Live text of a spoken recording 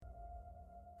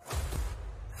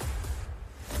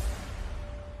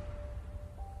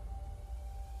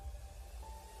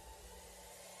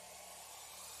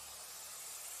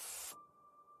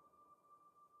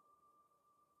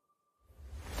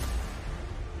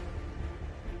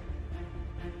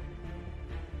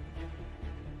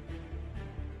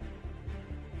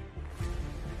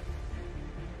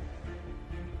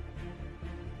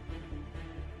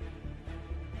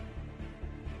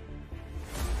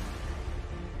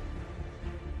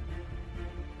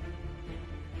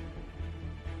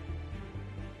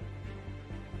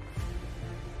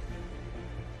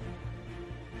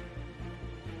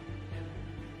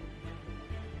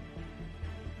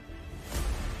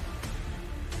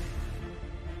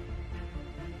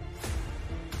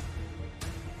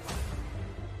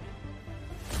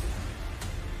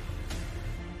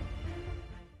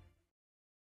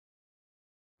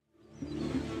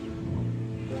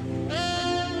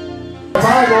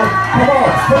Come on.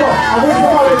 I wish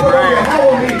somebody would put on your hat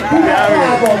on me. Who got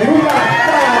 5 on me? Who got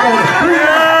 5 on me? Who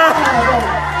got 5 on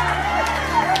me?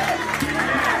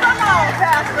 Come on,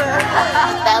 Pastor.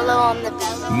 Bello on the beat.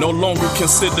 No longer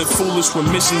considered foolish when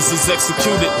missions is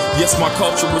executed. Yes, my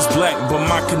culture is black, but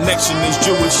my connection is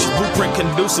Jewish. Blueprint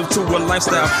conducive to a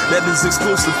lifestyle that is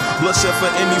exclusive. Bloodshed for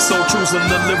any soul choosing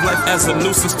to live life as a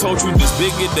nuisance. Told you this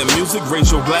bigger than music. Raise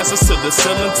your glasses to the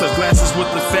ceiling, to glasses with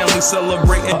the family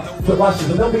celebrating. So watch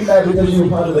this. Don't be mad because you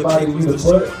were part of the body you the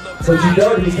foot. But you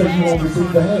dirty because you won't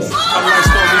receive the hand. I like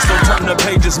stories, so turn the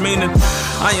pages, meaning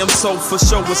I am so for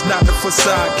sure, it's not a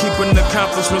facade. Keeping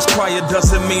accomplishments quiet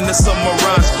doesn't mean it's a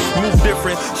mirage. Move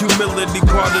different, humility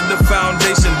part of the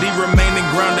foundation. D remaining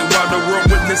grounded while the world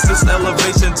witnesses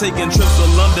elevation. Taking trips to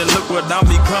London, look what I'm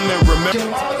becoming.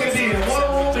 Remember, all can be in one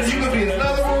room and you can be in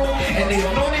another room, and the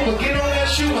anointing will get on that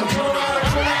shoe and turn around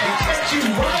and crack and catch you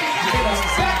right in the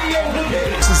back of your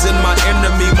head. this is in my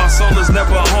enemy, my soul is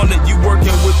never haunted. You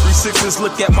working with 3 6s,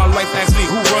 look at my life, ask me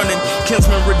who running.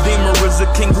 Kinsman Redeemer is a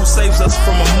king who saves us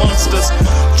from amongst us.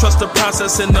 Trust the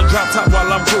process in the drop top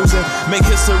while I'm cruising. Make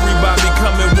history by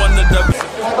becoming one of the.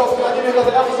 Can I give you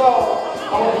another episode?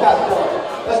 I want to pass it on.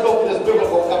 Let's go for this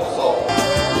biblical episode.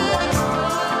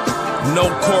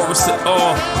 No chorus at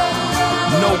all.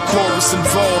 No chorus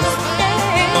involved.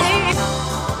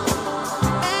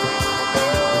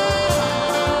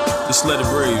 Just let it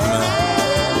breathe, man.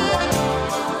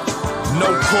 No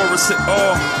chorus at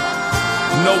all.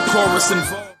 No chorus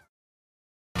involved.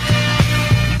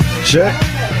 Check.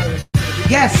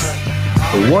 Yes.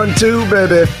 1, 2,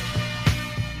 baby.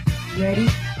 Ready?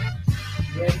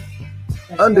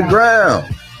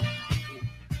 Underground.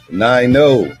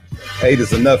 9-0. 8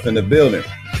 is enough in the building.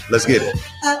 Let's get it.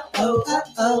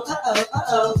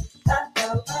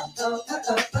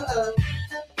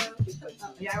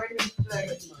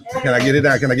 Can I get it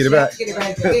down? Can I get it back?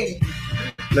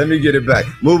 Let me get it back.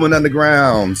 Movement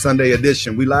Underground, Sunday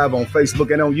edition. We live on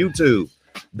Facebook and on YouTube.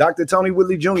 Dr. Tony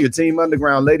Whitley Jr., Team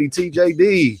Underground, Lady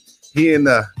TJD. He in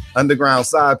the Underground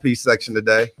side piece section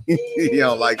today. He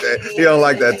don't like that. He don't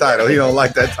like that title. He don't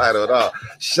like that title at all.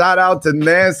 Shout out to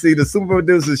Nancy, the super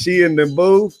producer. She in the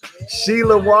booth.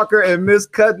 Sheila Walker and Miss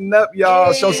Cutting Up,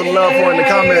 y'all. Show some love for her in the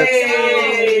comments.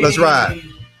 Let's ride.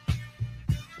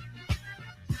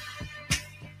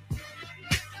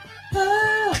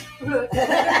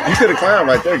 You could have climbed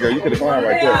right there, girl. You could have climbed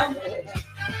right there.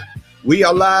 We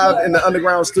are live in the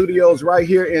Underground Studios right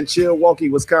here in Chilwaukee,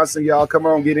 Wisconsin. Y'all, come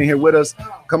on, get in here with us.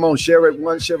 Come on, share it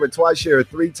once, share it twice, share it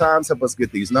 3 times. Help us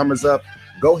get these numbers up.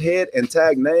 Go ahead and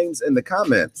tag names in the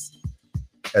comments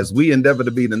as we endeavor to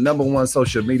be the #1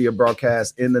 social media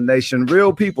broadcast in the nation.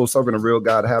 Real people serving a real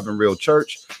God, having real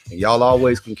church. And y'all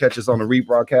always can catch us on the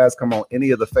rebroadcast. Come on, any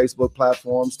of the Facebook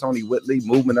platforms. Tony Whitley,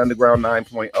 Movement Underground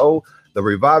 9.0, the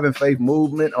Reviving Faith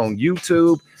Movement on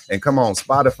YouTube. And come on,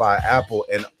 Spotify, Apple,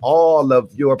 and all of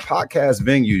your podcast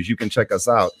venues. You can check us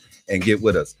out and get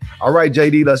with us. All right,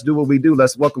 JD, let's do what we do.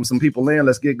 Let's welcome some people in.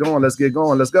 Let's get going. Let's get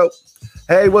going. Let's go.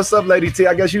 Hey, what's up, Lady T?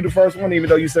 I guess you the first one, even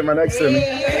though you sit right next to me.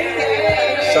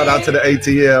 Shout out to the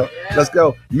ATL. Let's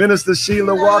go. Minister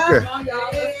Sheila Walker.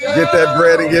 Get that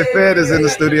bread and get fed is in the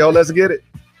studio. Let's get it.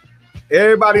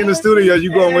 Everybody in the studio,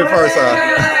 you going with first,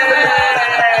 huh?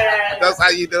 That's how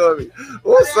you doing me.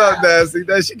 What's up, Nancy?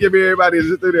 That should give me everybody in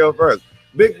the studio first.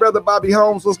 Big brother Bobby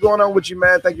Holmes, what's going on with you,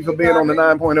 man? Thank you for being on the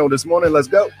 9.0 this morning. Let's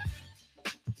go.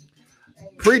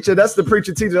 Preacher, that's the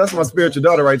preacher teacher. That's my spiritual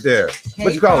daughter right there. Hey,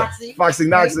 what you call Foxy. it? Foxy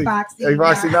Noxy. Hey,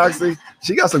 Foxy Noxy.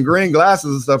 She got some green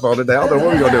glasses and stuff on today. I don't know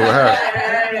what we're going to do with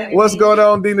her. What's going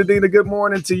on, Dina? Good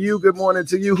morning to you. Good morning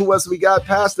to you. Who else we got?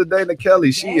 Pastor Dana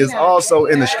Kelly. She is also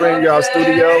in the StreamYard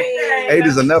studio. 8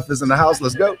 is enough is in the house.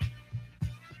 Let's go.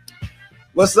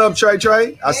 What's up,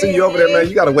 Trey? I see you over there, man.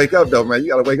 You got to wake up, though, man.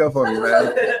 You got to wake up on me,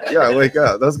 man. You got to wake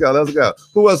up. Let's go.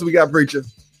 Who else we got, preacher?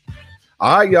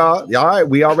 All right, y'all. All right,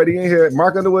 we already in here.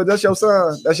 Mark Underwood, that's your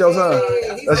son. I'm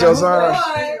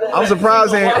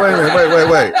surprised he ain't.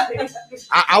 Wait.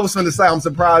 I was going to say, I'm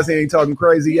surprised he ain't talking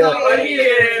crazy yet.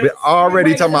 We're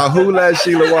already talking about who let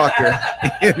Sheila Walker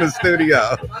in the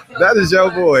studio. That is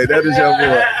your boy.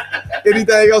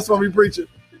 Anything else for me, preacher?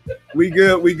 We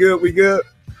good.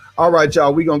 All right,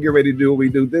 y'all, we're going to get ready to do what we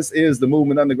do. This is the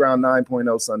Movement Underground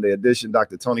 9.0 Sunday edition.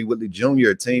 Dr. Tony Whitley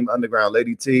Jr., Team Underground,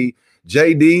 Lady T.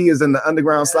 JD is in the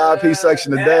Underground side piece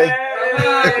section today.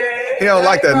 He don't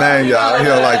like that name, y'all. He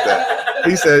don't like that.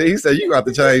 He said, you got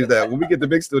to change that. When we get the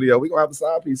big studio, we're going to have a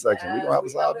side piece section. We're going to have a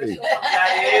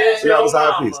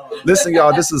side piece. Listen,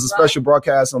 y'all, this is a special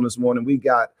broadcast on this morning. We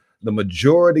got the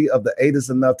majority of the 8 is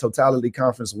Enough Totality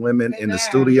Conference women in the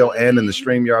studio and in the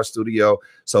StreamYard studio.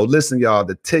 So listen, y'all,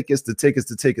 the tickets.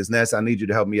 Nancy, I need you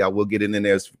to help me out. We'll get it in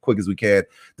there as quick as we can.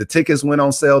 The tickets went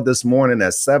on sale this morning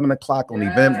at 7 o'clock on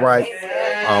Eventbrite.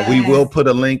 We will put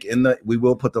the link in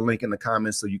the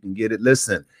comments so you can get it.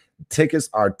 Listen, tickets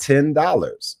are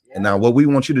 $10. And now what we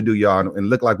want you to do, y'all, and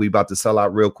look like we about to sell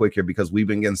out real quick here because we've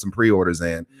been getting some pre-orders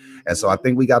in. And so I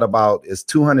think we got it's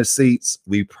 200 seats.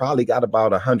 We probably got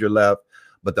about 100 left.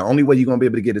 But the only way you're going to be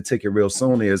able to get a ticket real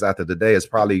soon is after the day is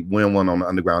probably win one on the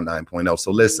Underground 9.0.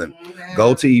 So listen,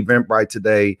 go to Eventbrite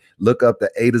today. Look up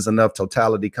the 8 is Enough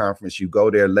Totality Conference. You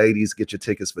go there, ladies, get your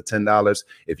tickets for $10.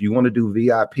 If you want to do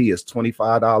VIP, it's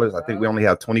 $25. I think we only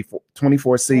have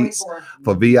 24 seats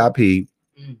for VIP.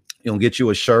 You'll get you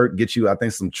a shirt, I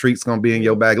think some treats gonna be in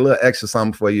your bag, a little extra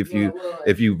something for you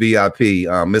if you VIP.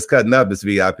 Miss Cutting Up is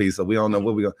VIP, so we don't know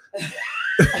what we're gonna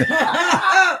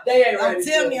They ain't ready.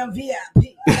 Tell me I'm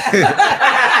VIP.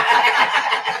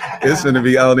 It's gonna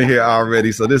be on here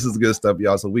already. So this is good stuff,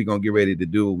 y'all. So we're gonna get ready to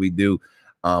do what we do.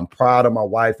 Proud of my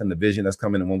wife and the vision that's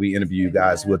coming. And when we interview you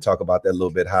guys, we'll talk about that a little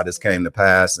bit, how this came to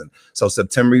pass. And so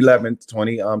September 11th,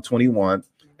 2021.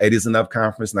 8 is Enough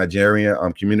Conference, Nigerian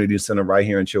Community Center right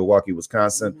here in Chilwaukee,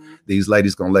 Wisconsin. These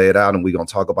ladies gonna lay it out, and we're gonna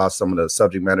talk about some of the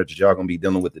subject matter that y'all gonna be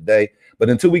dealing with today.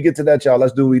 But until we get to that, y'all,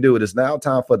 let's do what we do. It is now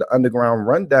time for the Underground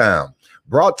Rundown,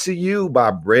 brought to you by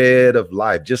Bread of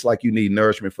Life. Just like you need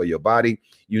nourishment for your body,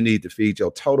 you need to feed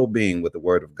your total being with the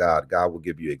Word of God. God will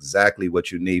give you exactly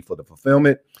what you need for the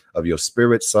fulfillment of your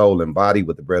spirit, soul, and body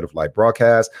with the Bread of Life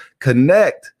broadcast.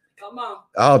 Connect. Come on.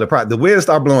 Oh, the wind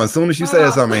start blowing as soon as you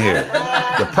said something here.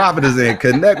 The prophet is in.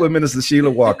 Connect with Minister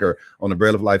Sheila Walker on the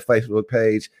Bread of Life Facebook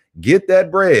page. Get that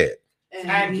bread.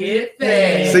 And get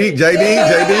fed. See, JD,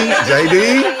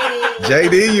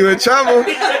 you in trouble.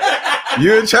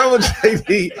 You in trouble,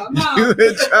 JD. You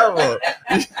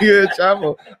in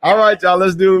trouble. All right, y'all,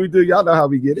 let's do what we do. Y'all know how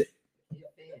we get it.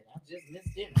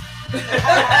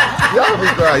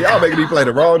 Y'all making me play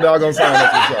the wrong doggone song.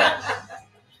 Y'all.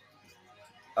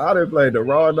 I done played the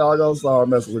raw doggone song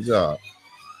messing with y'all.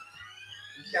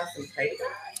 You got some paper?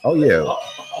 Oh, yeah.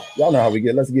 Y'all know how we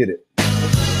get. Let's get it.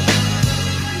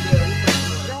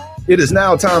 It is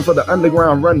now time for the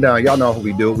Underground Rundown. Y'all know how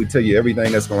we do it. We tell you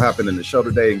everything that's going to happen in the show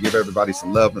today and give everybody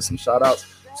some love and some shout outs.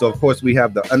 So, of course, we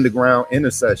have the Underground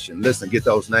Intercession. Listen, get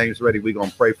those names ready. We're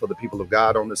going to pray for the people of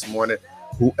God on this morning.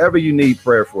 Whoever you need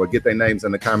prayer for, get their names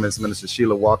in the comments. Minister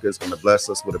Sheila Walker is going to bless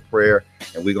us with a prayer,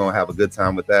 and we're going to have a good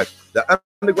time with that. The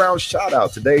Underground shout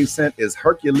out today's sent is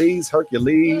Hercules. Look at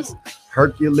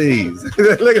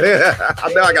that.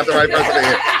 I know I got the right person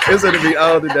here. It's going to be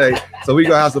all today. So we're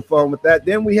going to have some fun with that.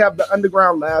 Then we have the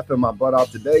Underground laughing my butt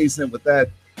off. Today's sent with that.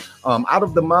 Out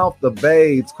of the mouth the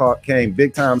babes came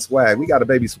big time swag. We got a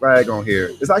baby swag on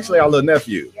here. It's actually our little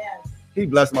nephew. He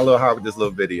blessed my little heart with this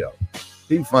little video.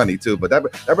 He's funny too, but that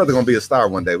brother gonna be a star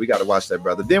one day. We got to watch that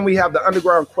brother. Then we have the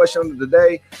Underground question of the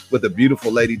day with the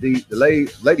beautiful Lady T.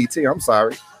 I'm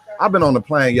sorry. I've been on the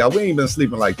plane, y'all. We ain't been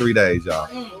sleeping like 3 days, y'all.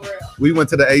 We went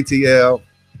to the ATL,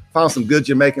 found some good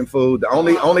Jamaican food. The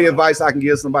only advice I can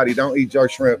give somebody: don't eat jerk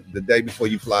shrimp the day before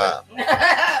you fly out.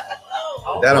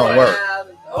 That don't work.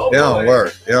 It don't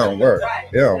work.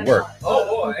 Oh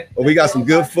boy. But we got some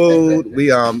good food. We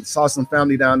saw some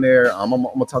family down there. I'm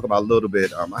gonna talk about a little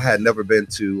bit. I had never been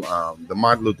to the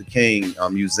Martin Luther King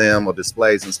museum or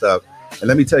displays and stuff. And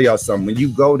let me tell y'all something. When you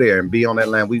go there and be on that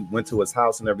land, we went to his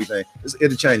house and everything.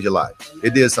 It'll change your life.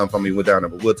 It did something for me. Went down there,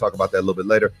 but we'll talk about that a little bit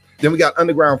later. Then we got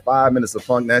Underground 5 Minutes of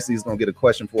Funk. Nancy's gonna get a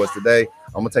question for us today.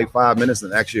 I'm gonna take 5 minutes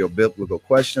and ask you a biblical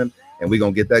question. And we're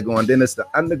going to get that going. Then it's the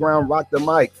Underground Rock the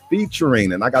Mic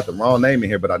featuring, and I got the wrong name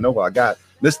in here, but I know who I got.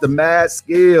 Mr. Mad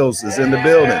Skills is in the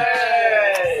building.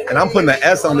 And I'm putting an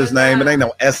S on this name. It ain't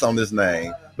no S on this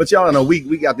name. But y'all know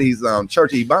we got these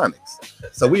church ebonics.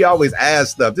 So we always add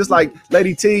stuff. Just like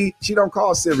Lady T, she don't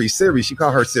call Siri, she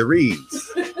call her Cerise.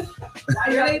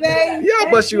 Really, babe? Yeah, I'll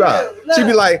bust you out. She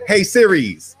be like, hey,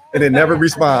 Cerise, and then never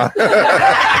respond.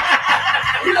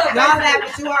 Y'all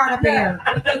laughing too hard up here.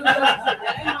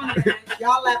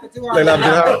 Y'all laughing too hard. They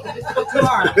laughing Too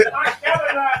hard.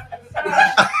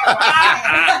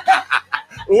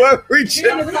 What we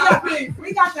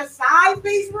We got the side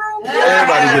piece room.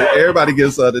 Everybody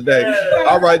gets today.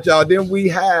 All right, y'all. Then we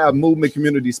have Movement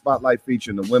Community Spotlight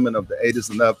featuring the women of the 8 is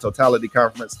Enough Totality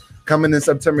Conference coming in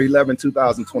September 11,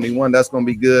 2021. That's going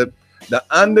to be good. The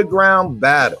Underground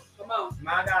Battle.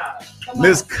 My God.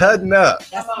 Miss Cutting Up.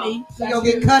 That's me. She gonna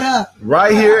get cut up.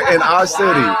 Right here in our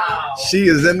city. She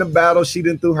is in the battle. She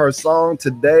done through her song.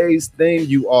 Today's theme,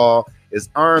 you all, is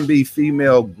R&B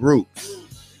female groups.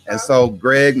 And so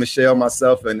Greg, Michelle,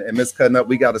 myself, and Miss Cutting Up,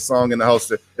 we got a song in the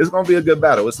holster. It's going to be a good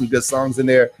battle with some good songs in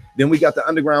there. Then we got the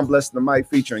Underground Blessing the Mic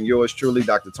featuring yours truly,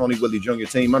 Dr. Tony Willie Jr.,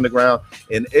 Team Underground,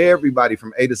 and everybody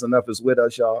from 8 is Enough is with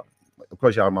us, y'all. Of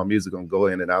course, y'all, my music gonna go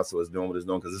in and out, so it's doing what it's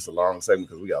doing because it's a long segment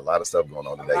because we got a lot of stuff going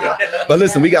on today, y'all. But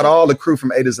listen, we got all the crew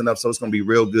from 8 is Enough, so it's gonna be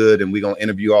real good, and we're gonna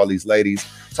interview all these ladies,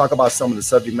 talk about some of the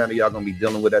subject matter y'all gonna be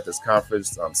dealing with at this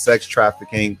conference, sex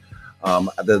trafficking.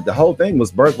 The whole thing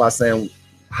was birthed by saying,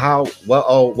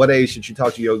 what age should you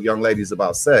talk to your young ladies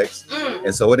about sex?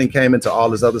 And so it came into all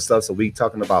this other stuff. So we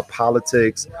talking about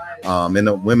politics, and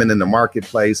the women in the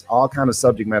marketplace, all kind of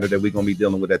subject matter that we're gonna be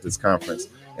dealing with at this conference.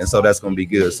 And so that's gonna be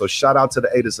good. So shout out to the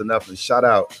 8 is Enough, and shout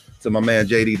out to my man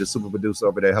JD, the super producer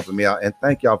over there, helping me out. And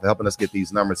thank y'all for helping us get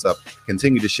these numbers up.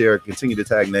 Continue to share, continue to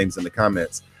tag names in the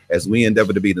comments as we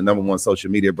endeavor to be the #1 social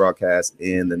media broadcast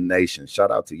in the nation. Shout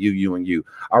out to you, and you.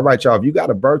 All right, y'all. If you got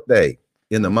a birthday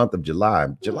in the month of July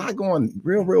going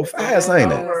real fast,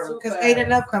 ain't it? Because 8 is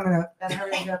Enough coming up. That's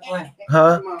hurry up plan.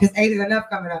 Huh? Because 8 is Enough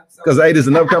coming up. Because 8 is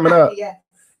Enough coming up. Yeah.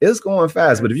 It's going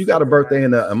fast. But if you got a birthday in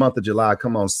the month of July,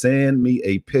 come on, send me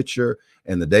a picture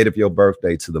and the date of your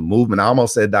birthday to the Movement. I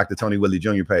almost said Dr. Tony Willie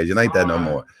Jr. page. It ain't that no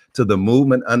more. To the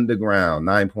Movement Underground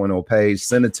 9.0 page.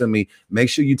 Send it to me. Make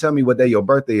sure you tell me what day your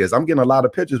birthday is. I'm getting a lot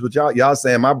of pictures with y'all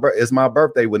saying it's my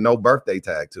birthday with no birthday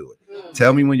tag to it.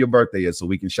 Tell me when your birthday is so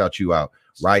we can shout you out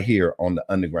right here on the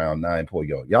Underground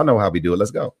 9.0. Y'all know how we do it. Let's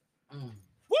go.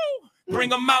 Bring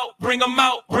them out, bring them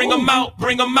out, bring them out,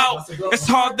 bring them out. It's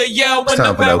hard to yell when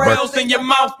the barrel's in your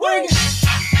mouth. Bring them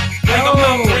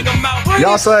out, bring them out.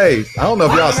 Y'all say, I don't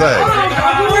know if y'all say.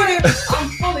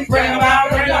 Bring them out,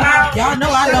 bring them out. Y'all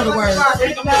know I know the words.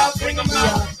 Bring them out, bring them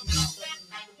out.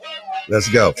 Let's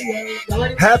go.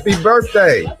 Happy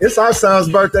birthday. It's our son's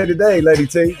birthday today, Lady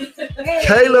T.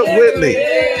 Caleb Whitley.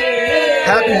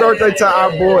 Happy birthday to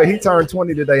our boy. He turned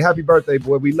 20 today. Happy birthday,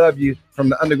 boy. We love you from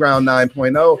the Underground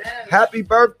 9.0. Happy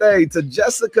birthday to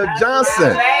Jessica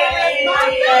Johnson.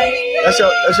 That's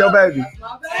your baby.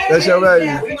 That's your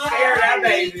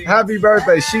baby. Happy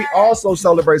birthday. She also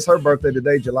celebrates her birthday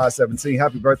today, July 17th.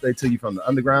 Happy birthday to you from the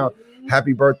Underground.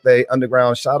 Happy birthday,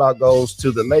 Underground. Shout out goes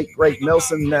to the late, great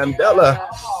Nelson Mandela.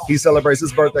 He celebrates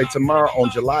his birthday tomorrow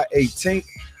on July 18th.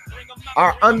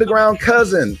 Our Underground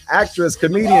cousin, actress,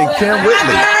 comedian, Kim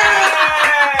Whitley.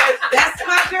 That's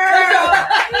my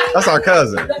girl. That's our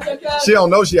cousin. She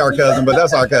don't know she our cousin, but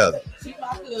that's our cousin.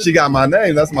 She got my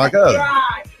name. That's my cousin.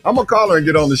 I'm going to call her and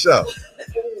get on the show.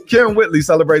 Kim Whitley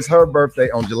celebrates her birthday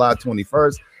on July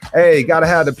 21st. Hey, gotta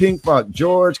have the Pink Funk.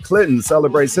 George Clinton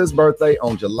celebrates his birthday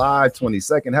on July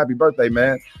 22nd. Happy birthday,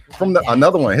 man. From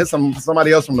another one. Here's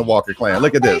somebody else from the Walker clan.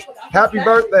 Look at this. Happy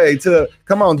birthday to,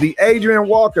 come on, the Adrian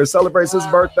Walker celebrates his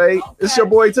birthday. It's your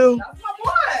boy too? That's my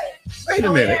boy. Wait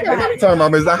a minute. Let me turn my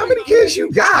business. How many kids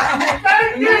you got?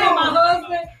 Me and my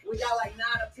husband, we got like 9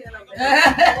 or 10 of them.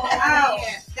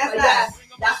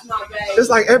 That's my baby. It's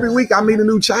like every week I meet a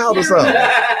new child or something.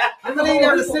 I'm gonna need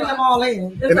them to send them all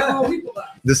in.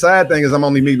 The sad thing is I'm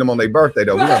only meeting them on their birthday,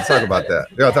 though. We're going to talk about that.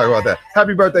 We're going to talk about that.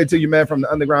 Happy birthday to you, man, from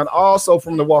the Underground. Also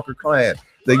from the Walker clan.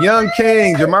 The young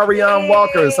king, Jamarion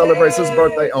Walker, celebrates his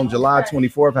birthday on July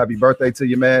 24th. Happy birthday to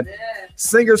you, man.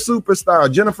 Singer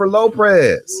superstar Jennifer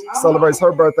Lopez celebrates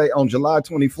her birthday on July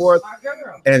 24th.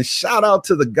 And shout out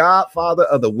to the godfather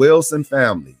of the Wilson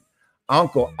family,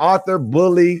 Uncle Arthur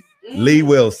Bully Lee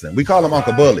Wilson. We call him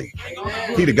Uncle Bully.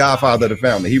 He the godfather of the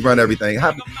family. He run everything.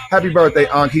 Happy birthday,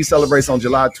 Unc. He celebrates on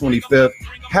July 25th.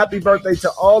 Happy birthday to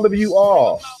all of you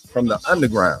all from the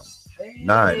Underground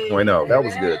 9.0. That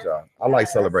was good, y'all. I like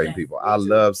celebrating people. I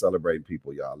love celebrating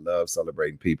people, y'all. I love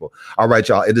celebrating people. All right,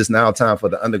 y'all. It is now time for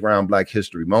the Underground Black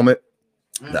History Moment.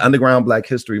 The Underground Black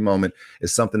History Moment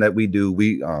is something that we do.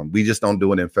 We just don't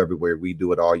do it in February. We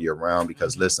do it all year round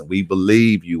because, listen, we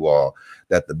believe you all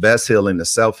that the best healing is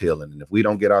self-healing. And if we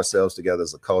don't get ourselves together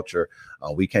as a culture,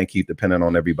 we can't keep depending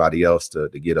on everybody else to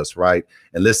get us right.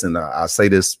 And listen, I say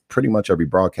this pretty much every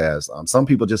broadcast. Some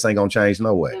people just ain't going to change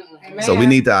no way. Amen. So we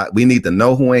need to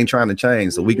know who ain't trying to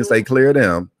change so we can stay clear of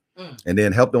them and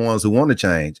then help the ones who want to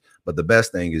change. But the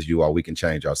best thing is we can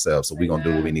change ourselves. So we're going to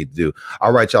do what we need to do.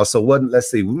 All right, y'all. So let's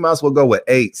see. We might as well go with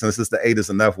 8 since it's the 8 is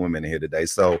enough women here today.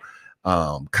 So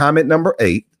comment number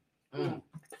 8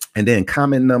 and then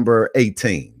comment number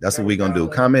 18. That's what we're going to do.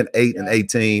 Comment 8 and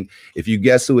 18. If you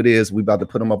guess who it is, we're about to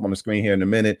put them up on the screen here in a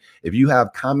minute. If you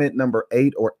have comment number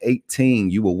 8 or 18,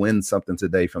 you will win something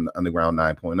today from the Underground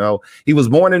 9.0. He was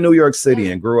born in New York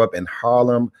City and grew up in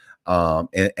Harlem,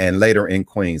 and later in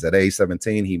Queens. At age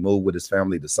 17, he moved with his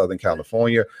family to Southern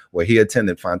California, where he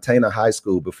attended Fontana High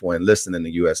School before enlisting in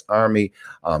the U.S. Army,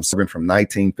 serving from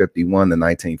 1951 to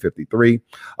 1953.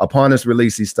 Upon his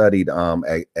release, he studied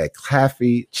at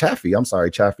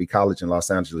Chaffey College in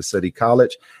Los Angeles City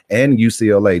College and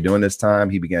UCLA. During this time,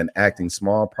 he began acting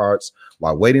small parts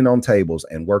while waiting on tables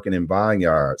and working in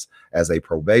vineyards as a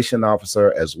probation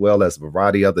officer, as well as a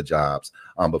variety of other jobs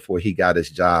before he got his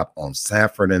job on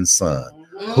Sanford and Son.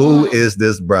 Who is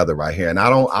this brother right here? And I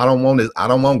don't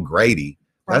want Grady.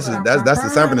 That's the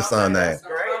Sanford and Son name.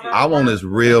 I want his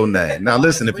real name. Now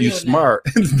listen, if you smart,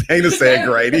 Dana said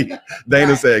Grady.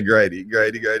 Dana said Grady.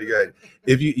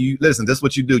 If you listen, this is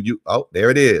what you do. There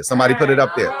it is. Somebody put it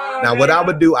up there. Now what I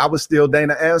would do, I would steal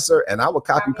Dana answer and I would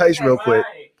copy paste real quick.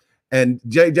 And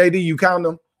JD, you count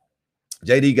them?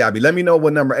 JD got me. Let me know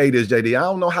what number 8 is, JD. I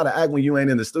don't know how to act when you ain't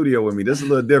in the studio with me. This is a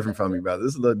little different from me, brother.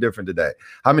 This is a little different today.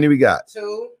 How many we got?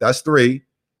 2. That's 3.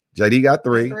 JD got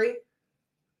 3.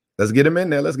 Let's get him in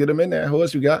there. Who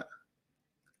else you got?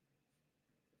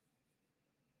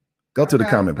 Go to the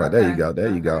comment part. There you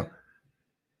go.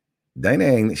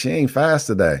 Dana she ain't fast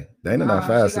today. Dana not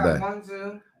fast today. 1,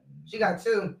 2. She got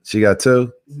 2. She got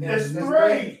 2. It's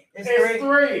 3.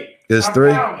 It's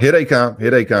 3. Here they come. There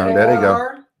they go.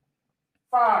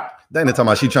 5. Dana talking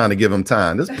about she trying to give him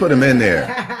time. Just put him in there.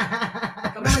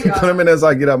 Put him in there so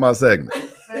I get out my segment.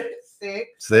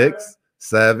 6,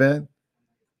 7.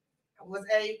 What's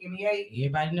 8? Give me 8.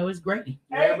 Everybody know it's Grady.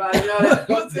 Everybody know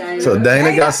that. So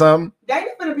Dana got something. Dana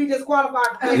gonna be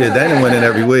disqualified. Yeah, Dana winning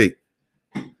every week.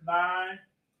 9,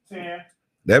 10.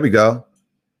 There we go.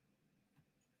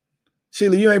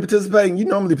 Sheila, you ain't participating. You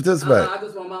normally participate. I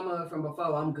just want my mug from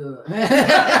before. I'm good.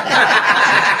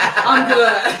 I'm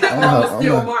good. I'm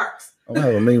still marks. I'm gonna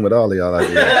have a meeting with all of y'all like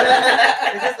Is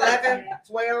this 11,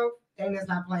 12? Dana's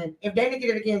not playing. If Dana get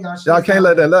it again, y'all can't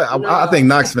let that. I think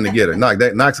Knox finna get it.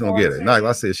 Knox gonna get it. Knox,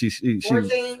 I said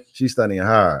she's studying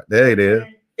hard. There it is.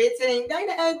 15.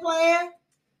 Dana ain't playing.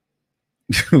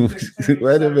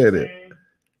 Wait a minute.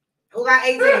 Who got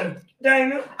 18?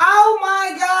 Dana. Oh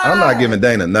my God. I'm not giving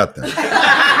Dana nothing.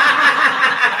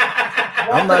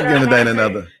 I'm not giving Dana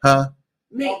nothing. Huh?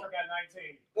 Me. Walker got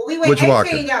 19. Well, we went Which 18,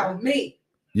 Walker? y'all. Me.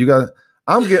 You got.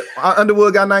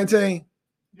 Underwood got 19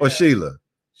 or Sheila.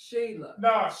 Sheila.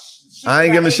 No, I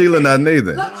ain't giving Sheila nothing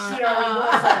either. After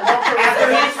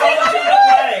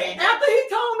he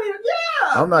told me,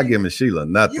 yeah. I'm not giving Sheila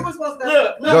nothing. You were supposed to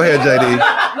Look. Go ahead, JD.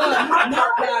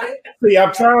 Mark got it. See,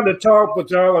 I'm trying to talk,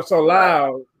 but y'all are so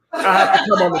loud. I have to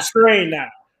come on the screen now.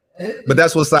 But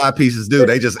that's what side pieces do.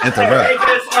 They just interrupt.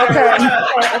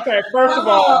 Okay. First of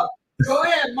all, Go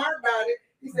ahead, Mark got it.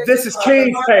 He said this is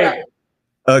King's table.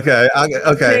 Okay.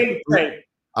 King's table.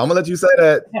 I'm gonna let you say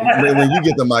that when you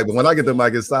get the mic, but when I get the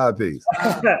mic, it's side piece.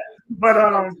 But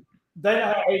Dana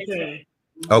had 18.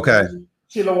 Okay.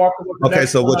 Sheila Walker. Okay.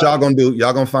 So what y'all gonna do?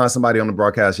 Y'all gonna find somebody on the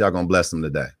broadcast. Y'all gonna bless them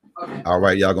today. Okay. All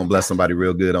right, y'all gonna bless somebody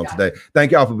real good on today.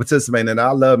 Thank y'all for participating. And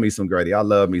I love me some Grady.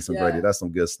 Grady. That's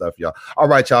some good stuff, y'all. All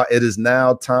right, y'all. It is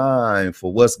now time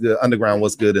for What's Good Underground,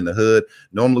 What's Good in the Hood.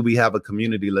 Normally we have a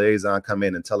community liaison come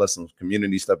in and tell us some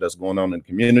community stuff that's going on in the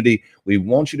community. We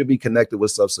want you to be connected with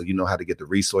stuff so you know how to get the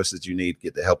resources you need,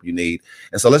 get the help you need.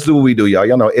 And so let's do what we do, y'all.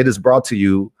 Y'all know it is brought to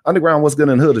you. Underground, What's Good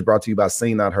in the Hood is brought to you by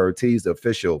Seen Not Heard Tees, the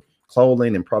official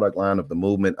clothing and product line of the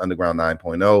movement Underground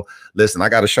 9.0. Listen, I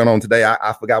got a shirt on today.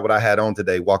 I forgot what I had on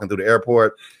today walking through the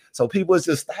airport. So people is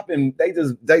just stopping. They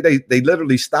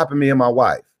literally stopping me and my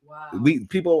wife. Wow.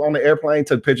 People on the airplane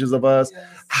took pictures of us.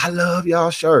 Yes. I love y'all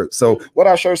shirt. So what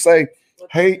our shirts say,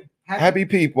 hey, happy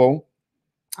people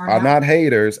are not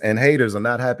haters, and haters are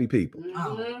not happy people.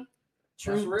 Mm-hmm.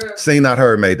 True. Seen Not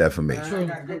Heard made that for me. True.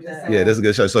 Yeah, this is a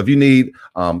good shirt. So if you need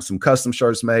some custom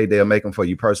shirts made, they'll make them for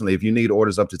you personally. If you need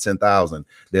orders up to 10,000,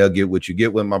 they'll get what you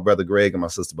get with my brother Greg and my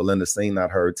sister Belinda. Seen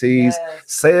Not Heard Tees. Yes.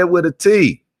 Say it with a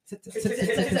T.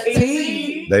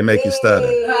 They make you stutter.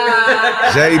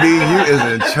 JD, you is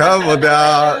in trouble,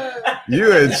 dog.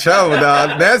 You in trouble,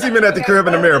 dog. Nancy been at the crib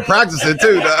in the mirror practicing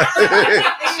too, dog.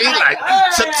 She like,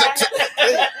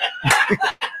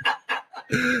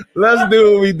 let's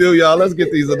do what we do, y'all. Let's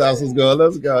get these announcements going.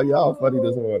 Let's go. Y'all funny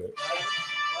this morning.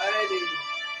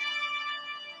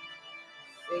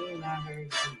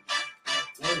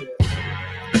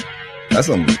 That's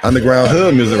some underground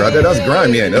hood music right there. That's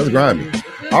grimy, ain't it? That's grimy.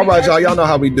 All right, y'all. Y'all know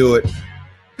how we do it.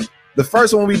 The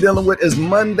first one we dealing with is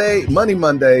Money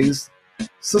Mondays.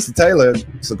 Sister Taylor,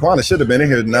 Saquana should have been in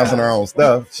here announcing her own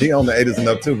stuff. She on the 80s and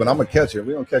up too, but I'm gonna catch her.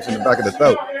 We gonna catch her in the back of the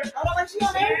throat.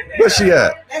 Where's she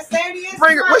at?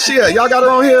 Bring her. Where's she at? Y'all got her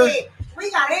on here?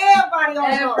 We got everybody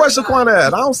on here. Where's Saquana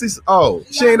at? I don't see. Oh,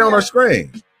 she ain't on her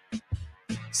screen.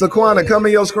 Saquana, come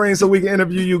in your screen so we can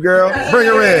interview you, girl. Bring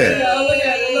her in.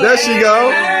 There she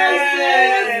go.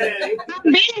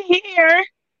 Being here.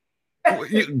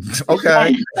 Okay.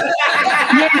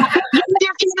 You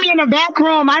see me in the back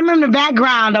room. I'm in the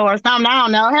background or something. I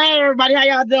don't know. Hey, everybody, how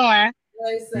y'all doing?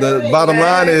 The bottom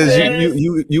line is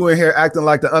you in here acting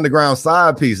like the underground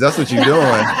side piece. That's what you're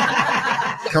doing.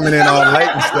 Coming in all late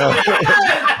and stuff.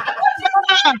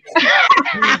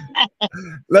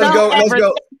 Let's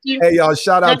go. Hey, y'all,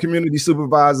 shout out community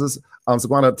supervisors.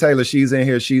 Saquana Taylor, she's in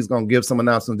here. She's going to give some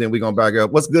announcements, then we're going to back her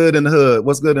up. What's good in the hood?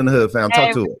 What's good in the hood, fam?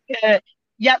 Talk to it.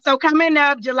 Yeah, so coming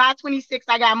up July 26th,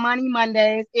 I got Money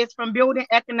Mondays. It's from Building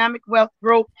Economic Wealth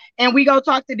Group. And we go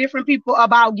talk to different people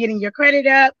about getting your credit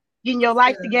up, getting your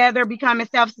life together, becoming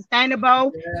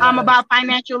self-sustainable, about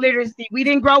financial literacy. We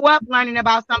didn't grow up learning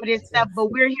about some of this stuff,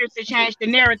 but we're here to change the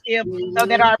narrative so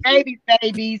that our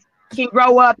babies can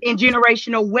grow up in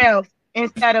generational wealth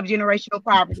instead of generational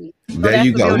poverty. So there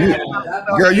you go.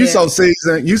 Girl, you so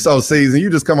seasoned. You so seasoned. You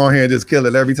just come on here and just kill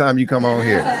it every time you come on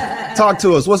here. Talk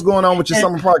to us. What's going on with your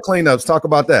Summer Park cleanups? Talk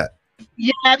about that.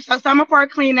 Yeah, so Summer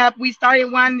Park cleanup, we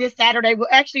started one this Saturday. Well,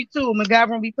 actually two.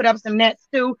 McGovern, we put up some nets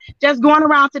too. Just going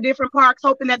around to different parks,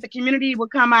 hoping that the community will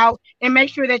come out and make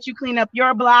sure that you clean up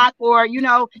your block or, you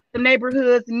know, the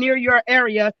neighborhoods near your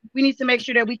area. We need to make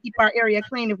sure that we keep our area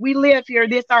clean. If we live here,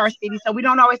 this is our city, so we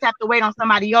don't always have to wait on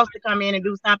somebody else to come in and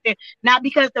do something. Not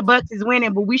because the Bucks is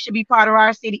winning, but we should be part of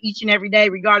our city each and every day,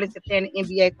 regardless of playing the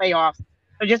NBA playoffs.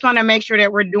 So just want to make sure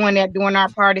that we're doing that, doing our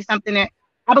part. It's something that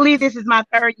I believe this is my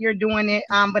third year doing it,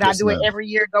 but I do it every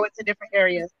year, go into different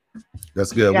areas.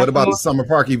 That's good. What about the Summer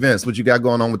Park events? What you got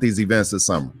going on with these events this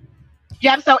summer?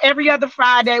 Yep, so every other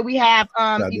Friday we have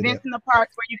events in the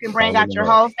parks where you can bring out your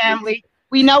whole family.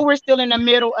 We know we're still in the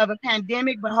middle of a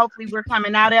pandemic, but hopefully we're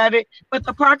coming out of it. But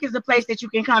the park is a place that you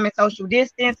can come and social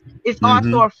distance. It's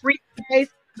also a free place,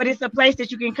 but it's a place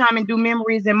that you can come and do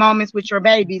memories and moments with your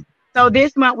babies. So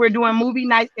this month we're doing movie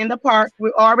nights in the park.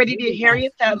 We already did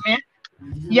Harriet Tubman.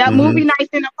 Yeah, movie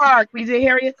nights in the park. We did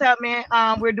Harriet Tubman.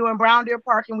 We're doing Brown Deer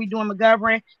Park and we're doing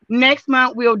McGovern. Next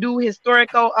month we'll do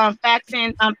historical facts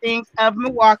and things of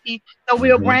Milwaukee. So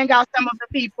we'll bring out some of the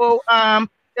people, the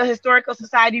Historical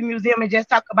Society Museum, and just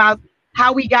talk about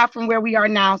how we got from where we are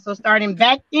now. So starting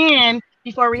back then,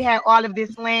 before we had all of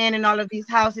this land and all of these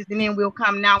houses, and then we'll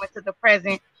come now into the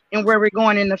present and where we're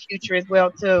going in the future as well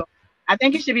too. I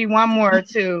think it should be one more or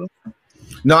two.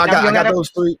 No, I got those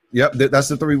three. Yep, that's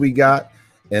the three we got.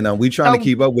 And we trying to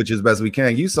keep up with you as best we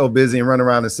can. You so busy and running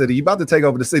around the city. You about to take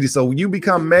over the city. So when you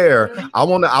become mayor, I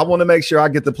want to make sure I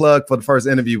get the plug for the first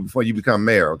interview before you become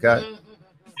mayor. Okay.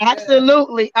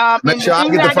 Absolutely. Make sure I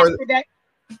get the first.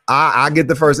 I get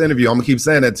the first interview. I'm gonna keep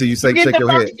saying that till you say shake your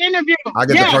head. I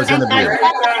get the first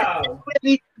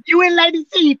interview. You and Lady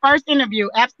T, first interview.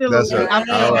 Absolutely. That's right.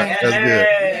 All right.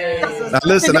 That's good. Now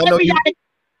listen, I know you.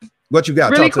 What you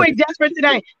got? Really quick, just for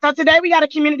today. So today we got a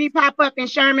community pop-up in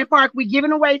Sherman Park. We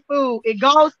giving away food. It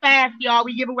goes fast, y'all.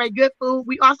 We give away good food.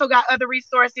 We also got other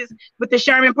resources with the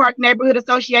Sherman Park Neighborhood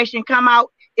Association. Come out.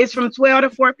 It's from 12 to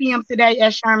 4 p.m. today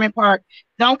at Sherman Park.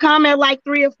 Don't come at like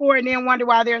 3 or 4 and then wonder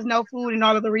why there's no food and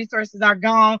all of the resources are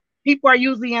gone. People are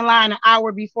usually in line an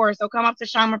hour before. So come up to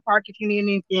Sherman Park if you need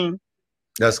anything.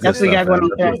 That's good stuff.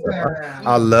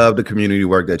 I love the community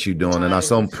work that you're doing, and I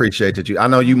so appreciate that I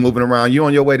know you moving around. You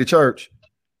on your way to church?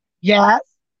 Yes.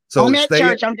 So I'm at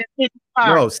church. I'm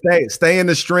just stay in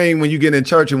the stream when you get in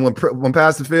church, and when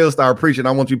Pastor Phil start preaching,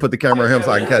 I want you to put the camera on him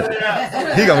so I can catch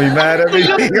it. He gonna be mad at me.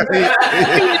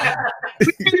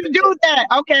 We can do that.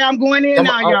 Okay, I'm going in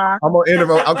now, y'all. I'm gonna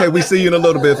interview. Okay, we see you in a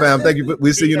little bit, fam. Thank you.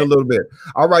 We see you in a little bit.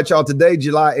 All right, y'all. Today,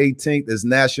 July 18th, is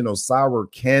National Sour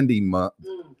Candy Month.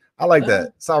 I like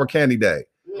that. Sour Candy Day.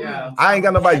 Yeah. I ain't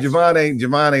got nobody.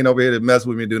 Javon ain't over here to mess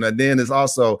with me doing that. Then it's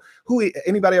also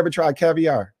anybody ever tried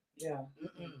caviar? Yeah.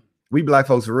 We black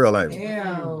folks for real, ain't we?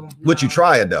 Yeah. Would you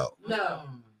try it though? No.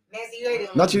 Nancy, you ate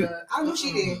it. Not you. I knew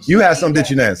she did. You had some, did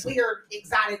you, Nancy? Weird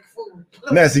exotic food.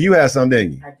 Nancy, you had some,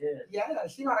 didn't you? I did. Yeah,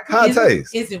 she know how it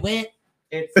taste. Is it wet?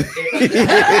 It's for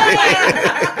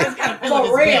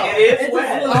real. It's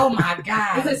wet. Oh my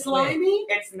God. Is it slimy?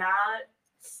 It's not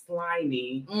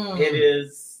slimy. It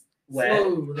is wet.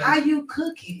 Smooth. How you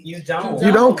cook it? You don't.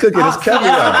 You don't cook it. It's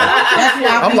caviar.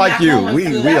 I'm like you. We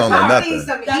don't know nothing.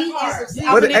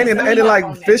 What ain't it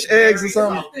like fish eggs or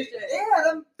something?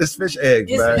 Yeah, it's fish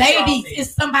eggs. It's man. babies.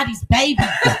 It's somebody's baby.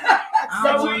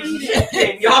 So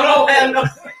y'all don't have no.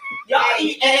 Y'all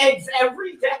eat eggs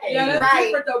every day. Yeah, that's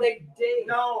different though. They dig.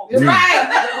 No. You're right.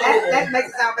 That makes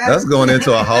it sound better. That's going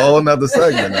into a whole nother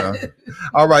segment now.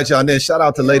 All right, y'all. And then shout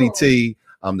out to Lady T.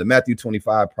 The Matthew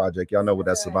 25 project, y'all know what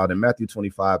that's about. In Matthew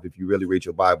 25, if you really read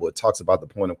your Bible, it talks about the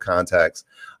point of contacts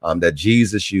that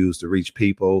Jesus used to reach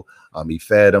people. He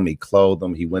fed them, he clothed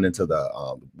them, he went into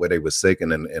the where they were sick,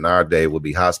 and in our day would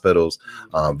be hospitals,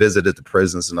 visited the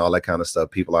prisons and all that kind of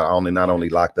stuff. People are not only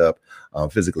locked up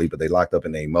physically, but they locked up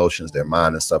in their emotions, their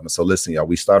mind and stuff. And so listen, y'all,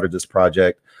 we started this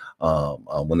project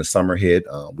when the summer hit.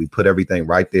 We put everything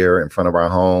right there in front of our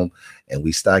home, and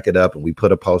we stack it up, and we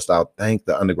put a post out. Thank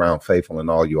the Underground Faithful and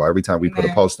all you all. Every time we put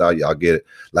a post out, y'all get it.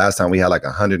 Last time we had like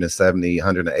 170,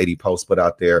 180 posts put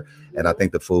out there. And I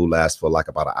think the food lasts for like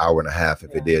about an hour and a half.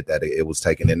 If it did that, it was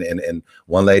taken in. And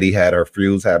one lady had her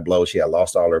fuse had blown. She had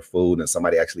lost all her food, and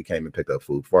somebody actually came and picked up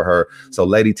food for her. So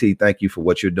Lady T, thank you for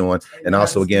what you're doing. And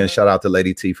also, again, shout out to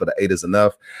Lady T for the 8 is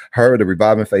Enough. Her, the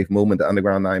Reviving Faith Movement, the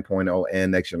Underground 9.0,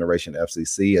 and Next Generation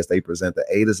FCC as they present the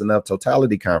 8 is Enough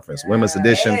Totality Conference, Women's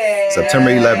Edition,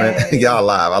 September 11th. Y'all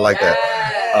live. I like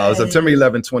that. September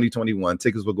 11, 2021.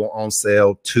 Tickets will go on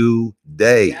sale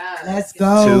today. Let's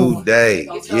go. Today.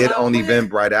 Get on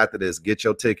Eventbrite after this. Get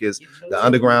your tickets. The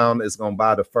Underground is going to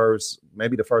buy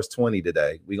maybe the first 20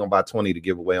 today. We're going to buy 20 to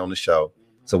give away on the show.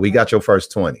 So we got your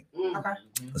first 20. Okay.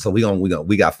 So we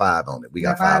got 5 on it. We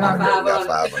got 5 on it. We got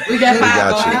 5 on it. We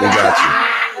got you.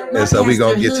 And so we're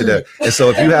going to get to that. And so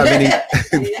if you have any,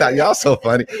 y'all so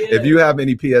funny. If you have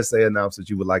any PSA announcements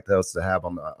you would like us to have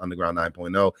on the Underground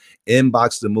 9.0,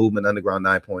 inbox the Movement Underground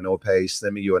 9.0 page,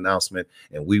 send me your announcement,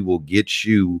 and we will get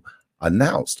you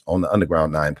announced on the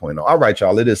Underground 9.0. All right,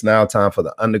 y'all, it is now time for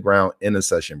the Underground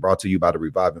Intercession, brought to you by the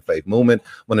Reviving Faith Movement,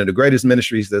 one of the greatest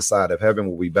ministries this side of heaven,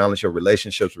 where we balance your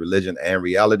relationships, religion, and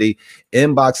reality.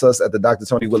 Inbox us at the Dr.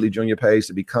 Tony Whitley Jr. page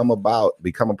to become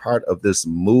a part of this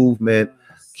movement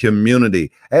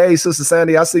community. Hey, Sister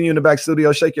Sandy, I see you in the back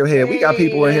studio. Shake your head. We got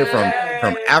people in here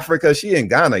from Africa. She in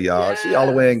Ghana, y'all. She all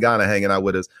the way in Ghana hanging out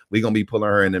with us. We're going to be pulling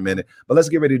her in a minute. But let's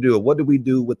get ready to do it. What do we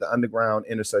do with the Underground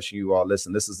Intercession, you all?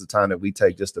 Listen, this is the time that we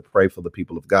take just to pray for the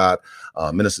people of God.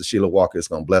 Minister Sheila Walker is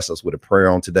going to bless us with a prayer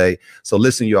on today. So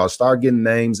listen, you all, start getting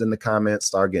names in the comments.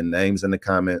 Start getting names in the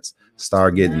comments.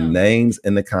 Start getting names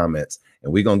in the comments.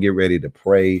 And we're going to get ready to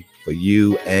pray for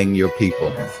you and your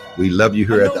people. We love you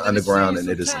here at the Underground, and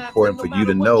it is important for you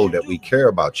to know that we care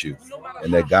about you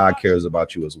and that God cares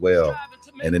about you as well.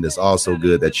 And it is also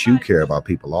good that you care about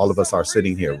people. All of us are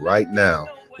sitting here right now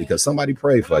because somebody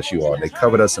prayed for us, you all. They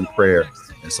covered us in prayer.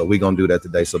 And so we're going to do that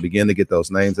today. So begin to get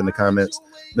those names in the comments.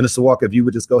 Minister Walker, if you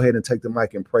would just go ahead and take the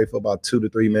mic and pray for about 2 to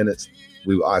 3 minutes,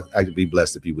 I could be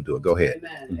blessed if you would do it. Go ahead.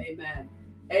 Amen. Amen.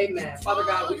 Amen. Father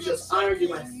God, we just honor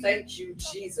you and thank you,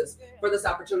 Jesus, for this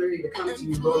opportunity to come to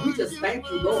you, Lord. We just thank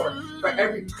you, Lord, for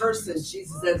every person,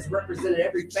 Jesus, that is represented,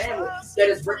 every family that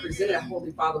is represented,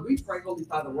 Holy Father. We pray, Holy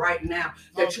Father, right now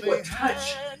that you would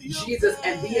touch, Jesus,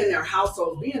 and be in their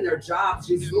households, be in their jobs,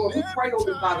 Jesus, Lord. We pray,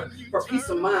 Holy Father, for peace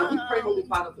of mind. We pray, Holy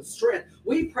Father, for strength.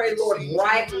 We pray, Lord,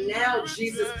 right now,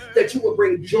 Jesus, that you will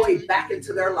bring joy back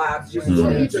into their lives, Jesus,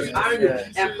 Lord. We just honor you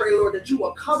and pray, Lord, that you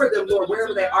will cover them, Lord,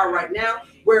 wherever they are right now,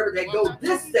 wherever they go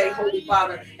this day, Holy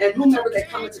Father, and whomever they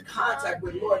come into contact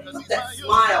with, Lord, put that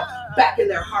smile back in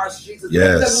their hearts, Jesus.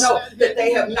 Let them know that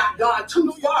they have not gone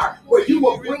too far, where you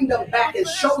will bring them back and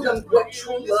show them what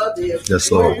true love is.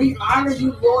 Yes, Lord. We honor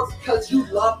you, Lord, because you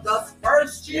loved us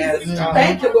first, Jesus.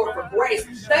 Thank you, Lord, for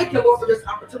grace. Thank you, Lord, for this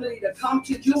opportunity to come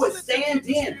to you and stand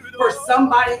in for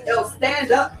somebody else.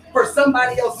 Stand up for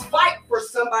somebody else. Fight for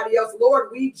somebody else. Lord,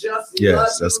 we just love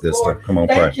that's you, good Lord. stuff. Come on,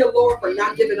 Thank pray. you, Lord, for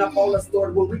not giving up on us,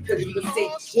 Lord, when we couldn't even see,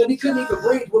 when we couldn't even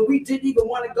breathe, when we didn't even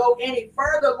want to go any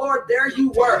further, Lord, there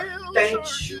you were. Thank you,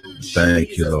 Jesus.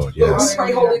 Thank you, Lord. Lord, Yes. we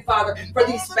pray, Holy Father, for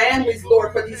these families,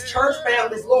 Lord, for these church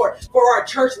families, Lord, for our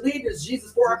church leaders,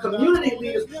 Jesus, for our community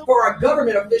leaders, for our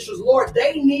government officials, Lord,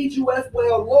 they need you as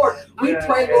well, Lord. We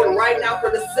pray, Lord, right now for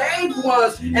the saved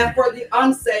ones and for the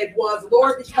unsaved ones,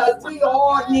 Lord, because we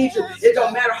all need you. It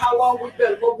don't matter how long we've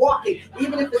been walking,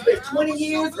 even if it's been 20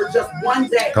 years or just one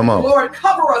day. Come on. Lord,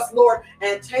 cover us, Lord,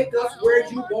 and take us where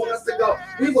you want us to go.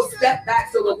 We will step back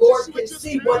so the Lord can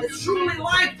see what it's truly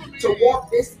like to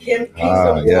walk this kingdom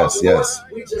walk. Yes, Lord, yes.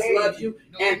 we just love you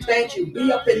and thank you.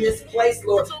 Be up in this place,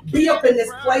 Lord. Be up in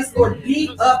this place, Lord.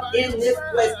 Be up in this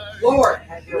place, Lord.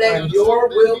 Let your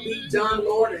will be done,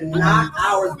 Lord, and not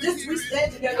ours. This we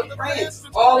stand together praying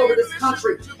all over this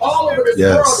country, all over this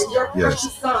world, in your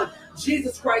precious Son,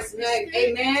 Jesus Christ's name.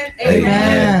 Amen.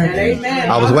 Amen. And amen.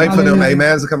 I was waiting for them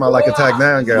amens to come out like a tag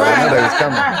down, girl. I know they was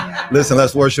coming. Listen,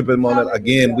 let's worship him on it.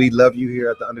 Again, we love you here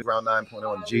at the Underground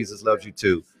 9.0, and Jesus loves you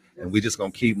too. And we're just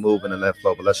going to keep moving in that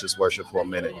flow, but let's just worship for a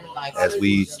minute as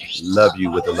we love you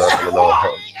with the love of the Lord.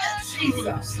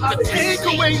 Take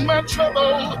away my trouble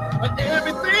and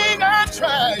everything I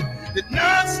tried. did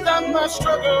not stop my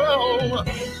struggle.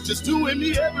 Just doing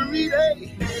me every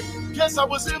day. Guess I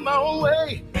was in my own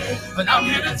way. But I'm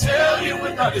here to tell you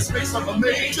without this face I'm a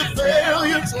major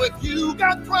failure. So if you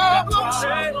got problems,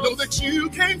 know that you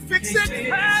can't fix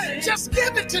it. Just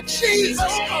give it to Jesus.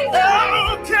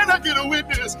 Oh, can I get a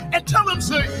witness and tell him,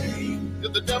 say,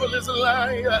 that the devil is a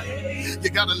liar. You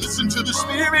gotta listen to the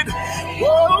Spirit.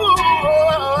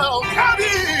 Whoa, God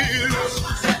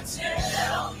is.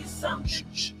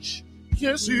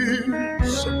 Yes, he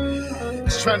is.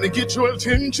 He's trying to get your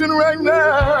attention right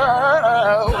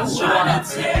now. I'm trying to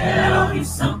tell you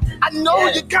something. I know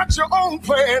you got your own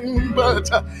plan, but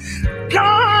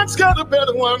God's got a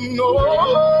better one.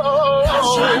 Oh, I'm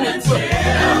trying to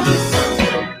tell you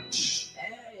something.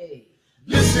 Hey.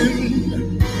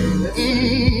 Listen.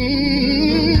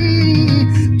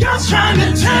 God's trying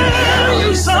to tell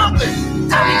you something.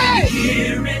 Hey.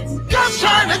 God's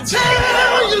trying to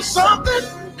tell you something.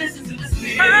 Listen to the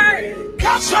Spirit.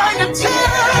 God's trying to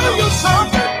tell you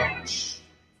something.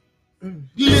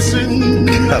 Listen.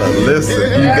 You gotta listen.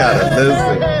 You gotta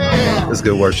listen. It's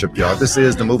good worship, y'all. This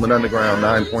is the Movement Underground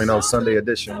 9.0 Sunday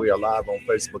edition. We are live on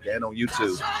Facebook and on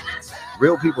YouTube.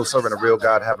 Real people serving a real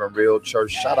God, having real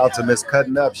church. Shout out to Miss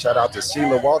Cutting Up. Shout out to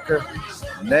Sheila Walker,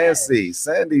 Nancy,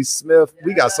 Sandy Smith.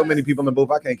 We got so many people in the booth.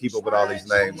 I can't keep up with all these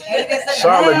names.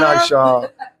 Charlotte Knoxshaw.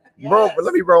 Bro, but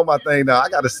let me roll my thing now. I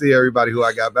got to see everybody who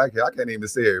I got back here. I can't even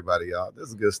see everybody, y'all. This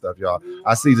is good stuff, y'all.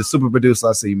 I see the super producer.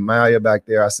 I see Maya back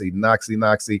there. I see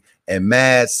Noxie, and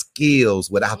Mad Skills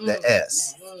without the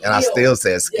S. And I still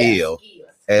said skill.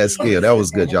 As skill. That was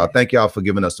good, y'all. Thank y'all for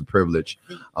giving us the privilege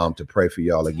to pray for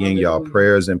y'all. Again, y'all,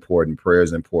 prayer is important. Prayer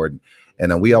is important.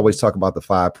 And we always talk about the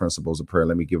 5 principles of prayer.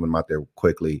 Let me give them out there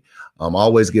quickly.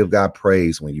 Always give God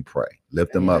praise when you pray.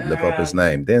 Lift him up, lift up his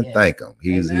name. Then thank him.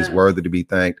 He's worthy to be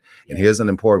thanked. And here's an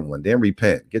important one. Then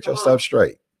repent. Get your stuff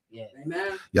straight.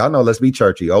 Amen. Y'all know, let's be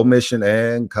churchy. Omission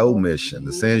and commission.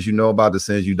 The sins you know about, the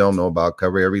sins you don't know about,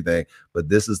 cover everything. But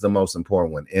this is the most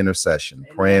important one, intercession,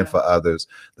 praying for others.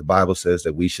 The Bible says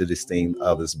that we should esteem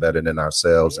others better than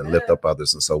ourselves and lift up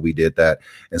others. And so we did that.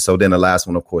 And so then the last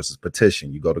one, of course, is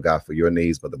petition. You go to God for your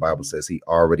needs, but the Bible says he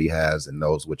already has and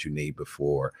knows what you need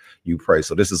before you pray.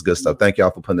 So this is good stuff. Thank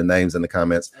y'all for putting the names in the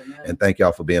comments. And thank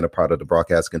y'all for being a part of the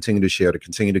broadcast. Continue to share, to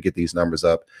continue to get these numbers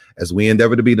up as we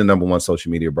endeavor to be the #1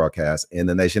 social media broadcast in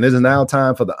the nation. It is now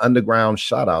time for the Underground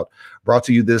Shout Out, brought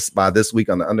to you this week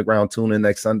on the Underground. Tune in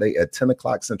next Sunday at 10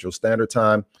 o'clock Central Standard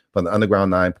Time for the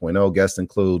Underground 9.0. Guest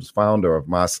includes founder of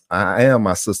I Am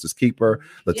My Sister's Keeper,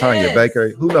 Latanya Baker.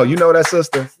 Who know? You know that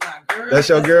sister? That's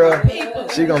your girl.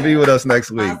 She gonna be with us next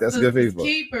week. That's good people.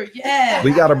 Keeper, yeah.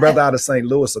 We got a brother out of St.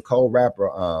 Louis, a co-rapper,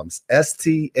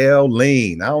 STL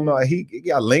Lean. I don't know. He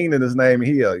got Lean in his name.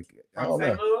 I don't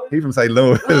know. He from St.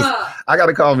 Louis. I got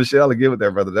to call Michelle and get with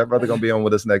that brother. That brother going to be on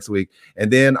with us next week. And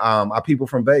then our people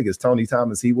from Vegas, Tony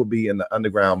Thomas, he will be in the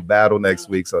Underground Battle next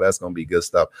week. So that's going to be good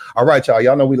stuff. All right, y'all.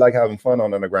 Y'all know we like having fun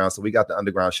on Underground. So we got the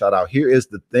Underground Shout Out. Here is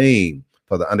the theme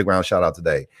for the Underground Shout Out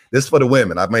today. This is for the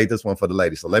women. I made this one for the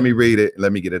ladies. So let me read it and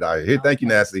let me get it out here. Thank you,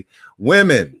 Nancy.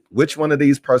 Women, which one of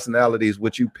these personalities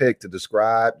would you pick to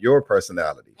describe your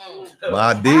personality?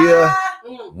 Madea,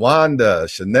 Wanda,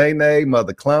 Shanae,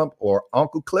 Mother Clump, or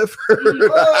Uncle Clifford?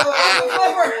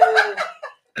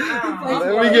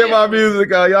 Let me get my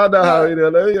music on. Y'all know how we do.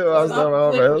 Let me get my stuff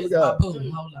on. Let's go.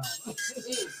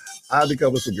 I had to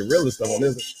come with some gorilla stuff on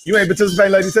this. You ain't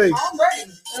participating, Lady T? I'm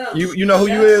ready. You know who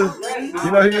you is?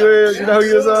 You know who you is? You know who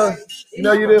you is? You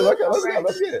know who you is? Okay,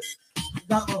 let's get it.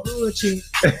 Got my hood cheek.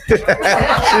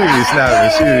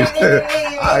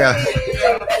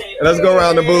 Let's go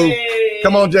around the booth.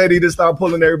 Come on, JD, to start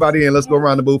pulling everybody in. Let's go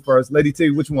around the booth first. Lady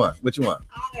T, which one? Which one?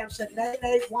 I am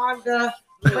Shanae, Wanda,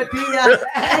 Madea,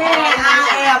 and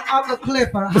I am Uncle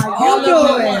Clifford. How you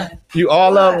doing? You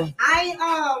all of them?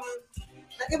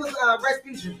 It was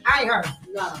Respution. I ain't her.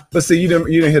 No. But see, you didn't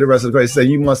hear the rest of the question. So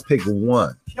you must pick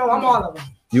one. No, I'm all of them.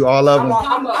 You all of them?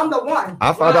 I'm the one.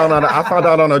 I found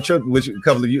out on a trip, which a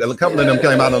couple of them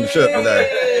came out on the trip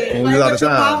today. When we was out of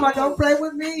town. Mama, don't play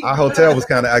with me. Our hotel was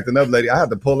kind of acting up, lady. I had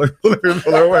to pull her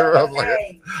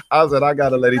away. I said, I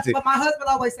got a Lady T. But my husband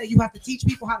always said you have to teach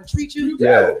people how to treat you.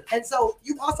 Yeah. And so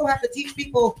you also have to teach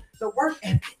people the work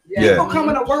ethic. Yeah. People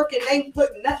coming to work and they ain't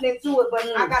putting nothing into it, but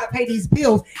I gotta pay these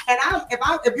bills. And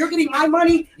if you're getting my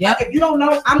money, if you don't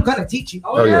know, I'm gonna teach you.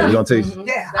 Oh yeah, you gonna teach?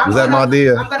 Yeah. Was that my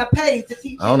deal? I'm gonna pay to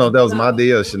teach you. I don't know if that was my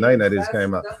deal or Shanae that just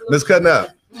came out. Miss Cutting Up.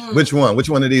 Which one? Which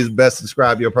one of these best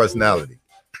describe your personality?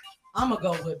 I'm gonna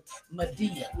go with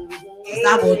Madea.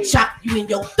 I will chop you in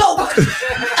your throat.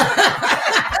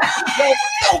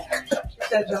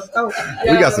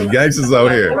 We got some gangsters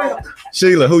out here.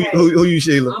 Sheila, who you,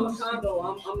 Sheila? I'm a combo.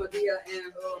 I'm Madea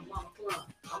and Mama Plum.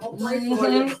 I'm gonna pray for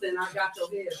you, but then I got your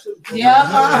head too. Yeah.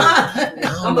 I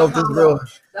don't know if this real.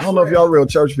 I don't know if y'all real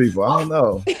church people. I don't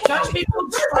know. Church people.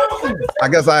 I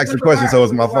guess I asked the question, so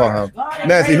it's my fault, huh?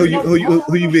 Nancy, who you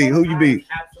be? Who you be?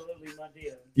 Absolutely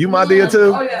Madea. You Madea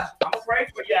too? Oh yeah. I'm afraid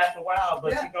for you after a while,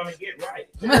 but you're gonna get right.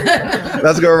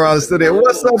 Let's go around the studio.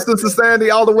 What's up, Sister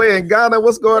Sandy, all the way in Ghana?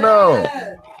 What's going on?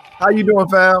 How you doing,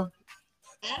 fam?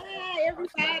 Hi,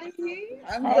 everybody.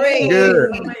 I'm great.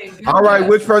 Good. All right,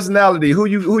 which personality? Who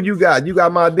you got? You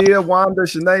got Madea, Wanda,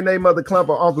 Shanae, Mother Clump,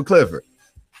 or Uncle Clifford?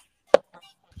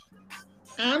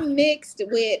 I'm mixed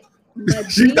with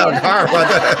She thought hard about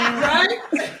that. Right?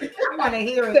 I want to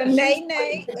hear it.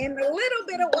 Nene and a little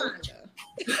bit of Wanda.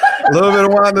 A little bit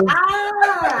of Wanda.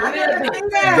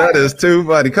 That is too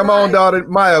funny. Come on, daughter.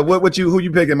 Maya, who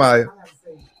you picking, Maya?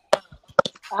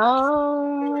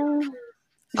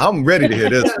 I'm ready to hear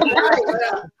this.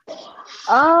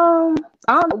 What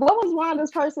was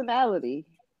Wanda's personality?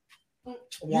 What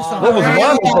was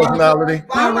Wanda's personality?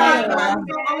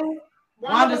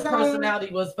 Wanda's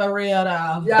personality was for real,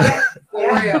 though. Yeah,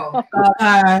 for real.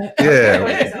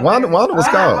 Yeah, Wanda was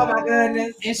called. Oh my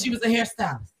goodness. And she was a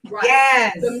hairstylist. Right.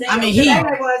 Yes. I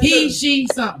mean, she,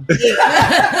 something.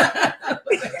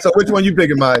 So which one you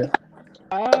picking, Maya?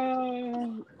 I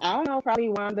don't know, probably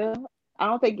Wanda. I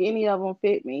don't think any of them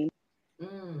fit me.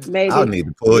 Maybe. I'll need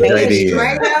to pull JD in.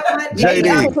 JD.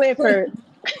 Uncle Clifford.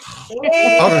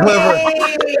 Uncle Clifford.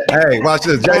 Hey, watch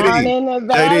this.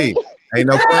 JD. Ain't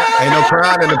no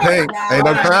crying in the pink. Ain't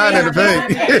no crying in the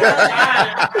pink.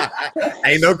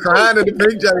 Ain't no crying in the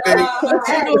pink, JD.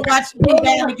 Watch me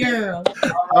down the girl.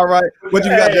 All right. What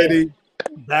you got, JD?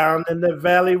 Down in the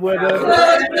valley with us.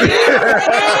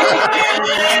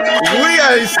 We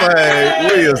ain't saved.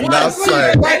 We is not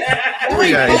saved.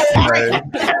 We ain't saved.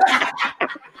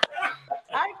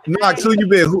 Knox, who you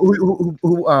been? Who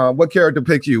what character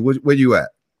picked you? Where you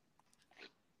at?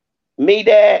 Me,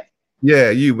 Dad.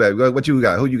 Yeah, you, baby. What you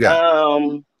got? Who you got?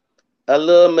 A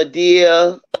little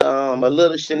Madea, a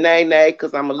little Shanae,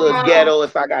 because I'm a little ghetto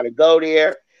if I gotta go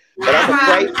there. But I'm gonna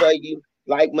pray for you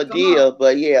like Madea.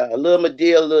 But yeah, a little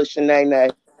Madea, a little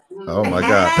Shanae. Oh my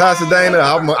God, Pastor Dana,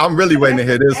 I'm really waiting to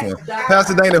hear this one.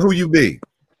 Pastor Dana, who you be?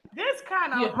 This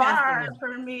kind of hard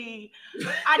for me.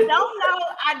 I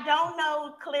don't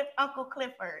know Uncle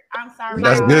Clifford. I'm sorry.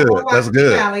 That's good. That's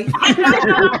good.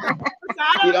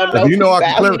 If you know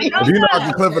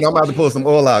Uncle Clifford, I'm about to pull some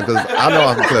oil out because I know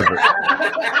Uncle Clifford.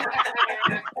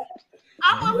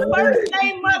 I'm a first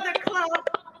name Mother Clump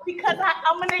because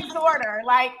I'm an exhorter.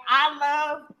 Like I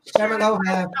love.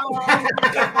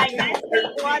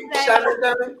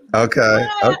 Okay.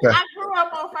 I grew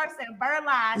up on First and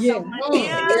Burleigh. So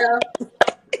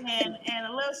and a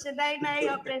little Shanae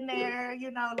up in there,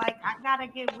 you know, like I gotta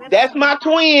get with. That's my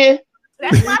twin.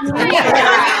 That's my twin.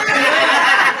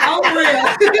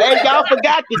 Hey, y'all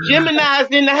forgot the Gemini's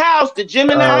in the house. The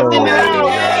Gemini's in the house.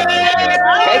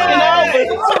 Taking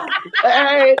over.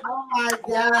 Hey. Oh my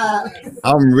God.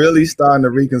 I'm really starting to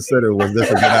reconsider, was this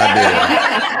a good idea?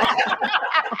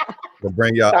 To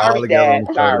bring y'all all together on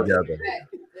the show together.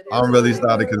 I'm really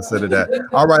starting to consider that.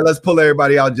 All right, let's pull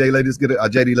everybody out. JD,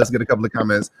 let's get a couple of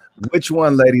comments. Which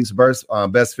one, ladies,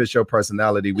 best fits your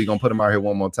personality? We're gonna put them out here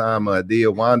one more time.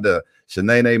 Dia, Wanda,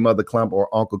 Shanae, Mother Clump, or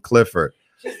Uncle Clifford.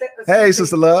 Hey,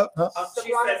 Sister Love. Huh?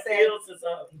 She said Fields is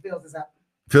up.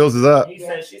 Fields is up.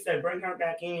 She said, bring her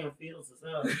back in. Fields is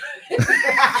up.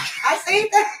 I see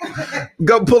that.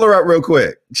 Go pull her up real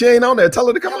quick. She ain't on there. Tell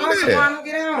her to come on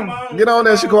there. Get on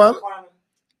there, Shaquan.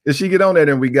 If she get on there,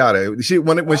 then we got her.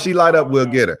 When she light up, we'll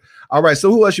get her. All right. So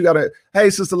who else you got?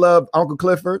 Hey, Sister Love, Uncle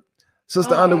Clifford,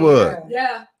 Sister Underwood.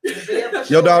 Yeah.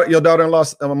 Your daughter-in-law,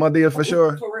 Madea, for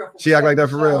sure. For real. She act like that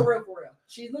for real. For real.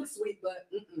 She looks sweet, but.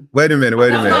 Wait a minute.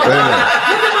 Look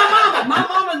at my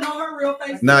mama know her real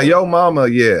face. Now your mama,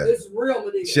 yeah. It's real,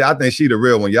 Madea. I think she the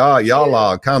real one. Y'all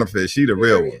are counterfeit. She the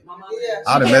real one.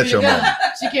 I done met your mama.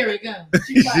 She carry a gun.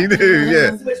 She do,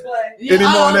 yeah. Any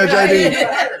more on that, JD?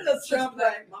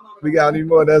 We got any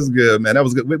more? That's good, man. That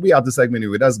was good. We out the segment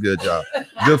anyway. That's good, y'all.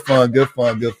 Good fun.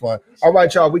 All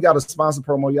right, y'all. We got a sponsor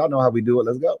promo. Y'all know how we do it.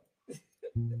 Let's go.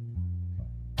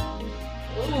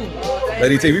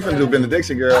 Lady T, we finna do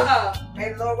benediction, girl.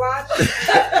 Hey, Lord Watch.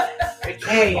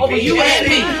 Hey, over you and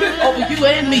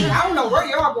me. I don't know where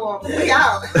y'all going, but we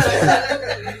out.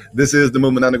 This is the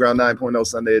Movement Underground 9.0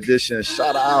 Sunday edition.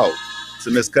 Shout out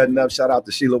to Miss Cutting Up. Shout out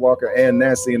to Sheila Walker and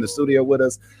Nancy in the studio with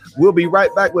us. We'll be right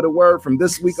back with a word from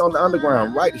this week on the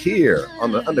Underground, right here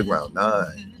on the Underground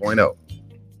 9.0.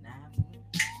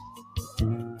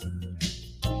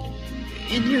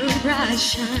 In your eyes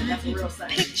shine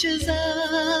pictures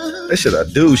of. They should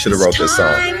have wrote this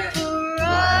song.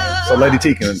 So Lady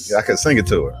T I could sing it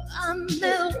to her.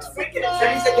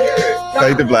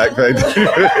 Fade to black, fade to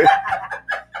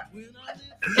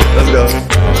Let's go.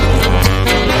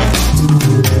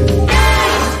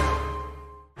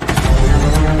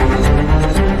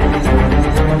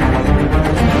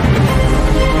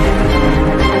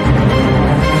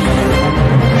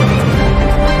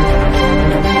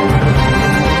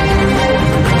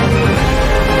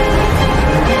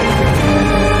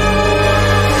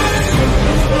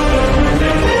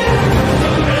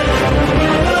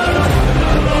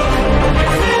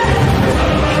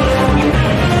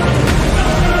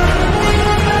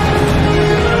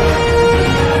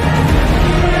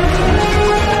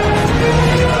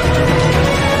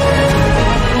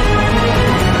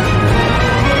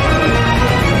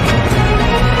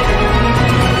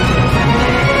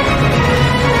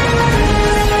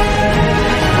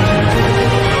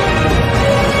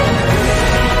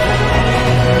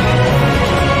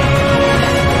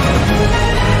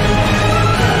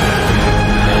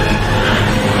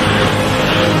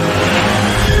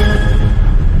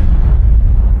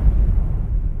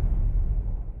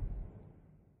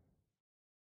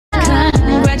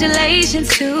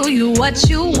 To you, what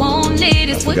you wanted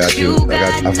is what you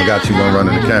got. I forgot you weren't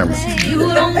running the camera. You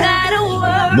don't gotta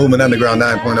worry. Movement Underground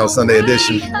 9.0 Sunday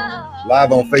edition.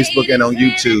 Live on Facebook and on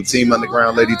YouTube. Team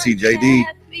Underground, Lady T,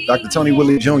 JD, Dr. Tony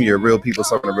Willie Jr., Real People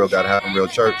Serving the Real God, Having Real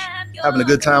Church. Having a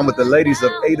good time with the ladies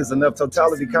of 8 is Enough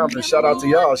Totality Conference. Shout out to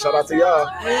y'all. Shout out to y'all.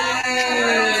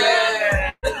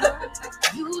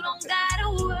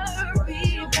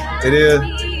 It is.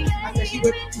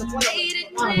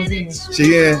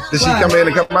 She in? Did she come in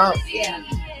and come out? Yeah.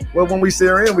 Well, when we see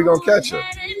her in, we're going to catch her.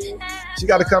 She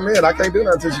got to come in. I can't do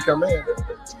nothing until she come in.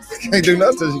 Can't do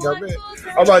nothing until she come in.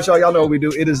 All right, y'all. Y'all know what we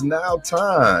do. It is now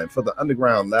time for the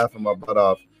Underground Laughing My Butt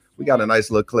Off. We got a nice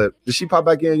little clip. Did she pop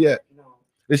back in yet? No.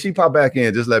 Did she pop back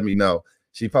in? Just let me know.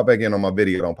 She pop back in on my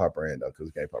video. Don't pop her in, though, because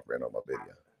we can't pop her in on my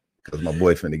video. Because my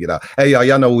boy finna get out. Hey,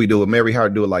 y'all know what we do. Mary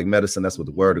Hart do it like medicine. That's what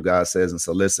the word of God says. And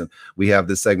so listen, we have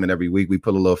this segment every week. We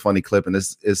put a little funny clip, and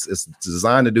it's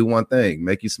designed to do one thing: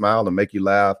 make you smile and make you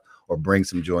laugh or bring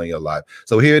some joy in your life.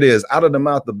 So here it is. Out of the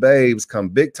mouth of babes come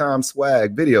big time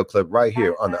swag video clip right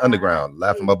here on the Underground.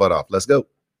 Laughing my butt off. Let's go.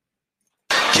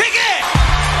 Kick it!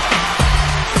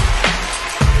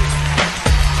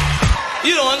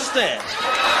 You don't understand.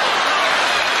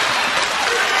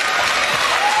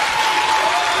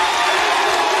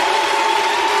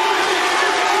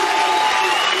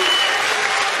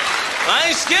 I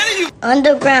ain't scared of you.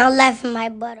 Underground laughing my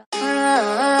butt off.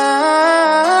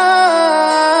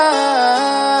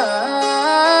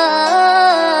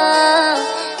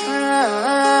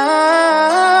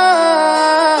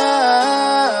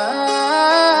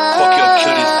 Fuck your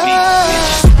cuties beat,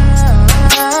 bitch.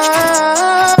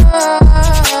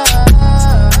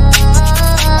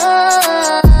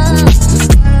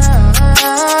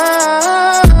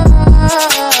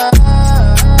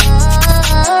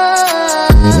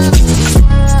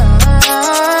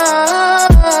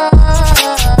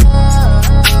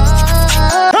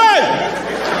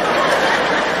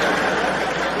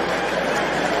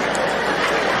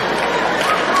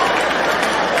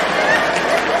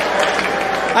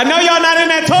 I know y'all not in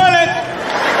that toilet.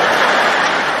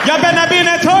 Y'all better not be in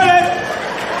that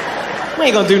toilet. We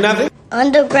ain't gonna do nothing.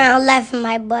 Underground laughing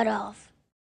my butt off.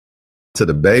 To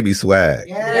the baby swag.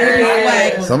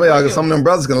 Yeah. Some of them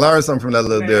brothers can learn something from that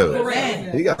little dude.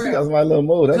 He got my little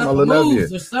move. That's my little nephew.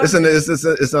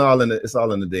 It's all in the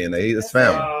DNA. It's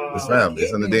family. It's family.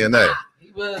 It's in the DNA.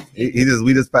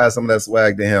 We just passed some of that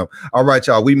swag to him. All right,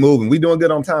 y'all. We moving. We doing good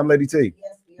on time, Lady T.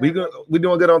 We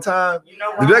doing good on time.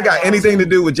 Did that got anything to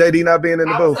do with JD not being in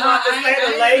the booth? He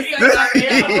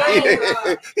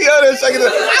out there shaking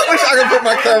it. I wish I could put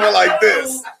my camera like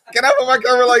this. Can I put my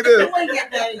camera like this?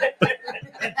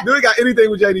 Do it got anything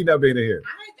with JD not being in here?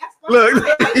 Look. He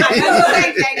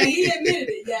admitted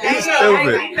it.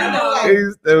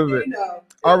 He's stupid.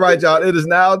 All right, y'all. It is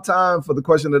now time for the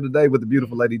question of the day with the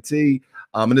beautiful Lady T.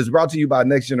 And it's brought to you by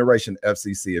Next Generation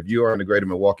FCC. If you are in the greater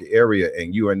Milwaukee area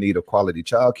and you are in need of quality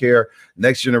childcare,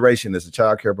 Next Generation is a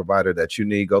childcare provider that you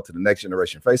need. Go to the Next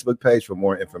Generation Facebook page for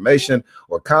more information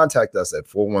or contact us at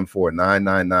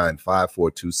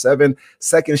 414-999-5427.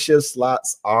 Second shift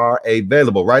slots are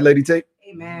available. Right, Lady T?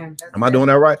 Amen. Am I doing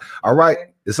that right? All right.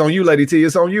 It's on you, Lady T.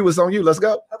 It's on you. It's on you. Let's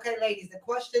go. Okay, ladies. The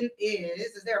question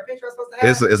is there a picture I'm supposed to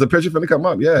have? It's a picture finna come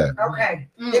up. Yeah. Okay.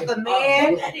 If a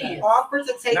man offers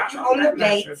to take you on a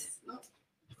date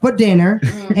for dinner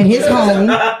in his home,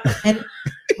 and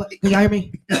can y'all hear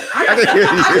me? I can hear you.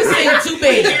 I'm just saying too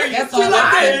big. That's all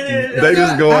I'm saying. They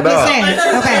just going I'm just up. saying.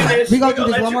 Okay, we gonna do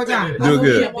this one more time. Do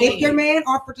good. If your man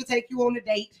offered to take you on a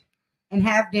date and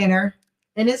have dinner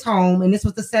in his home, and this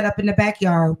was the setup in the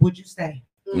backyard, would you stay?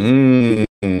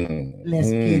 Let's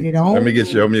get it on. Let me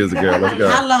get your music, girl. Let's go.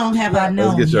 How long have I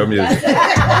known? Let's get your music.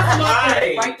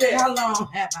 Right there. How long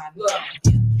have I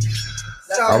known?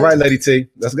 So, all right, Lady T.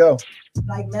 Let's go.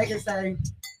 Like Megan say,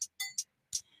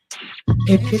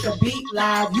 if it's a beat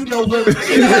live, you know where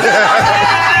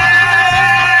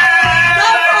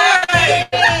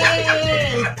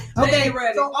Okay,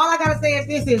 so all I gotta say is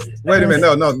this is. Wait a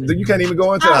minute, no, you can't even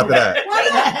go into after that.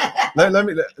 let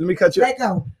me cut you. Let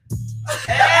go.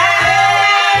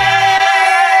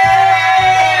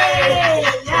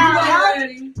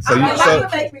 So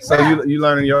you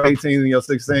learning your 18s and your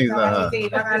 16s now, huh?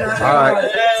 All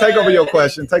right, take over your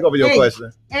question. Take over your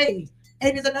question. Hey,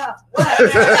 it is enough.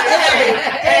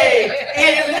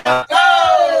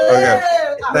 Okay,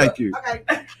 thank you. Okay,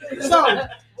 so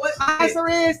what my answer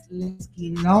is? Let's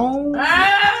get it on.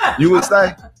 You would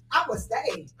stay? I would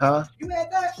stay. Huh? You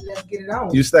had that? Let's get it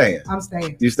on. You staying? I'm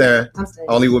staying. You staying? I'm staying.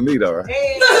 Only with me though, right?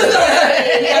 Hey.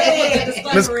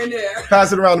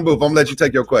 Pass it around the booth. I'm gonna let you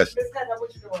take your question. Miss Kendra,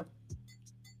 what you doing?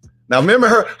 Now remember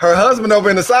her husband over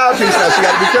in the side piece. Now she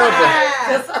got to be careful.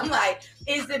 Because I'm like,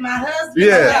 is it my husband?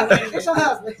 Yeah. It's your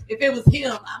husband. If it was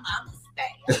him, I'm gonna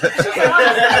stay.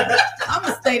 I'm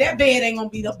gonna stay. That bed ain't gonna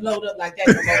be blowed up like that.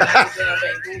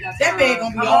 That bed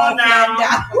gonna be all flattened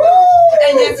out.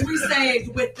 And yes, we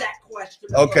saved with that question.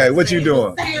 Okay, what you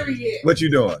doing? Period. What you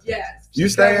doing? Yes. You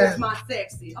staying? It's my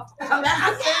sexy. Of course.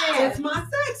 It's my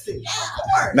sexy. Of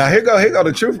course. Now here go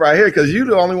the truth right here, because you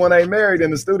the only one that ain't married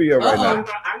in the studio right now.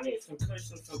 I need some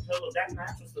cushions, some pillows. That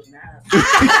mattress looks nice.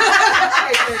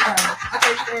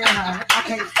 I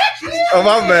can't. Oh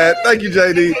my bad. Thank you,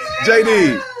 JD.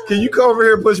 JD, can you come over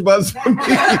here and push buttons for me?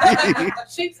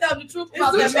 She tell the truth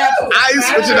about that mattress. I ain't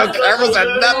switching no cameras or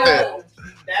nothing.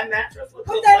 That mattress looks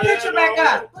Put that picture back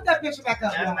up. Put that picture back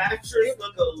up. That mattress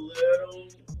look a little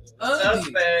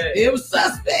suspect. It was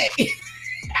suspect.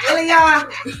 Really, y'all?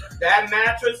 That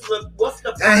mattress look. What's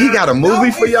the? And he got a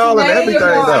movie for y'all and everything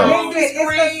though. It's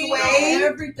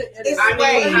Everything.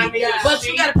 But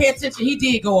you gotta pay attention. He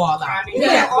did go all out. He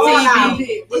got all out.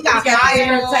 He got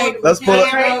fire. Let's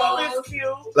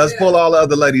pull all the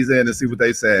other ladies in and see what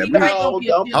they saying. I'm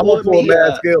gonna pull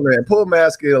Mad Skill in. Pull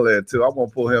Mad Skill in too. I'm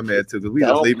gonna pull him in too, because we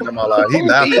just leaving him all out. He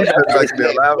laughing. He's back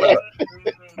there laughing.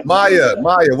 Maya,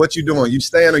 what you doing? You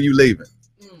staying or you leaving?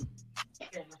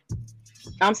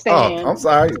 I'm staying. Oh, I'm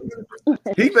sorry.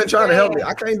 He been trying to help me.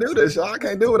 I can't do this, y'all. I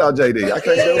can't do it without JD. I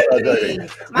can't do it without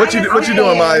JD. What you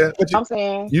doing, Maya? I'm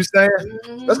staying. You staying?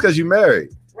 That's because you married.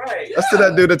 Right. That's to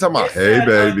that dude that talking about, hey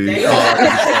baby.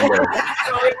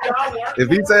 If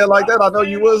he say it like that, I know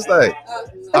you will stay.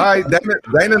 All right,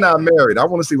 Dana and I married. I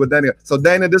want to see what Dana. So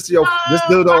Dana, this dude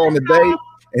on the date,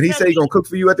 and he say he gonna cook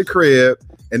for you at the crib,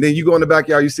 and then you go in the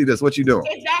backyard. You see this? What you doing?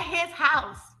 Is that his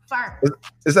house first?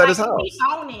 Is that his house? He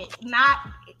own it, not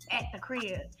at the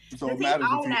crib. So Does he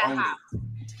own that house?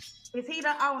 Is he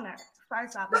the owner?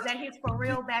 First off, is that his for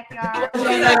real backyard? He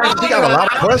got a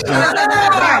lot of questions.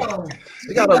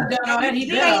 He got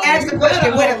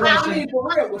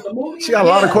a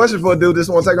lot of questions for a dude that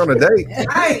want to take on a date.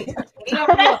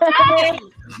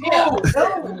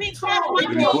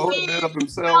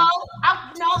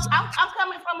 I'm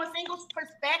coming from a single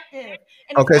perspective.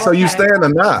 Okay, so you staying or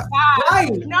not?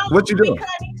 No, what you doing?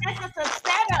 Because this is a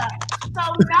setup. So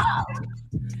no.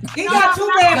 He got two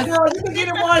bad girls. You can get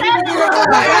it one. You can get it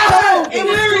one.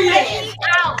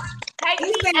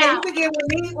 He said you can get with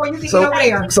me or you can get over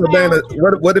there. So Dana,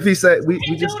 what if he said we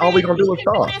just all we gonna do is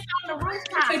talk?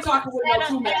 Wait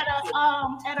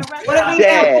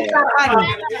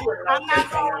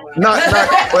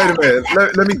a minute.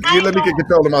 Let me get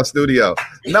control of my studio.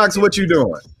 Knox, what you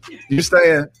doing? You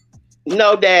staying?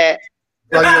 No, Dad.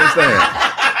 Why you ain't staying?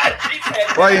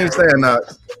 Why you ain't staying,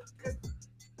 Knox?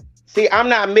 See, I'm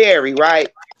not married, right?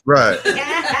 Right.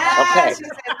 Okay.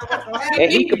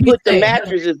 And he can put the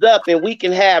mattresses up and we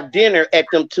can have dinner at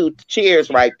them two chairs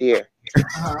right there.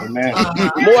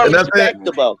 More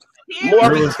respectable.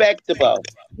 More respectable.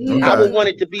 Okay. I would want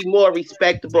it to be more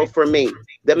respectable for me.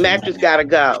 The mattress gotta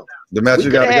go. The mattress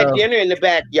we gotta have go. dinner in the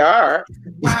backyard.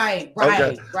 Right.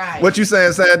 Okay. What you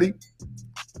saying, Sandy?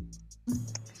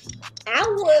 I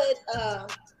would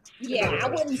I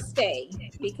wouldn't stay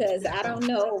because I don't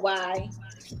know why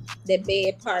that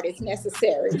bed part is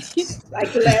necessary,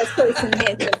 like the last person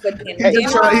mentioned. But then He's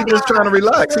just trying to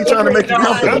relax. He's trying to make you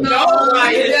comfortable. So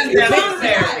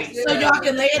y'all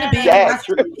can lay in the bed and watch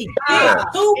TV.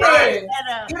 Two beds.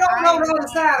 You don't know the other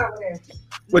side over there.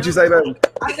 What you say, baby?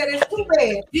 I said it's too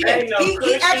bad. He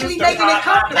actually making it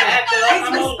comfortable. He's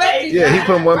respecting. Yeah, he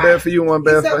put one bed for you, one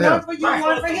bed for him. One for you,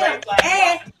 one for him.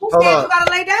 And who said you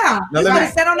gotta lay down? You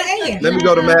gotta sit on the end. Let me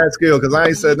go to Mad Skill because I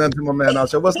ain't said nothing to my man out.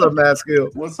 So what's up, Mad Skill?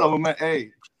 What's up, man?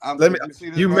 Hey,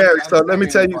 you married, so let me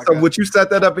tell you something. Would you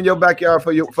set that up in your backyard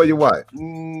for your wife?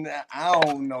 I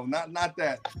don't know, not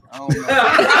that. I don't know.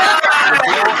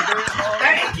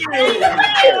 Thank you.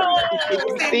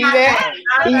 See that?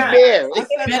 He's there.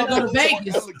 Better go to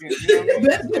Vegas.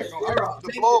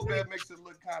 The blow bed makes it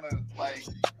look kind of like,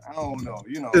 I don't know,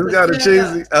 you know. It's kind of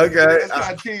cheesy. Okay. It's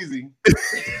kind of cheesy.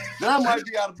 That might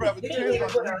be out of preference.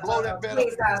 Blow that bed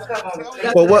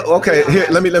up. Well, what? Okay, here.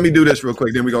 Let me do this real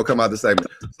quick. Then we're gonna come out the segment.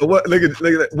 So what? Look at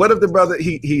that. What if the brother?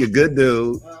 He a good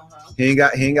dude. He ain't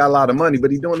got a lot of money, but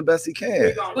he's doing the best he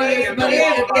can. That's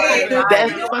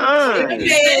fine.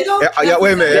 Yeah,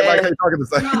 wait a minute. Everybody can't talk at the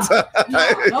same time.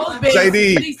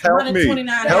 JD, help me.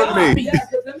 Help me.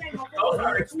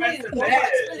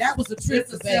 That was a trip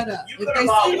to bed.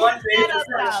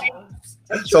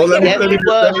 So let me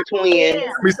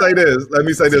say this. Let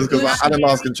me say this because I done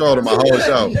lost control of my whole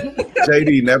show.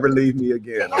 JD, never leave me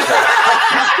again. Okay?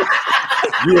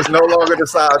 You is no longer the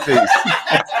side piece.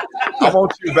 I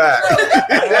want you back.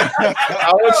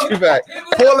 I want you back.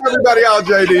 Pull everybody out,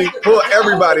 JD. Pull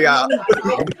everybody out.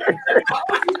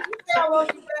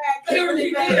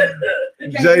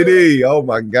 JD, oh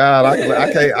my God,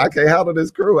 I can't handle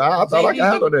this crew. I thought I could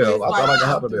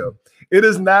handle them. It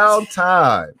is now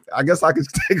time. I guess I could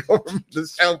take over the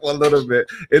show for a little bit.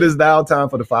 It is now time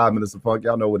for the 5 minutes of funk.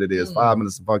 Y'all know what it is. 5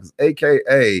 minutes of funk is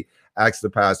AKA Ask the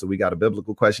Pastor. We got a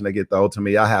biblical question they get thrown to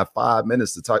me. I have 5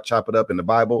 minutes to chop it up in the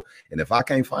Bible. And if I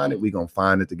can't find it, we're going to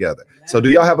find it together. So do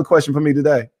y'all have a question for me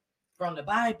today? From the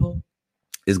Bible.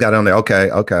 It's got on there.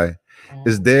 Okay.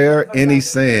 Is there any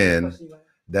sin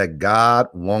that God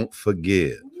won't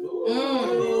forgive?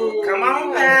 Come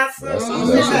on, Pastor. That's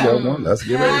a good one. Let's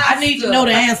get ready. I need to know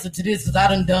the answer to this because I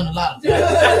done a lot of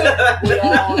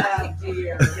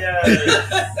things.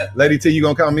 Lady T, you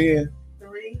gonna count me in?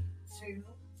 3, 2,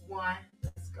 1.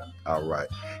 Let's go. All right.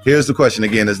 Here's the question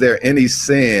again. Is there any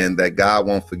sin that God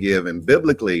won't forgive? And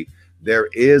biblically, there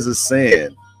is a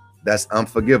sin that's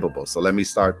unforgivable. So let me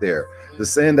start there. The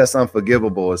sin that's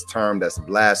unforgivable is termed as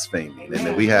blaspheming. And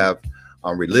then we have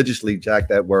religiously jacked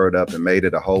that word up and made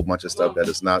it a whole bunch of stuff that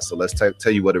it's not. So let's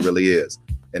tell you what it really is.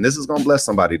 And this is going to bless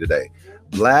somebody today.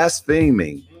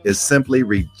 Blaspheming is simply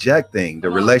rejecting the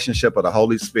relationship of the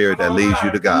Holy Spirit that leads you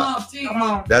to God.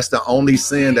 That's the only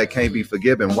sin that can't be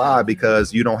forgiven. Why?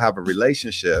 Because you don't have a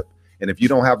relationship. And if you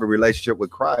don't have a relationship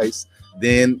with Christ,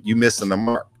 then you're missing the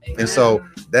mark. And so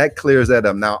that clears that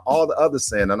up. Now, all the other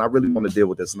sin, and I really want to deal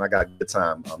with this, and I got good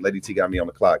time. Lady T got me on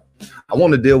the clock. I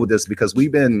want to deal with this because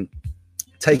we've been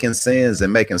taking sins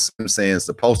and making some sins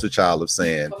the poster child of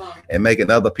sin and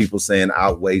making other people's sin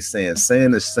outweigh sin.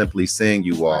 Sin is simply sin,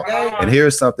 you all. And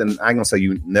here's something I ain't gonna say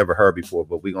you never heard before,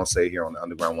 but we're gonna say here on the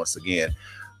Underground once again.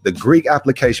 The Greek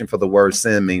application for the word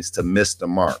sin means to miss the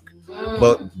mark.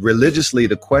 But religiously,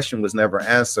 the question was never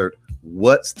answered.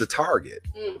 What's the target?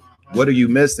 What are you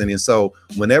missing? And so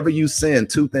whenever you sin,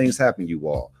 two things happen, you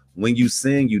all. When you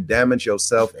sin, you damage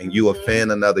yourself and you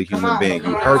offend another human being.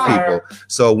 You hurt people.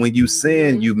 So when you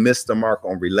sin, you miss the mark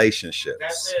on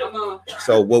relationships.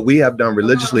 So what we have done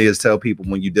religiously is tell people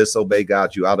when you disobey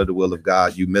God, you out of the will of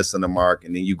God, you missing the mark,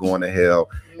 and then you going to hell.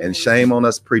 And shame on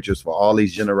us preachers for all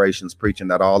these generations preaching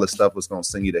that all this stuff was going to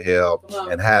send you to hell.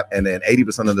 And then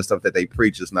 80% of the stuff that they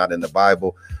preach is not in the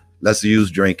Bible. Let's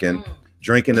use drinking.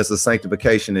 Drinking is a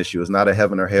sanctification issue. It's not a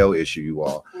heaven or hell issue, you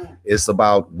all. It's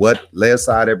about what lay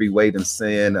aside every weight and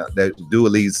sin that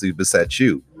do easily beset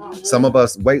you. Some of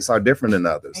us weights are different than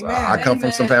others. I come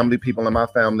from some people in my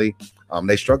family.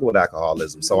 They struggle with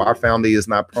alcoholism. So our family is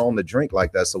not prone to drink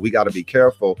like that. So we got to be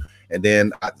careful. And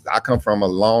then I come from a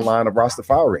long line of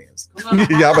Rastafarians.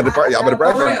 Y'all better pray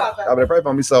for me. Y'all better pray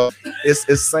for me. So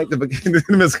it's sanctification.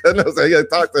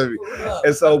 Talk to me.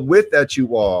 And so with that,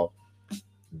 you all,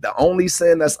 the only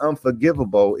sin that's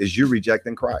unforgivable is you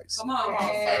rejecting Christ. Come on.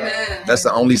 Amen. That's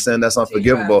the only sin that's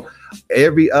unforgivable.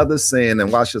 Every other sin, and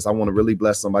watch this, I want to really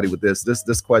bless somebody with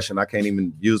this question. I can't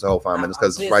even use the whole 5 minutes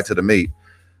because it's right to the meat.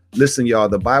 Listen, y'all,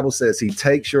 the Bible says he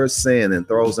takes your sin and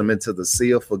throws them into the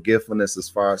sea of forgiveness as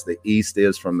far as the east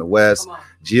is from the west.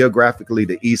 Geographically,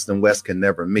 the east and west can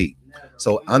never meet.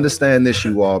 So understand this,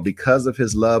 you all, because of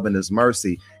his love and his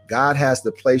mercy, God has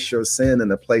to place your sin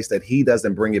in a place that he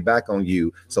doesn't bring it back on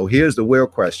you. So here's the real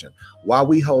question. Why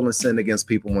we holding sin against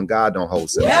people when God don't hold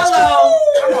sin against people?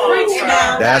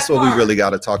 That's what we really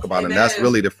got to talk about. And that's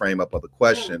really the frame up of the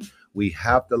question. We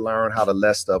have to learn how to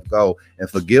let stuff go. And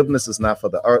forgiveness is not for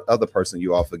the other person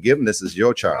you are. Forgiveness is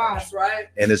your charge. Right.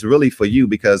 And it's really for you,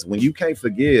 because when you can't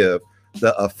forgive,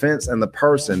 the offense and the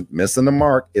person missing the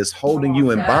mark is holding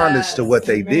you in bondage to what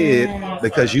they did,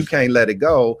 because you can't let it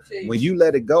go. When you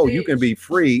let it go, you can be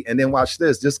free. And then watch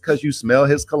this, just because you smell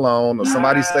his cologne or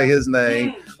somebody say his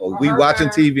name, or we watching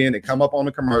TV and it come up on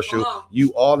the commercial, you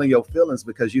all in your feelings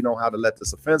because you know how to let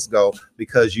this offense go,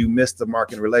 because you missed the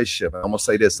mark in the relationship. And I'm gonna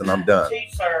say this and I'm done.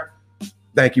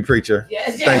 Thank you, preacher.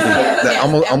 Thank you.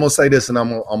 I'm gonna say this and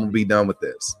I'm gonna be done with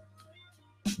this.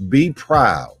 Be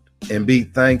proud and be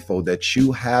thankful that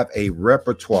you have a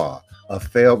repertoire of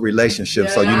failed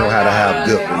relationships, so you know how to have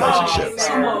good relationships.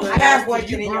 I got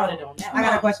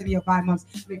a question in your 5 months.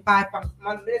 I mean, 5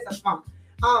 minutes a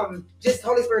month. Just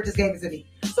Holy Spirit just gave it to me.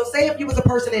 So say if you was a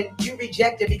person and you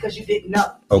rejected because you didn't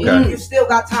know. Okay. You still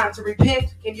got time to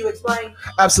repent. Can you explain?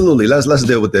 Absolutely. Let's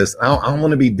deal with this. I don't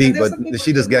want to be deep, but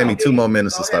she just gave me 2 more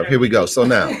minutes to start. Here we go. So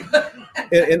now,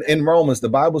 in Romans, the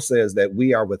Bible says that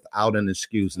we are without an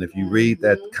excuse. And if you read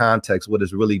that context, what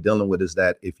it's really dealing with is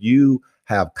that if you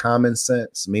have common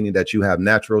sense, meaning that you have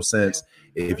natural sense,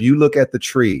 if you look at the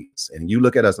trees and you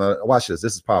look at us, now watch this.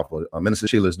 This is powerful. Minister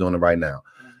Sheila is doing it right now.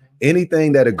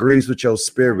 Anything that agrees with your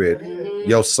spirit,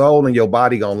 your soul and your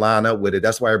body gonna line up with it.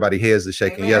 That's why everybody hears is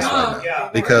shaking yes right now,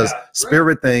 because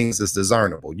spirit things is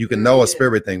discernible. You can know a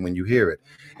spirit thing when you hear it.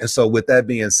 And so with that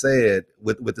being said,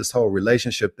 with this whole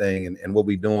relationship thing and what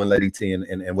we doing, Lady T,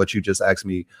 and what you just asked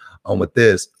me on with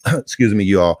this, excuse me,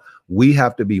 y'all, we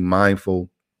have to be mindful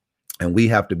and we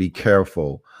have to be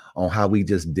careful on how we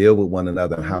just deal with one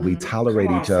another and how we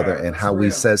tolerate each other and how we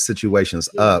set situations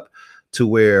up to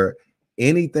where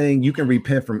anything, you can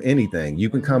repent from anything, you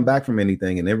can come back from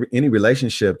anything, and any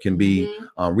relationship can be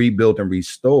rebuilt and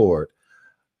restored.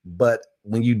 But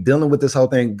when you're dealing with this whole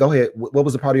thing, go ahead. What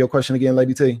was the part of your question again,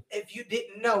 Lady T? If you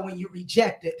didn't know when you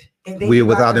rejected, and then we're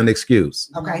without an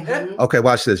excuse. Okay. Okay,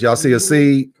 watch this. Y'all see a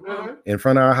seed in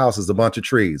front of our house is a bunch of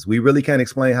trees. We really can't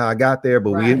explain how I got there,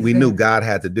 but we knew God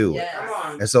had to do it.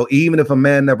 And so even if a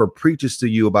man never preaches to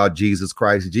you about Jesus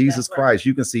Christ,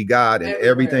 you can see God in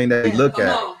everything that you look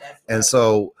at. And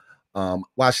so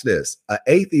watch this. An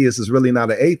atheist is really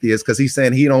not an atheist because he's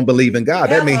saying he don't believe in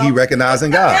God. That means he recognizing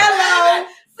God.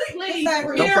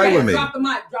 Don't play with me. Drop the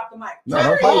mic. No,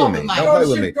 don't play with me. Don't play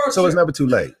with me. So it's never too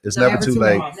late. It's never too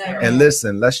late. And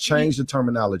listen, let's change the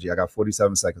terminology. I got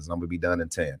 47 seconds and I'm gonna be done in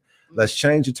 10. Let's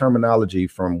change the terminology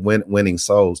from winning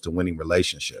souls to winning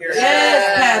relationships.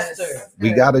 Yes, Pastor.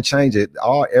 We got to change it.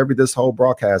 This whole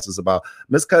broadcast is about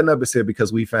Miss Cutting Up is here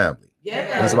because we family.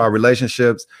 Yeah. It's about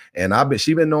relationships. And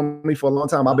she been knowing me for a long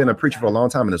time. I've been a preacher for a long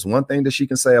time. And there's one thing that she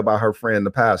can say about her friend,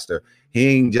 the pastor. He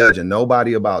ain't judging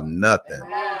nobody about nothing.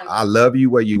 I love you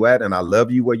where you at and I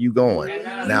love you where you going.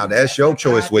 Now that's your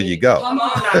choice where you go. Come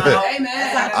on now.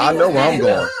 Amen. I know where I'm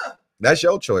going. That's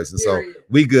your choice. And so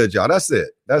we good, y'all. That's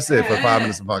it. That's it for 5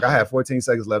 minutes of funk. I have 14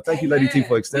 seconds left. Thank you, Lady T,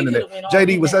 for extending it.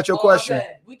 JD, was that your question?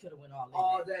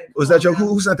 Was that your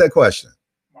who sent that question?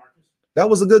 That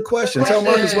was a good question. Tell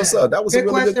Marcus what's up. That was a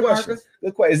really good question.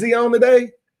 Good question. Is he on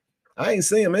today? I ain't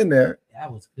see him in there.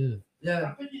 That was good.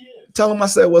 Yeah. Tell him I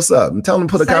said what's up and tell him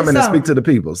to put a comment and speak to the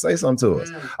people. Say something to us.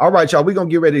 All right, y'all. We're gonna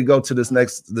get ready to go to this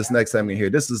next segment here.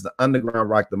 This is the Underground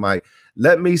Rock the Mic.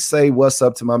 Let me say what's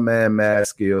up to my man Mad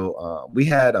Skill. We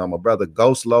had a brother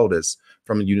Ghost Lotus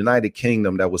from the United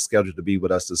Kingdom that was scheduled to be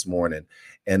with us this morning,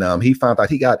 and he found out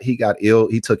he got ill.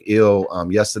 He took ill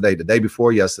yesterday, the day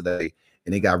before yesterday.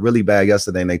 And he got really bad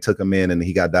yesterday and they took him in and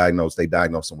he got diagnosed. They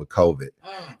diagnosed him with COVID.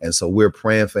 And so we're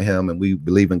praying for him and we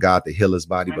believe in God to heal his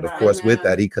body. But of course, with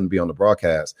that, he couldn't be on the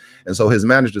broadcast. And so his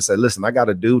manager said, listen, I got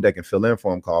a dude that can fill in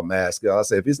for him called Mad Skill. I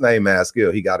said, if his name Mad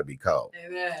Skill, he got to be cold.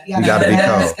 He got to be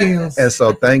cold. And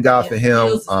so thank God for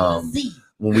him.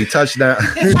 When we touched down.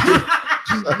 You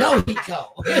know he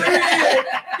cold.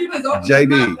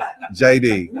 JD,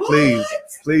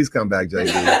 please come back,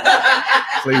 JD.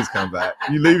 Please come back.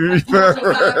 You leaving me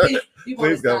forever.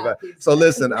 Please come back. So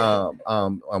listen,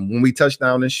 when we touched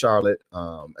down in Charlotte,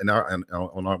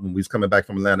 when we was coming back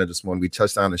from Atlanta this morning, we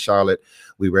touched down in Charlotte.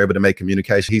 We were able to make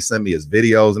communication. He sent me his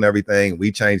videos and everything.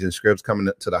 We changing scripts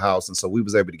coming to the house, and so we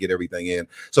was able to get everything in.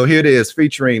 So here it is,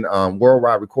 featuring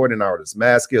worldwide recording artist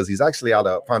Mad Skills. He's actually out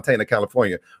of Fontana,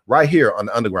 California, right here on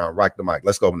the Underground Rock the Mic.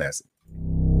 Let's go, Nancy.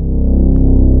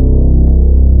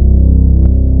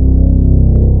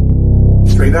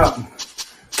 Straight up,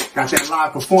 got that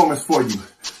live performance for you.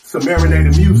 Some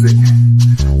marinated music.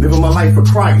 living my life for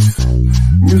Christ.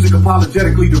 Music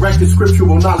apologetically directed,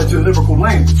 scriptural knowledge and lyrical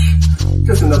language.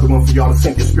 Just another one for y'all to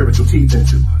sink your spiritual teeth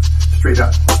into. Straight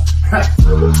up.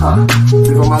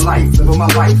 Living my life for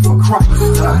Christ.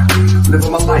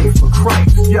 Living my life for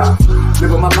Christ. Yeah.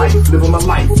 Living my life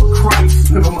for Christ.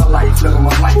 Living my life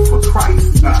for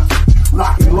Christ.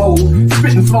 Lock and load,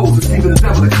 spitting flows, receiving the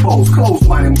devil exposed. Closed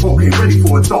mind and broken, ready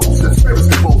for adults and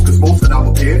spirits composed. Cause most are not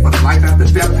prepared for the life after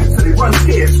death. So they run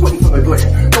scared, sweating from the glare.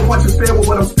 Don't want you stare with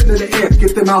what I'm spitting in the air.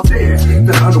 Get them out there.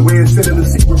 That underwear and sending the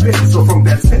secret repentance. So from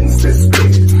that sentence that's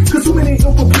spared. Cause too many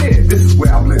ill prepared. This is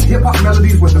where I blend hip-hop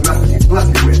melodies with the messages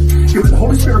bless me with. Giving the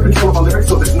Holy Spirit control of my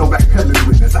lyrics so there's no backpedaling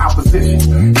with this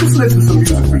opposition. Just listen to some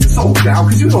music for your soul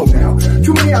down. Cause you know now,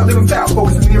 too many out living foul,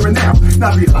 focusing here and now.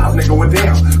 Not realizing they're going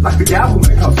down. Like the gavel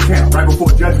when it comes to town, right before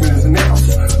judgment is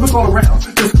announced. Look all around,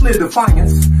 there's clear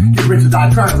defiance. Get rich or die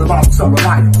trying to allow some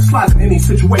reliance. Slide in any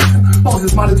situation,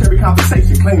 loses monetary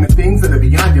compensation, claiming things that are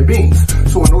beyond your beings.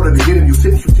 So in order to get in, you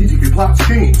sit strategically plot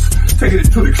schemes. Taking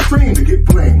it to the extreme to get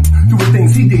blamed. Doing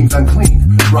things he deems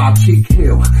unclean. Rob, cheat,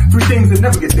 kill. Three things that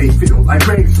never get they filled. Like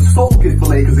graves, the soul gets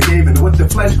filleted cause they gave into what the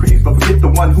flesh craves. But forget the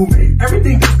one who made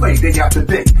everything displayed day after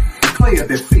day. Clay at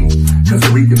their feet, cause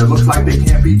the weekend it looks like they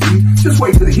can't be beat. Just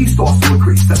wait till the heat starts to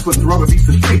increase. That's when the rubber meets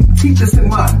the street. Keep this in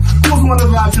mind. Who's the one that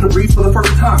allowed you to breathe for the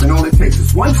first time? And all it takes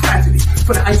is one tragedy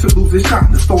for the ice to lose its shine.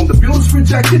 The stone the builders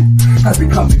rejected has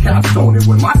become the capstone. And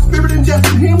when my spirit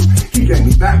ingested him, he gave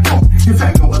me backbone. In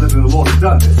fact, no other than the Lord has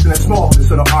done this. And it's smallness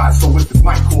of the eyes, so with this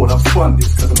mic cord I've spun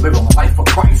this. Cause I'm living my life for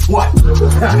Christ. What?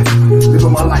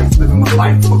 Living my life for Christ. Living my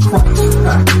life for Christ.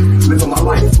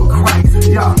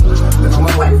 Yeah. Living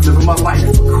my life for Christ.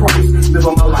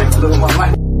 Living my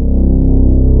life.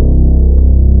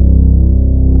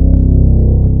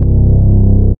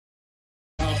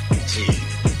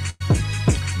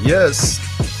 Yes,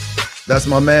 that's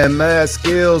my man, Mad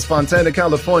Skills, Fontana,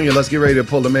 California. Let's get ready to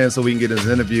pull him in so we can get his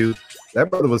interview. That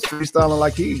brother was freestyling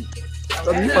like he.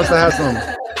 You must have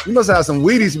had some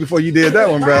Wheaties before you did that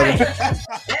one, brother.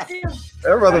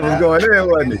 That brother was going in,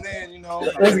 wasn't he?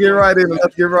 Let's get right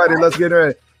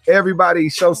in. Everybody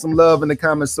show some love in the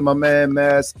comments to my man,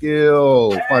 Mad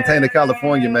Skill, Fontana,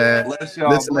 California, man.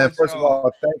 Listen, man, first of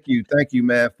all, thank you,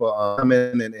 man, for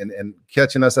coming and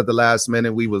catching us at the last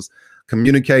minute. We was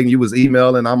communicating, you was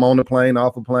emailing, I'm on the plane,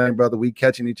 off the plane, brother. We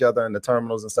catching each other in the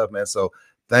terminals and stuff, man. So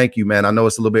thank you, man. I know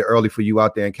it's a little bit early for you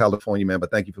out there in California, man, but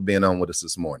thank you for being on with us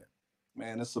this morning.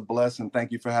 Man, it's a blessing.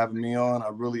 Thank you for having me on. I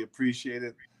really appreciate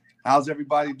it. How's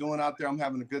everybody doing out there? I'm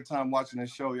having a good time watching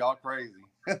this show. Y'all crazy.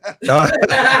 Man,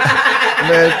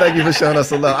 thank you for showing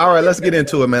us a love. All right, let's get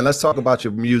into it, man. Let's talk about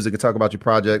your music and talk about your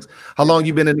projects. How long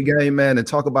you been in the game, man? And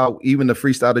talk about even the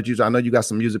freestyle that you do. I know you got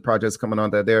some music projects coming on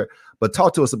there, but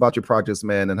talk to us about your projects,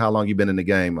 man, and how long you been in the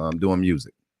game doing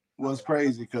music. Well, it's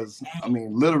crazy because, I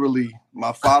mean, literally,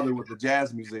 my father was a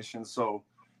jazz musician, so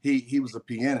he was a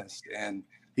pianist, and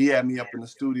he had me up in the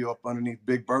studio up underneath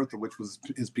Big Bertha, which was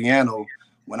his piano,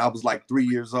 when I was like 3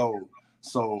 years old.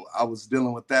 So I was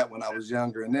dealing with that when I was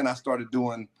younger. And then I started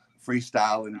doing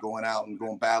freestyle and going out and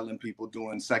going battling people,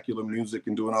 doing secular music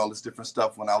and doing all this different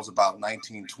stuff when I was about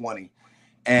 19, 20.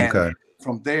 And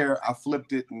from there, I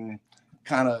flipped it and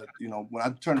kind of, you know, when I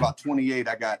turned about 28,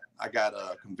 I got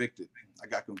convicted. I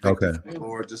got convicted. The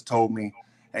Lord just told me,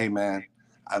 hey, man,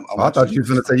 I thought you were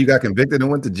going to say you got convicted and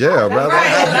went to jail, brother.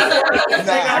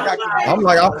 I'm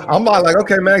like,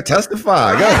 okay, man,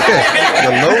 testify. Go ahead.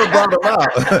 The Lord brought him out.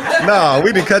 No,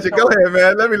 we didn't cut you. Go ahead,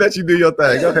 man. Let me let you do your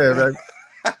thing. Go ahead, man.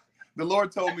 The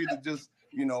Lord told me to just,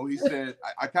 you know, he said,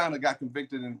 I kind of got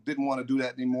convicted and didn't want to do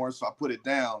that anymore. So I put it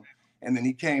down. And then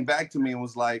he came back to me and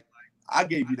was like, I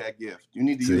gave you that gift. You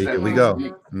need to use that. Here we go.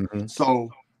 So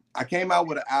I came out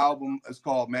with an album. It's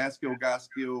called Mad Skill, God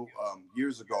Skill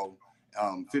years ago.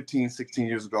 15, 16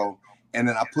 years ago. And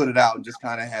then I put it out and just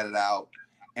kind of had it out.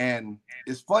 And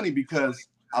it's funny because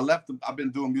I've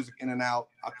been doing music in and out.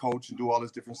 I coach and do all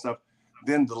this different stuff.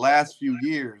 Then the last few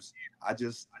years,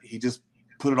 he just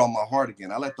put it on my heart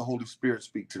again. I let the Holy Spirit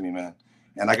speak to me, man.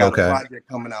 And I got a project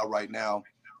coming out right now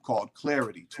called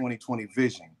Clarity 2020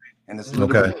 Vision. And it's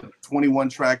literally 21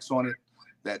 tracks on it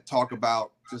that talk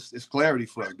about just it's clarity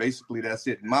for us. Basically, that's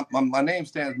it. My name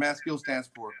Mad Skill stands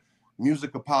for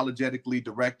Music Apologetically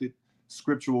Directed,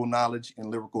 Scriptural Knowledge and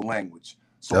Lyrical Language.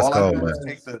 So all I do is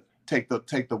take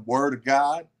the word of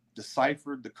God,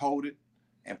 decipher, decode it,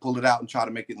 and pull it out and try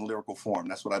to make it in lyrical form.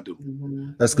 That's what I do.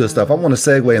 That's good stuff. I want to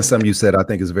segue in something you said I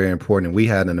think is very important. We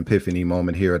had an epiphany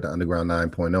moment here at the Underground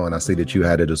 9.0, and I see that you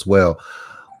had it as well.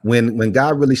 when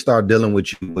God really started dealing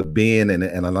with you with being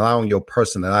and allowing your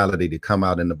personality to come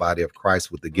out in the body of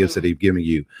Christ with the gifts that he's given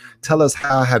you, tell us,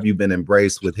 how have you been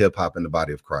embraced with hip hop in the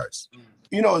body of Christ?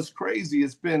 You know, it's crazy.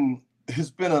 It's been a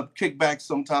kickback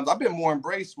sometimes. I've been more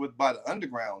embraced by the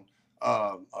underground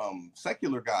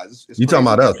secular guys. It's you talking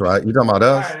about us, right? You talking about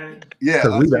us? Yeah,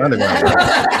 because we the underground.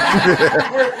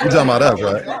 You talking about us,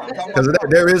 right? Because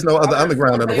there is no other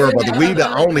underground in the world, but we the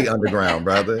only underground,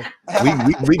 brother.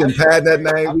 We can pad that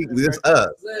name. It's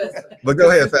us. But go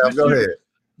ahead, fam. Go ahead.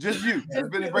 Just you. It's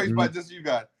been embraced by just you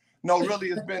guys. No, really,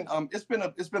 it's been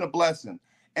a blessing.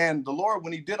 And the Lord,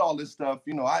 when he did all this stuff,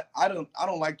 you know, I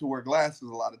don't like to wear glasses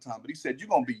a lot of time, but he said, you're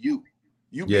gonna be you.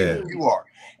 You be who you are.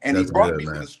 And he brought me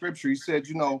to the scripture. He said,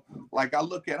 you know, like I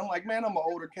look at, I'm like, man, I'm an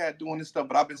older cat doing this stuff,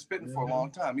 but I've been spitting for a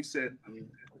long time. He said,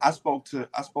 I spoke to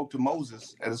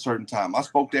Moses at a certain time. I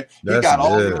spoke there. He got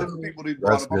all the different people that he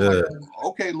brought up. I'm like,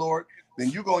 okay, Lord,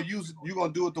 then you're gonna use it, you're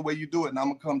gonna do it the way you do it, and I'm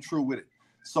gonna come true with it.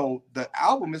 So the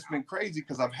album has been crazy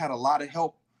because I've had a lot of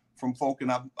help from folk,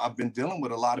 and I've been dealing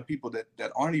with a lot of people that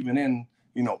aren't even in,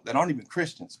 you know, that aren't even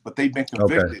Christians, but they've been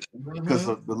convicted because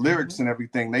of the lyrics and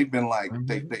everything. They've been like,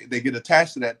 they get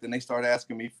attached to that, then they start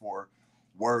asking me for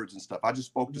words and stuff. I just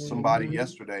spoke to somebody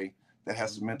yesterday that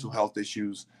has some mental health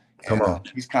issues. And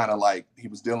he's kind of like, he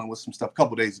was dealing with some stuff a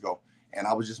couple days ago, and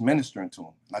I was just ministering to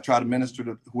him. And I try to minister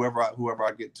to whoever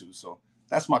I get to. So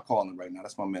that's my calling right now.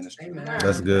 That's my ministry.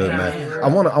 That's good, man. I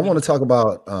want to talk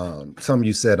about something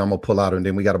you said. I'm gonna pull out, and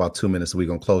then we got about 2 minutes, so we're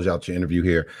gonna close out your interview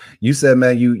here. You said,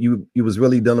 man, you was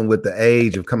really dealing with the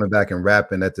age of coming back and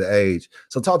rapping at the age.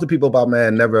 So talk to people about,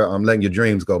 man, never letting your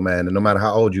dreams go, man. And no matter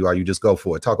how old you are, you just go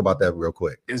for it. Talk about that real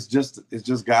quick. It's just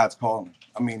God's calling.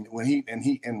 I mean,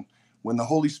 when the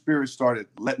Holy Spirit started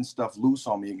letting stuff loose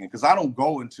on me again, because I don't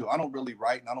really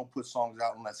write and I don't put songs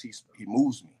out unless he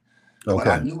moves me. But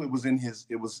I knew it was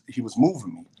he was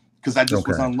moving me, because I just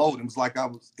was unloading. It was like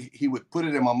he would put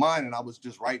it in my mind and I was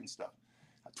just writing stuff.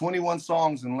 21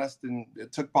 songs in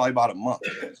it took probably about a month.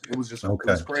 It was just it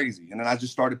was crazy. And then I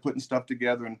just started putting stuff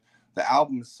together, and the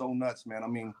album is so nuts, man. I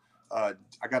mean, I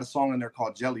got a song in there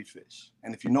called Jellyfish.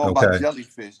 And if you know about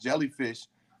jellyfish,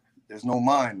 there's no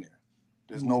mind there.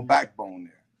 There's no backbone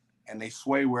there. And they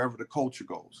sway wherever the culture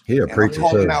goes. Here, I'm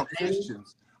calling out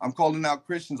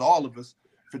Christians, all of us,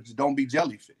 don't be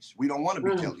jellyfish. We don't want to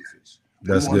be jellyfish.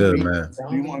 That's good, man.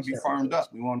 We want to be firmed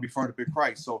up. We want to be firmed up in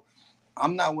Christ. So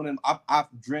I'm not willing. I've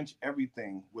drenched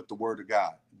everything with the word of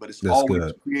God, but it's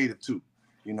always creative too.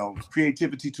 You know,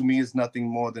 creativity to me is nothing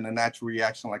more than a natural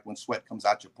reaction, like when sweat comes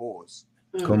out your pores.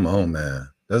 Come on, man.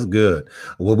 That's good.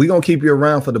 Well, we're going to keep you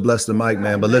around for the Bless the Mic,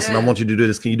 man. But listen, I want you to do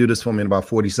this. Can you do this for me in about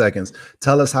 40 seconds?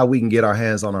 Tell us how we can get our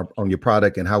hands on your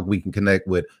product and how we can connect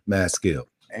with Mad Skill.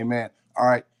 Amen. All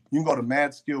right. You can go to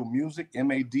Mad Skill Music,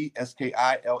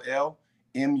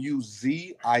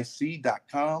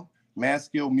 MADSKILLMUZIC.com, Mad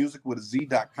Skill Music with a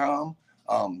Z.com.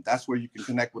 That's where you can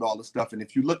connect with all the stuff. And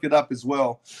if you look it up as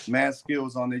well, Mad Skill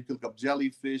is on there. You can look up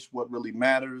Jellyfish, What Really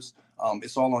Matters.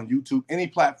 It's all on YouTube, any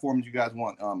platform you guys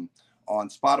want, on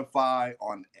Spotify,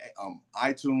 on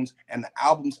iTunes, and the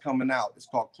album's coming out. It's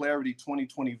called Clarity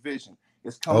 2020 Vision.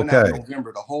 It's coming out in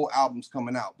November. The whole album's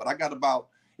coming out. But I got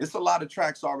it's a lot of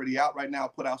tracks already out right now. I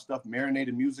put out stuff,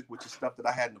 Marinated Music, which is stuff that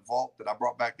I had in the vault that I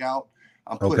brought back out.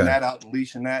 I'm putting that out and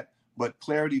leashing that. But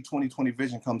Clarity 2020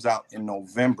 Vision comes out in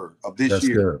November of this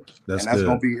year. That's going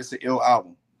to be, it's an ill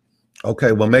album.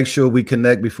 Okay, well, make sure we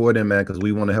connect before then, man, because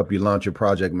we want to help you launch your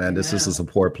project, man. This is a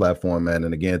support platform, man.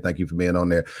 And again, thank you for being on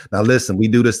there. Now, listen, we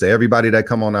do this to everybody that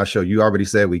come on our show. You already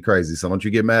said we crazy, so don't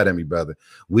you get mad at me, brother.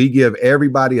 We give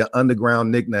everybody an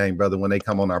underground nickname, brother, when they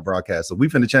come on our broadcast. So we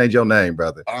finna change your name,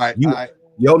 brother. All right,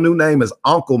 your new name is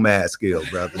Uncle Mad Skill,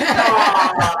 brother.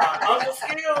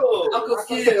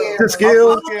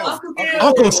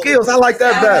 Uncle Skills. I like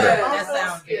that better.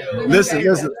 Listen,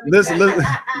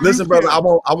 brother. I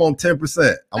want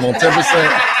 10%. I want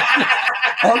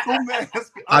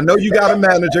 10%. I know you got a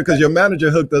manager because your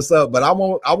manager hooked us up, but I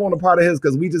want a part of his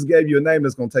because we just gave you a name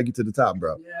that's gonna take you to the top,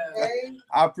 bro. Yeah.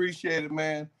 I appreciate it,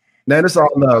 man. Man, it's all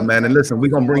love, man. And listen,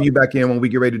 we're gonna bring you back in when we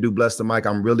get ready to do Bless the Mic.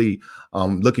 I'm really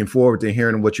looking forward to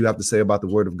hearing what you have to say about the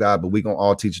word of God, but we're gonna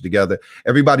all teach it together.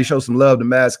 Everybody show some love to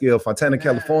Mad Skill, Fontana,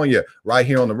 California, right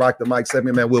here on the Rock the Mic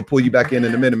segment, man. We'll pull you back in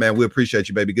a minute, man. We appreciate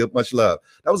you, baby. Good, much love.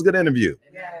 That was a good interview.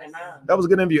 That was a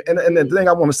good interview. And the thing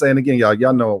I want to say, and again,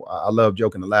 y'all know I love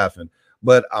joking and laughing.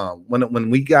 But when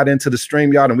we got into the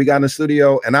StreamYard and we got in the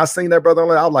studio and I seen that brother,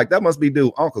 I was like, that must be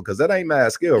dude Uncle, because that ain't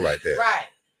Mad Skill right there. Right.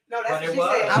 No, that's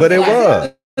what she said. But it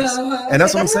was. And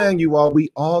that's what I'm saying, you all.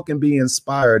 We all can be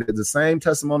inspired. It's the same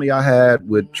testimony I had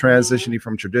with transitioning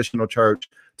from traditional church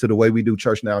to the way we do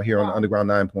church now here on the Underground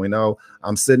 9.0.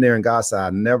 I'm sitting there and God said, I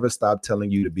never stop telling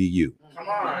you to be you. Come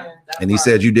on. And he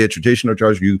said, you did traditional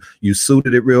church. You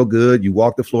suited it real good. You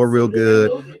walked the floor real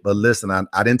good. But listen,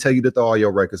 I didn't tell you to throw all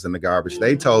your records in the garbage.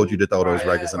 They told you to throw those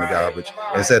records in the garbage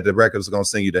and said the records was going to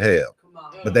send you to hell.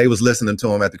 But they was listening to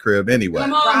him at the crib anyway.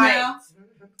 Come on now.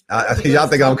 Y'all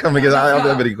think I'm coming?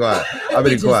 I'm pretty quiet. I'm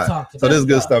pretty quiet. So this is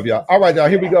good stuff, y'all. All right, y'all.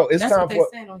 Here we go. It's time for.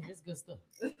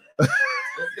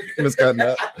 Miss Cutting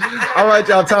Up. All right,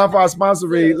 y'all. Time for our sponsor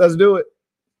read. Let's do it.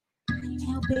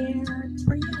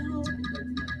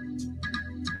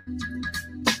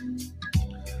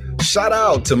 Shout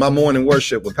out to my morning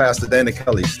worship with Pastor Dana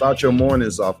Kelly. Start your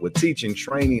mornings off with teaching,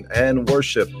 training, and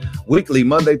worship weekly,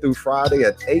 Monday through Friday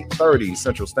at 8:30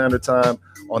 Central Standard Time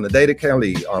on the Dana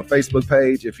Kelly on Facebook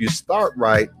page. If you start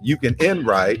right, you can end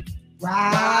right.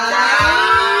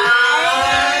 I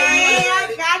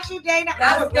got you, Dana.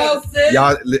 Let's go, sis.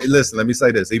 Y'all, listen, let me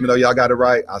say this. Even though y'all got it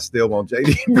right, I still want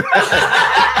JD.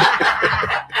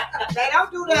 They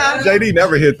don't do that. JD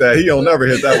never hit that. He don't never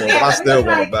hit that one, but I still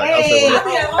want him back.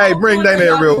 Hey, bring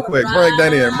Dana in real quick. Bring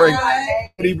Dana in.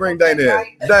 Bring Dana in.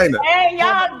 Dana. Hey,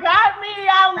 y'all got me.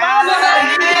 Y'all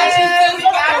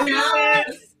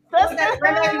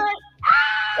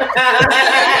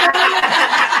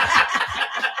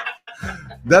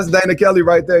That's Dana Kelly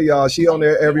right there, y'all. She on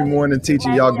there every morning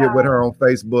teaching. Y'all get with her on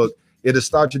Facebook. It'll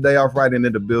start your day off right and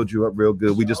it'll build you up real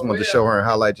good. We just wanted to show her and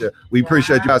highlight you. We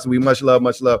appreciate you guys. We much love,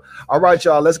 much love. All right,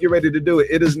 y'all, let's get ready to do it.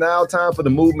 It is now time for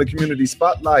the Movement Community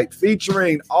Spotlight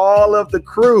featuring all of the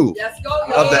crew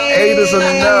of the 8 is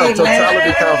Enough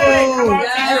Totality Conference.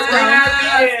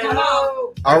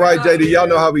 All right, JD, y'all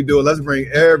know how we do it. Let's bring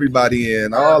everybody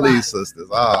in, all these sisters.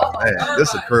 Oh, man, this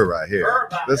is a crew right here.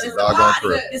 This is a doggone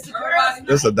crew.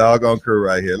 This is a doggone crew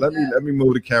right here. Let me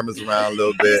move the cameras around a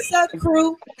little bit. It's a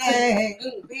crew thing.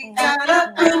 We got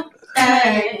a crew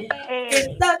thing.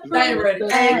 It's a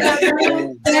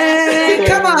crew thing.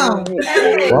 Come on.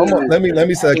 Well, let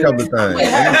me say a couple of things.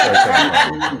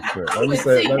 Let me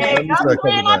say a couple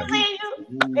of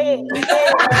things.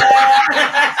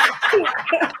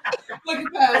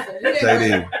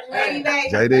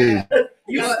 JD.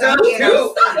 You stuck.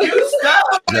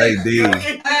 JD.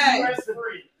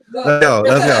 Let's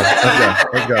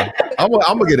go. I'm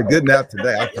gonna get a good nap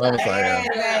today. I promise I am.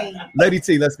 Lady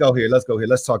T, let's go here.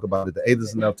 Let's talk about it. The 8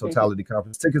 is Enough Totality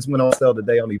Conference. Tickets went on sale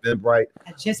today on Eventbrite.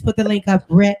 I just put the link up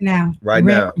right now. Y'all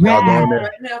go on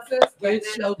there.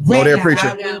 Go there, preacher.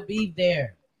 I will be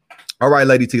there. All right,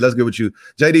 Lady T, let's get with you.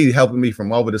 JD helping me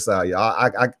from over the side, y'all.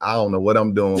 I don't know what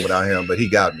I'm doing without him, but he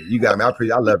got me. You got me.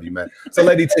 I love you, man. So,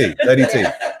 Lady T,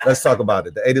 let's talk about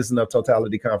it. The 8 is Enough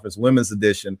Totality Conference, Women's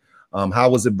Edition.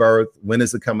 How was it birthed? When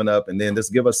is it coming up? And then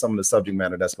just give us some of the subject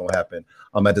matter that's going to happen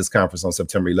at this conference on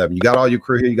September 11th. You got all your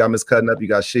crew here. You got Miss Cutting Up. You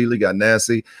got Sheila. You got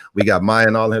Nancy. We got Maya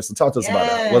and all here. So talk to us about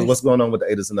that. What's going on with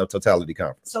the 8 is Enough Totality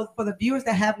Conference? So for the viewers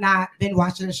that have not been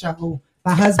watching the show,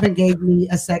 my husband gave me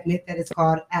a segment that is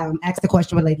called Ask the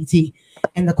Question with Lady T.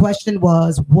 And the question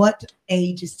was, what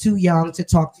age is too young to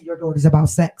talk to your daughters about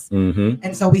sex? Mm-hmm.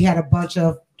 And so we had a bunch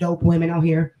of dope women on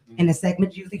here. And the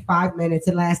segment usually 5 minutes.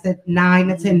 It lasted 9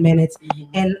 to 10 minutes.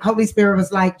 And Holy Spirit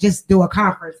was like, just do a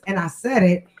conference. And I said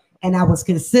it. And I was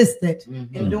consistent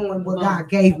in doing what God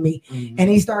gave me.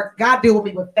 And God deal with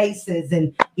me with faces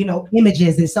and,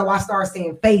 images. And so I started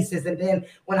seeing faces. And then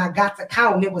when I got to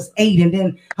counting, it was 8. And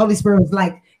then Holy Spirit was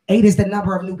like, 8 is the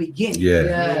number of new beginnings.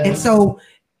 Yeah. And so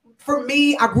for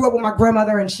me, I grew up with my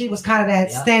grandmother and she was kind of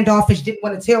that standoffish, didn't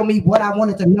want to tell me what I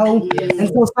wanted to know. And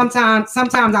so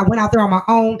sometimes I went out there on my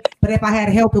own, but if I had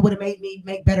help, it would have made me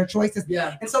make better choices.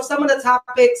 And so some of the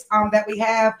topics that we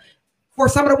have, for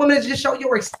some of the women to just show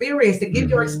your experience, to give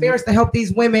your experience to help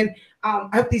these women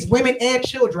and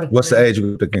children. What's the age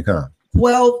group that can come?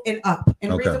 12 and up.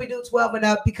 And the reason we do 12 and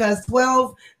up, because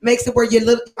 12 makes it where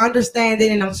you're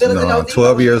understanding and I'm feeling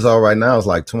 12 years old right now is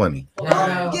like 20.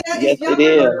 Yes, it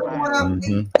is.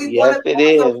 Yes, it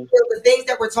is. The things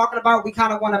that we're talking about, we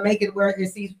kind of want to make it where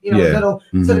it's little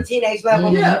to the teenage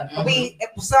level.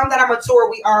 Some that are mature,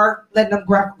 we are letting them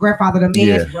grandfather them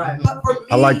in. But for me,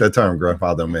 I like that term,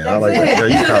 grandfather man. I like that. There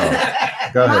you go.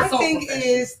 Go ahead. My thing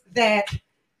is that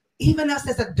even us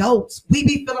as adults, we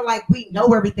be feeling like we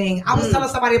know everything. I was telling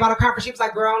somebody about a conference. She was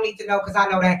like, girl, I don't need to know because I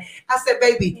know that. I said,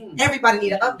 baby, everybody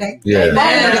need an update. Yeah. Everybody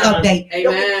need an update.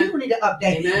 People need an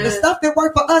update. The stuff that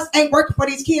worked for us ain't working for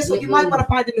these kids, so you might want to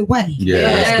find a new way. Yeah,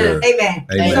 that's good. Amen.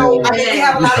 So I think we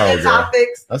have a lot of good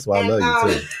topics. That's why I love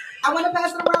you too. I want to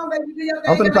pass it around, baby. Do your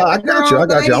thing. I got you.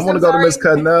 I want to go to Miss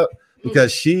Cutting Up.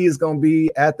 Because she is gonna be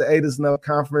at the 8 is Enough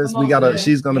conference.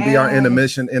 She's gonna be our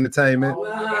intermission entertainment.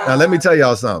 Now let me tell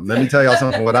y'all something.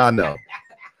 What I know.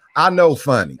 I know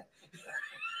funny.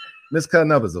 Miss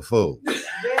Cutting Up is a fool.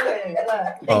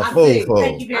 A fool.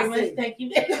 Thank you very much. Thank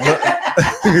you.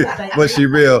 But she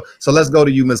real. So let's go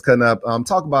to you, Miss Cutting Up.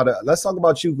 Talk about it. Let's talk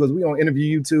about you because we gonna interview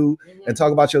you too and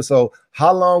talk about you. So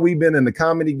how long we been in the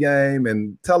comedy game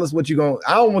and tell us what you gonna.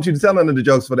 I don't want you to tell none of the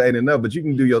jokes for the 8 and up, but you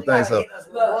can do your thing. So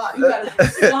Look,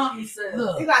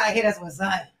 you gotta hit us with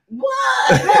something.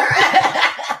 What?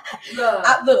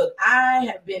 Look, I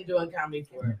have been doing comedy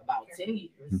for about 10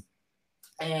 years.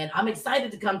 And I'm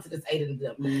excited to come to this 8 and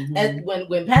up. And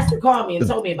when Pastor called me and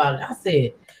told me about it, I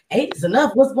said, 8 is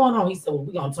enough. What's going on? He said, well,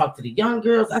 we're going to talk to the young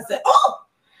girls. I said, oh,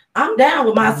 I'm down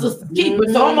with my sister's keeper.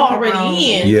 So I'm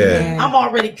already in. Yeah. I'm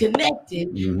already connected.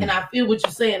 And I feel what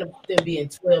you're saying about them being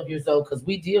 12 years old because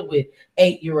we deal with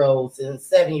 8-year-olds and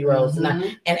 7-year-olds.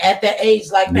 And at that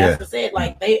age, like Pastor said,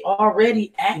 like they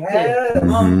already active.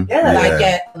 Like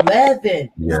at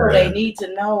 11. So they need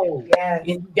to know. And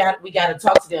we got to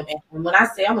talk to them. And when I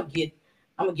say I'm gonna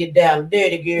get down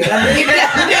dirty, girl.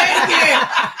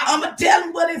 I'm gonna tell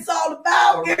them what it's all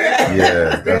about, girl.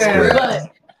 Yeah, that's good.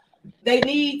 But they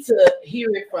need to hear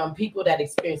it from people that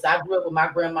experience. I grew up with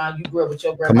my grandma. You grew up with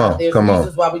your grandma. There's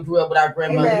reasons why we grew up with our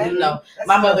grandmother. Amen. You know,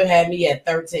 my mother had me at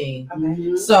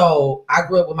 13. So I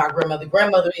grew up with my grandmother.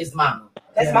 Grandmother is mama.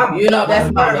 That's mama. You know,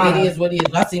 that's mama. It is what it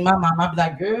is. When I see my mom, I be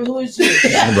like, girl, who is you?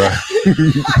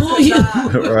 Who are you?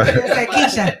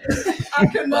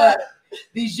 But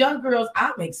these young girls,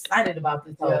 I'm excited about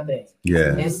this whole thing.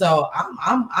 Yeah. And so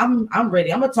I'm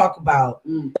ready. I'm gonna talk about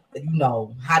you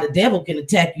know how the devil can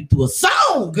attack you through a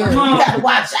song, girl. You gotta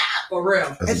watch out for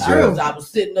real. That's true. I was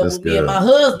sitting up with me and my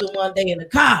husband one day in the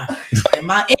car, and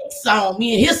my ex song,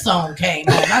 me and his song came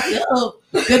on. I said, oh,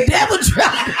 the devil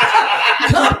tried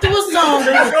to come through a song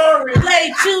and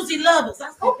play Choosy Lovers.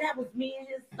 I said, that was me and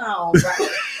his song, right?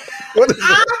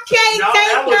 I can't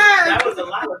take her. That was a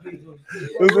lot of people.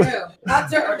 For real. I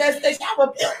turned that station. I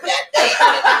was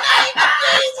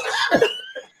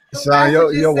Sean,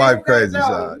 your wife crazy,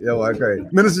 Sean. Your wife crazy.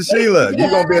 Minister Sheila, you're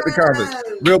gonna be at the conference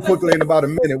real quickly in about a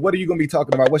minute. What are you gonna be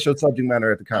talking about? What's your subject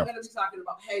matter at the I'm conference? gonna be talking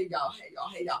about hey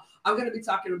y'all. I'm gonna be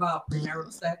talking about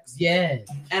premarital sex. Yes.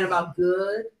 And about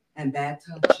good and bad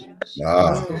touching.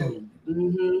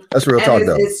 That's real talk,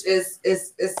 though. It's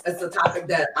a topic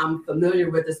that I'm familiar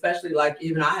with, especially like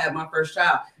even I had my first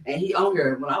child and he owned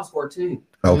her when I was 14.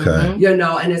 Okay. You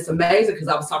know, and it's amazing because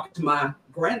I was talking to my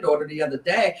granddaughter the other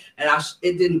day and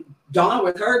it didn't dawn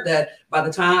with her that by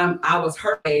the time I was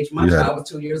her age, my child was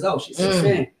 2 years old. She's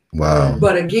 16. Wow.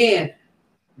 But again,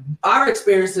 our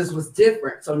experiences was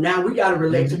different. So now we got to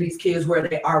relate to these kids where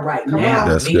they are right now.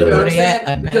 That's You know good. what I'm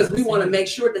saying? Because we want to make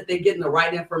sure that they're getting the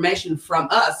right information from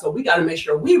us. So we got to make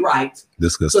sure we right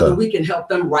This good so stuff. that we can help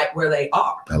them right where they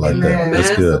are. I like that. Amen. That's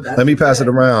So good. that's Let me pass it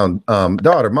around.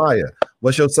 Daughter Maya,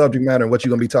 what's your subject matter and what you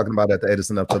gonna be talking about at the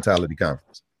Edison Up Totality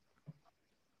Conference?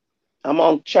 I'm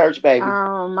on church, baby.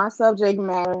 My subject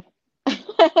matter.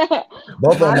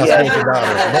 Both of them are spiritual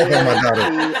daughters. Both of them are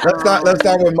daughters. Let's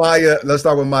start with Maya. Let's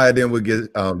start with Maya. Then we'll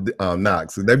get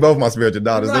Knox. They both my spiritual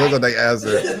daughters. So those are they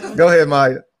answer. Go ahead,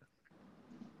 Maya.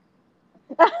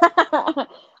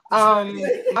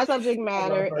 My subject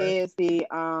matter is the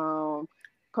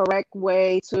correct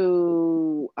way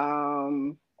to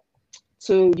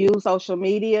use social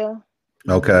media.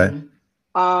 Okay.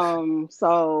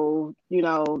 So you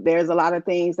know, there's a lot of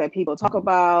things that people talk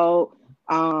about.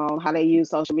 How they use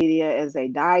social media as a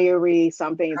diary.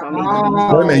 Some things don't even.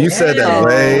 Wait a minute, you said that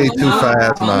way too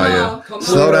fast, Maya.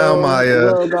 Slow down,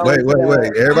 Maya. Wait.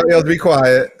 Everybody else be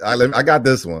quiet. I got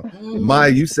this one. Maya,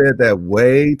 you said that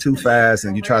way too fast,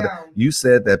 and you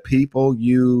said that people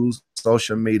use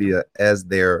social media as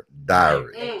their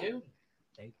diary. Is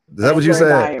that what you said?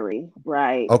 Diary,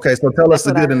 right. Okay, so tell us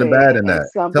the good and the bad in that.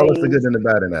 Tell us the good and the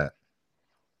bad in that.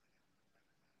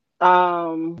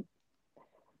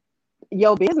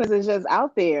 Your business is just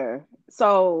out there.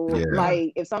 So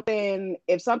like if something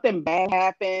bad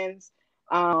happens,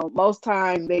 most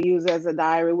times they use it as a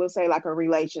diary. We'll say like a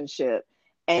relationship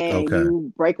and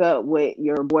you break up with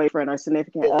your boyfriend or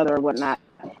significant other or whatnot,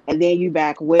 and then you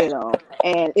back with them.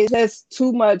 And it's just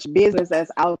too much business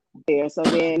that's out there. So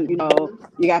then, you know,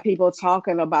 you got people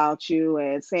talking about you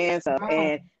and saying stuff,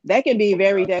 and that can be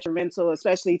very detrimental,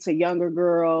 especially to younger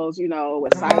girls, you know,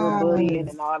 with cyberbullying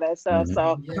and all that stuff.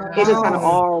 So it just kind of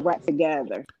all wrapped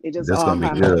together. It just all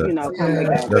kind of, you know, come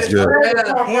together. That's good.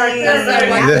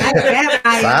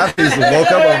 Five pieces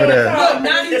woke up over there.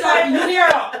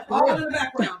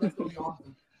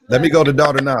 Let me go to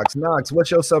daughter Knox. Knox,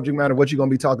 what's your subject matter? What you gonna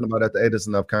be talking about at the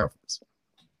Edison Up Conference?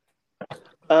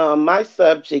 My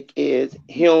subject is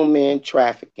human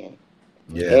trafficking.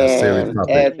 Yeah, that's serious And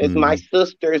topic. as if my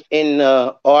sisters in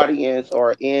the audience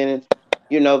or in,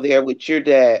 there with your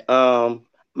dad,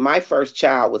 my first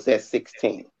child was at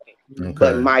 16.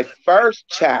 But my first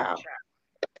child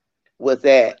was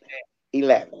at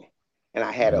 11. And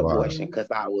I had an abortion because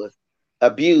I was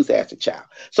abused as a child.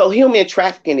 So human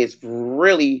trafficking is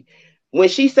really, when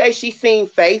she says she's seen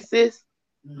faces,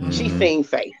 she's seen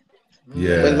faces.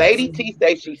 Yeah. When Lady T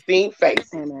says she's seen faces,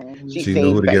 She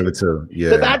knew who to give it to.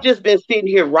 because Yeah. I've just been sitting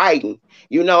here writing.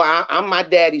 I'm my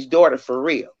daddy's daughter for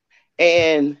real.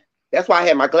 And that's why I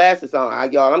had my glasses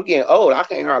on. Y'all, I'm getting old. I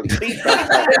can't hardly see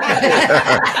sometimes.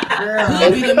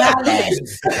 And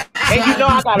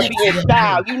I gotta be in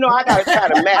style. I gotta try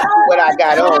to match what I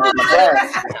got on with my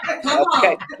glasses.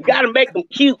 Okay. You gotta make them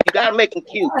cute.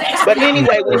 But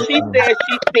anyway, when she says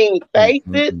she's seen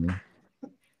faces,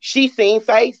 she's seen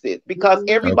faces because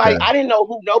everybody, I didn't know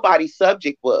who nobody's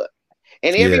subject was.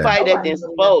 And everybody that then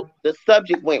spoke, the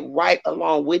subject went right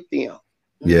along with them.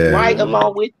 Yeah. Right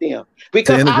along with them.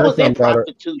 Because I was in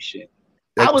prostitution.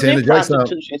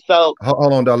 So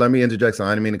hold on, dog. Let me interject something.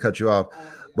 I didn't mean to cut you off.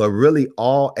 But really,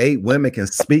 all 8 women can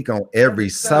speak on every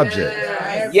subject.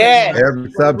 Yeah.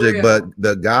 Every subject, but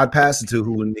the God passed it to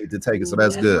who would need to take it. So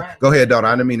that's good. Go ahead, daughter.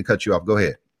 I didn't mean to cut you off. Go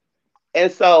ahead.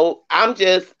 And so I'm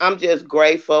just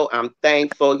grateful. I'm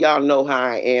thankful. Y'all know how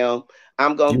I am.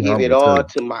 I'm gonna give it all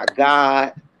to my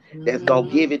God. That's gonna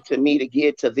give it to me to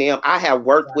give to them. I have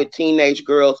worked with teenage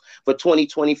girls for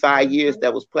 25 years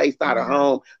that was placed out of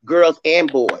home, girls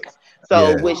and boys.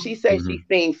 So when she says she's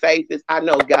seen faces, I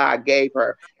know God gave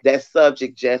her that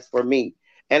subject just for me.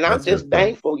 And I'm just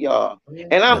thankful, y'all.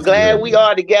 And I'm glad we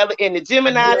are together in the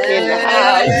Gemini's in the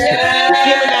house. The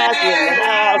Gemini's in the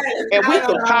house. And we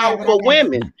some powerful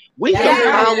women. We some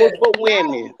powerful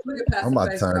women. I'm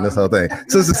about to turn this whole thing.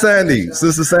 Sister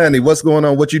Sandy, what's going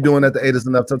on? What you doing at the 8 is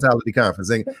Enough Totality Conference?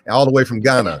 And all the way from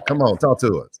Ghana. Come on, talk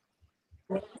to us.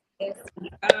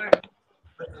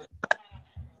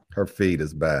 Her feed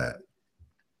is bad.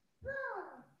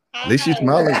 At least she's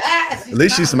smiling. At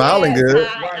least she's smiling good.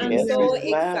 I'm so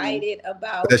excited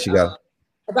about There she go.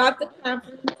 About the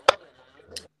conference.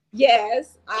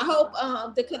 Yes, I hope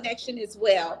the connection is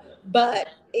well, but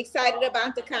excited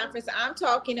about the conference. I'm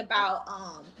talking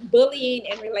about bullying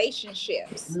and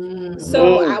relationships.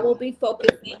 So I will be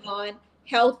focusing on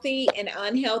healthy and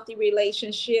unhealthy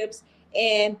relationships,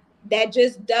 and that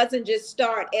just doesn't just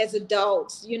start as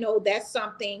adults. That's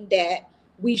something that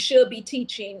we should be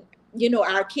teaching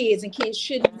our kids, and kids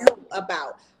should know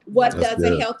about what does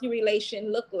a healthy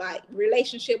relationship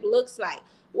looks like.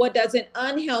 What does an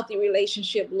unhealthy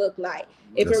relationship look like?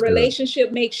 If a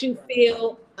relationship makes you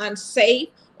feel unsafe,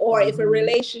 or if a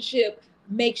relationship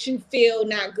makes you feel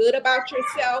not good about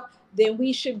yourself, then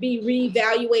we should be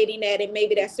reevaluating that, and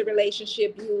maybe that's a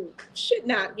relationship you should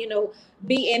not,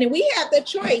 be in. And we have the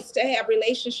choice to have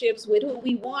relationships with who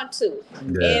we want to.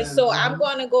 And so I'm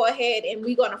going to go ahead and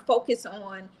we're going to focus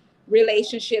on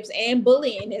relationships and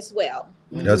bullying as well.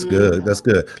 That's good. That's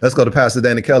good. Let's go to Pastor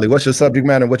Danny Kelly. What's your subject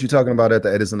matter? What you talking about at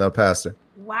the 8 is Enough, Pastor?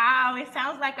 Wow, it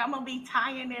sounds like I'm gonna be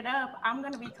tying it up. I'm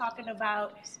gonna be talking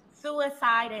about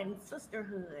suicide and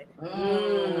sisterhood.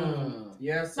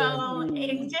 Yes. So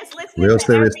and just listening Real to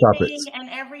serious everything topics. and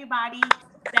everybody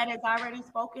that has already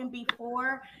spoken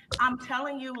before, I'm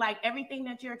telling you, like everything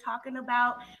that you're talking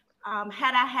about,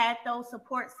 had I had those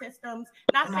support systems,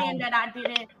 not saying that I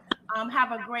didn't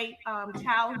have a great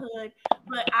childhood,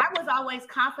 but I was always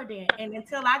confident. And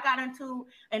until I got into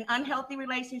an unhealthy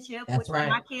relationship with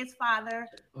my kid's father,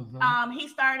 he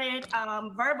started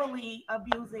verbally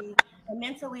abusing and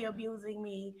mentally abusing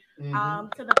me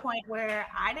to the point where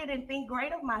I didn't think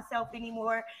great of myself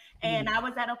anymore. And I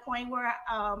was at a point where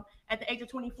at the age of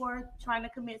 24 trying to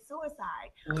commit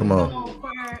suicide. Come on.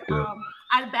 So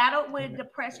I battled with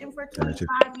depression for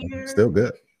 25 years. Still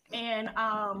good. And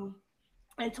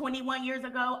 21 years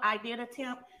ago, I did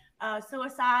attempt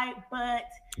suicide, but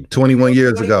 21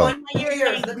 years ago. 21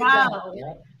 years ago.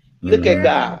 Look at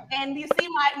God. And you see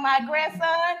my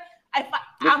grandson,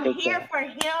 I'm here for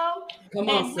him. Come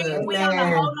on, sis. We on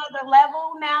a whole nother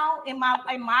level now in my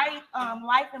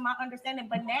life and my understanding.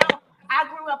 But now I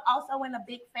grew up also in a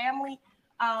big family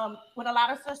with a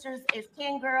lot of sisters. It's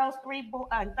 10 girls, 3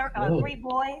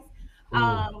 boys.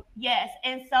 Yes,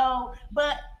 and so,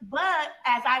 but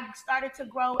as I started to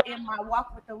grow in my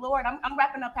walk with the Lord, I'm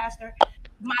wrapping up, Pastor.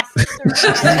 My sister, You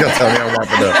gonna tell me I'm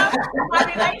wrapping up? my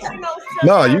relational sister,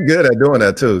 No, you good at doing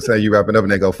that too. Say you wrapping up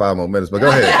and then go 5 more minutes, but go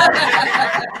ahead.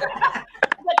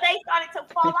 but they started to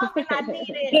fall off, and I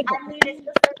needed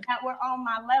sisters that were on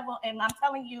my level. And I'm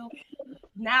telling you,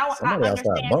 now Somebody I outside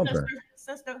understand bumping.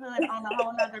 sisterhood on a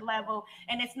whole nother level,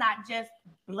 and it's not just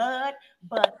blood,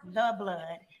 but the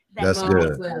blood. That's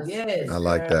good. Yes. I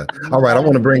like that. All right, I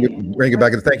want to bring it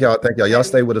back. Thank y'all. Y'all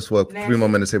stay with us for 3 more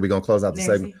minutes here. We're gonna close out the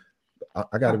segment.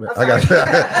 I got it.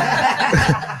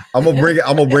 I'm gonna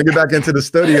bring it back into the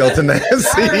studio to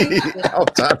Nancy. I'm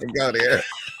trying to go there.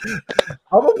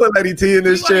 I'm gonna put Lady T in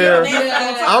this chair.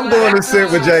 I'm going to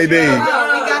sit with JD.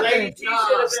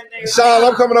 Sean,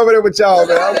 I'm coming over there with y'all,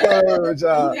 man. I'm coming over with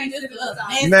y'all.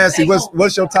 Nancy,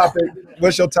 what's your topic?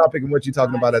 What's your topic and what you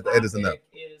talking about at the Edison Up?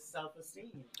 Is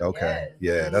self-esteem. Okay,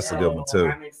 yeah, that's a good one too.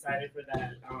 I'm excited for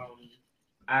that.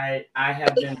 I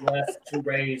have been blessed to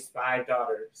raise 5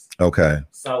 daughters. Okay.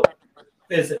 So,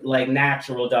 like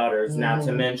natural daughters, not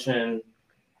to mention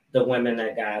the women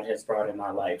that God has brought in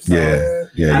my life. So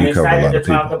yeah. I'm You cover a excited lot to of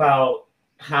people. talk about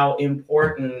how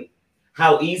important,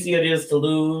 how easy it is to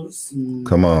lose.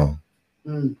 Come on.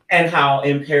 And how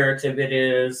imperative it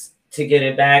is to get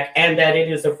it back, and that it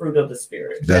is a fruit of the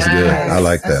spirit. That's good. I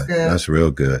like that. That's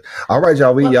real good. All right,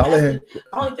 y'all. Y'all in here.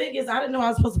 Only thing is, I didn't know I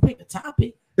was supposed to pick a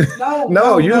topic.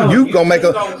 No, you gonna make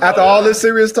after all this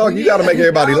serious talk, you gotta make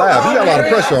everybody laugh. You got a lot of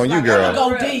pressure on you, girl.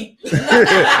 Go deep.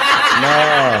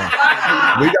 Nah.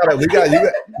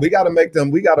 We gotta make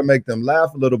them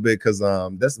laugh a little bit, because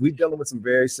we dealing with some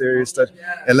very serious stuff.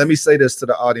 And let me say this to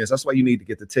the audience. That's why you need to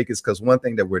get the tickets, because one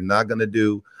thing that we're not gonna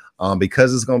do,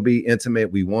 because it's going to be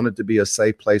intimate, we want it to be a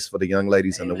safe place for the young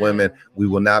ladies and the women. We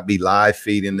will not be live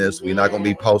feeding this. We're not going to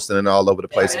be posting it all over the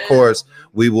place. Of course,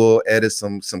 we will edit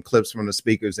some clips from the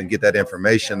speakers and get that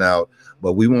information out.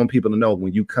 But we want people to know,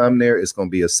 when you come there, it's going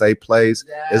to be a safe place.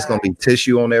 It's going to be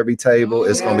tissue on every table.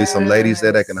 It's going to be some ladies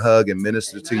there that can hug and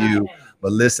minister to you.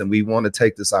 But listen, we want to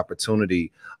take this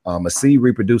opportunity. A seed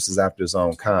reproduces after its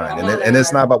own kind. And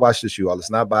it's not about, watch this, you all. It's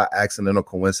not by accident or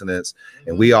coincidence.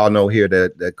 And we all know here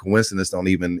that coincidence don't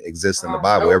even exist in the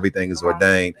Bible. Everything is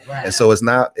ordained. And so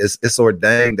it's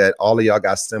ordained that all of y'all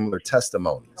got similar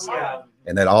testimonies.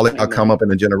 And that all of y'all come up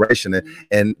in a generation.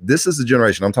 And this is the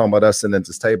generation, I'm talking about us sitting at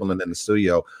this table and in the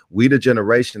studio. We the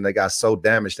generation that got so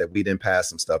damaged that we didn't pass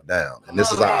some stuff down. And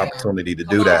this is our opportunity to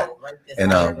do that.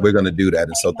 And we're going to do that.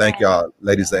 And so thank y'all,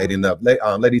 ladies, that ate enough.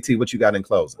 Lady T, what you got in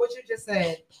closing? What you just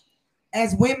said.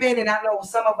 As women, and I know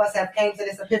some of us have came to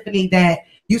this epiphany that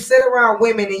you sit around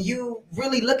women and you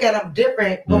really look at them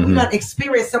different, but we not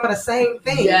experience some of the same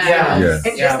things.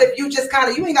 And just if you just kind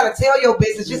of, you ain't got to tell your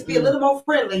business, just be a little more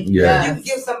friendly. You can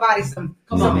give somebody some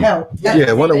help.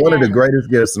 One of the greatest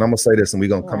gifts, and I'm gonna say this, and we're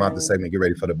gonna come out the segment, get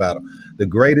ready for the battle. The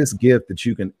greatest gift that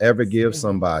you can ever give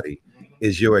somebody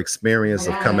is your experience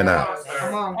of coming out.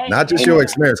 Not just your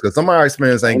experience, because some of our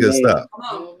experience ain't good stuff.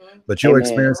 But your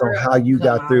experience on how you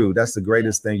got through, that's the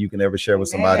greatest thing you can ever share with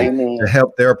somebody to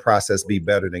help their process be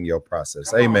better than your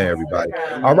process. Amen, everybody.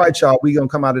 All right, y'all, we gonna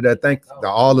come out of that. Thank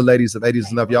all the ladies of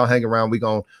 80s enough. Y'all hang around. We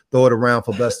gonna throw it around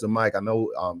for Bless the Mic. I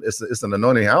know it's an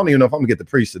anointing. I don't even know if I'm gonna get to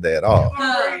preach today at all.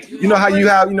 You know how we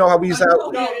used to have,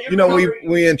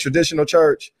 we in traditional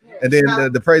church, and then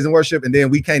the praise and worship, and then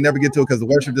we can't never get to it because the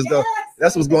worship just go.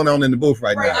 That's what's going on in the booth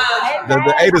right now.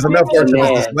 The 8 enough worship is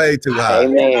just way too high.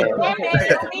 Amen.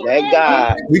 Thank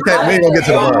God. We ain't gonna get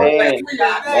to the word.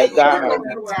 Thank God.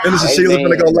 Minister Sheila's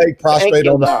gonna go lay prostrate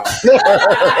on the floor.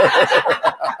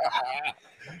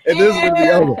 And this is gonna be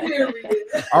over.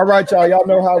 All right, y'all. Y'all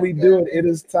know how we do it. It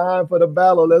is time for the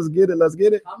battle. Let's get it. Let's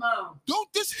get it. Come on.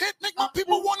 Don't this hit make my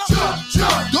people wanna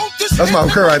jump? Don't this That's my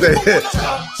occur right there. Don't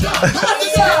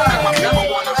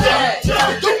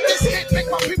this hit make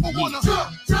my people wanna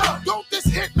jump? Don't this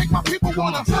hit make my people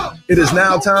wanna jump? It is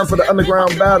now time for the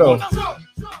underground battle.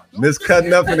 Miss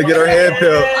Cutting Up gonna get her head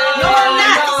peeled.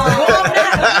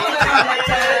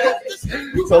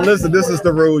 So listen, this is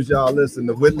the rules, y'all. Listen,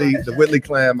 the Whitley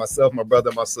clan, myself, my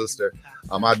brother, my sister,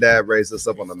 my dad raised us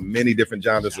up on the many different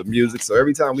genres of music. So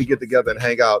every time we get together and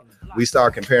hang out, we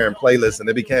start comparing playlists, and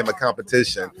it became a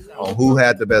competition on who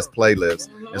had the best playlist.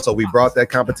 And so we brought that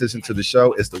competition to the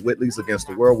show. It's the Whitleys against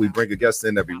the world. We bring a guest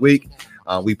in every week.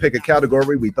 We pick a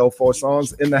category. We throw 4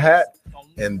 songs in the hat,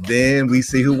 and then we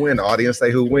see who wins. The audience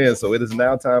say who wins. So it is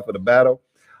now time for the battle.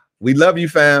 We love you,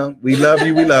 fam. We love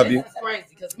you. We love you.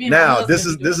 Now, this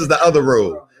is the other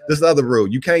rule. This is the other rule.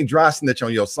 You can't dry snitch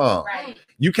on your song.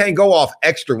 You can't go off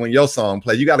extra when your song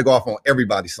plays. You got to go off on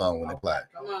everybody's song when they play.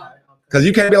 Because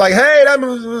you can't be like, hey,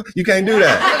 you can't do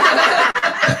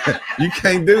that. You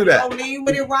can't do that. Lean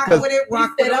with it, rock with it,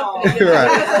 rock with it.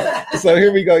 Right. So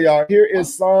here we go, y'all. Here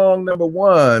is song number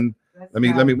 1. Let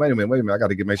me wait a minute. I got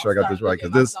to make sure I got this right,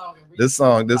 because this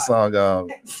song,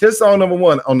 here's song number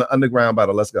 1 on the underground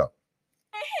battle. Let's go.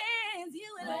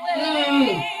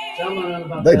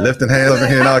 They lifting hands over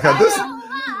here and all kinds.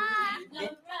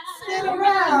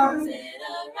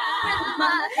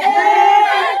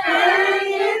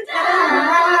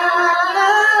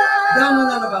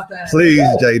 Please,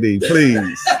 JD,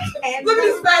 please. Look at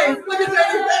his face. Look at his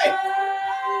face.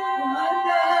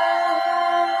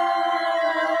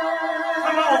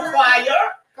 Come on, choir.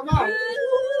 Come on.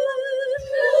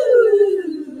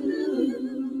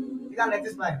 You gotta let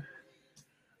this play.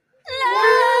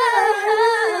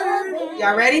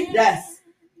 Y'all ready? Yes.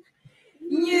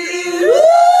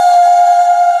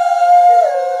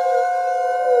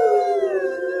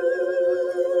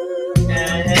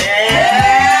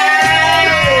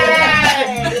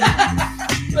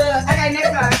 Okay,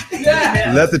 next one.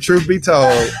 Yeah. Let the truth be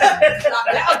told.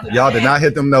 Y'all did not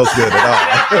hit them notes good at all.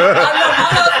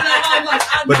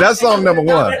 But that's song number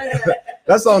one.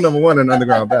 That's song number one in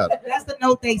Underground Battle. That's the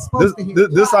note they supposed to hear.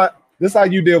 This how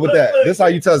you deal with that. This how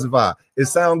you testify. It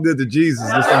sounds good to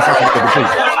Jesus. This sounds good to the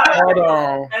people. Hold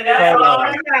on. Wait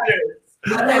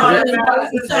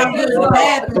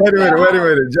a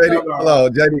minute. JD, hello,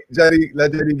 JD,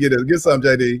 let JD get it. Get some,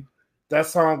 JD. That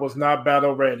song was not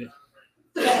battle ready.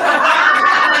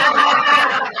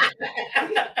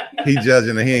 He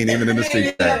judging and he ain't even in the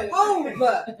street.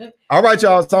 All right,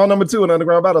 y'all. Song number 2 in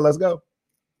Underground Battle. Let's go.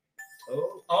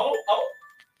 Come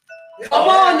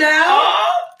on now.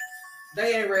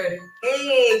 They ain't ready.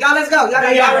 Hey, y'all, let's go.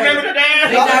 Y'all remember the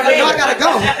dance? Y'all gotta go.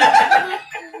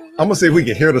 I'm gonna see if we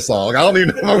can hear the song. I don't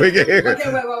even know if we can hear it.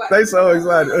 Okay, wait. They so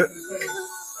excited.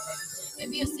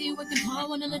 Maybe I see what can I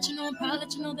wanna let you know, I'm proud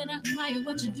that you know that I admire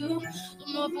what you do. Don't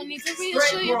know if I need to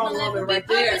reassure you, but let me right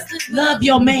there. Love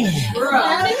your man. When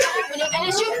I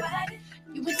ask you about it,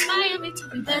 you inspire me to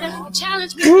be better. You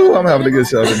challenge me. Woo, I'm having a good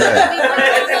show today.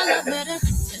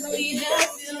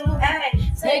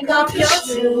 Take off your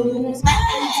shoes,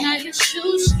 tie your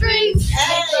shoestrings,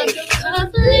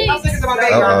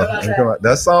 Come on.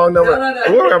 That's song number.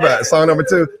 What about song number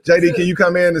 2? JD, can you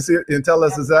come in and see and tell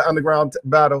us, is that Underground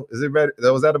Battle? Is it ready?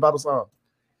 Was that a battle song?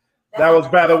 That was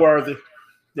battle worthy.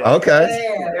 Yeah. Okay.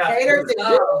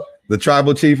 The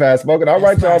tribal chief has spoken. All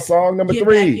right, y'all. Song number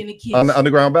 3 on the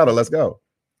Underground Battle. Let's go.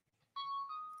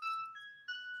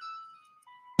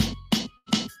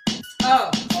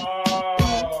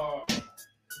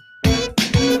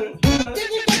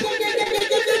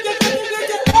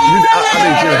 I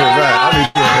need you to rap. I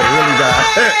need you to really die.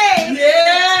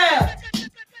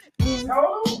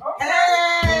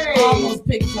 Yeah. Almost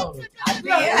pick total.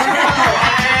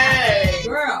 Hey,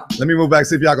 girl. Let me move back,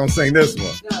 see if y'all gonna sing this one.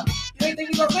 No. You ain't think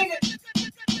you gonna sing it?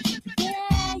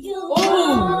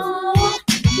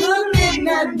 Looking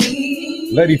at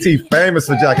me. Lady T famous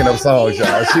for jacking up songs,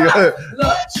 y'all. She,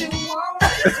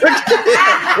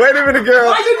 wait a minute,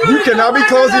 girl. You cannot be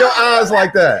closing your eyes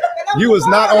like that. You was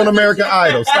not on American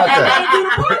Idol. Stop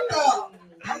that.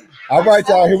 All right,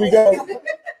 y'all. Here we go.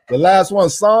 The last one,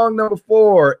 song number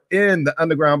 4 in the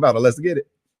Underground Battle. Let's get it.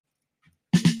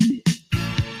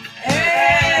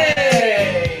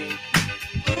 Hey.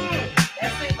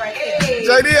 That's it right there.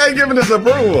 JD ain't giving us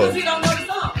approval. He don't know the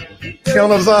song. He don't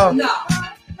know the song? No.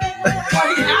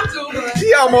 Well, he have to, but...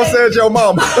 He almost said your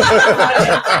mama.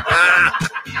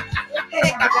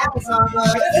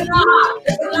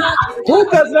 Who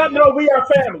does not know we are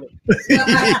family? Wait a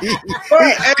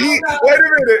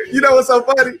minute. You know what's so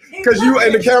funny? Because you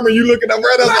and the camera, you looking up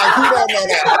right up like, who don't know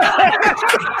that?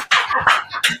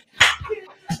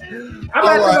 I'm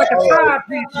acting like a side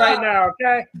piece right now,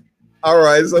 okay? All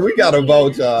right, so we got to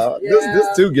vote, y'all.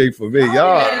 This too gay for me,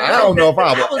 y'all. I don't know if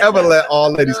I will ever let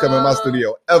all ladies come in my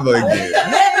studio ever again.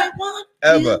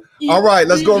 Ever. All right,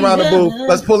 let's go around the booth.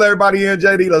 Let's pull everybody in,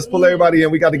 JD. Let's pull everybody in.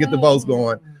 We got to get the votes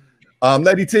going.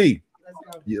 Lady T,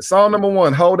 song number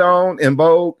 1, Hold On, In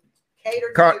Vogue,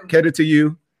 Cater to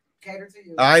You. Cater to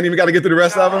You. I ain't even got to get through the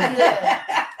rest of them.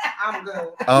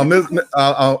 I'm good.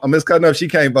 Miss Cutting Up, she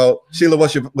can't vote. Sheila,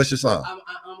 what's your song? I'm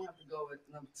gonna have to go with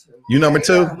number 2. You number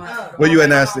 2? Where you at,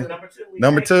 Nasty?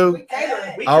 Number 2?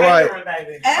 All right.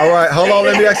 All right. Hold on.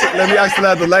 Let me ask the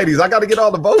other ladies. I got to get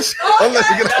all the votes. Let me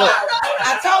get all.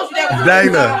 I told you that.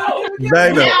 Dana.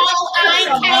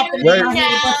 Wait.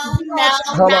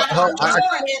 Hold on.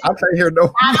 I can't hear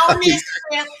no.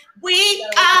 We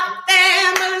are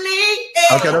family.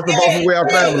 Okay, that's the vote for We Are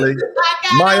Family.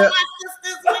 Maya.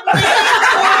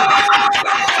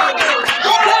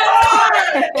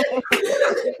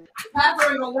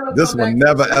 This will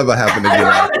never ever happen again.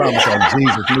 I promise on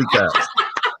Jesus kneecaps.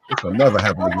 This will never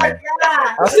happen again.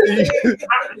 I see you.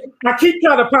 I keep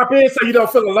trying to pop in so you don't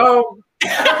feel alone.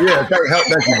 Yeah,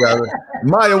 thank you, brother.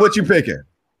 Maya, what you picking?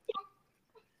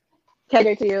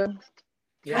 Cater to You.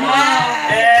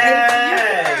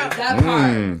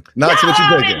 Knox, what you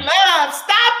picking? Love,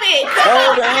 stop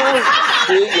Hold on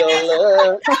to your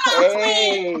love.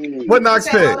 Hey. What Knox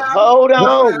pick? Hold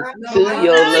on to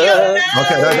your love.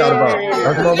 Okay, that got a vote.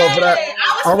 That's one vote for that.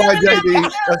 All right,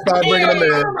 JD, let's start bringing them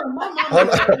in. Hold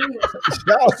on.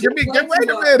 Y'all, wait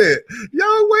a minute.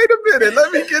 Y'all, wait a minute.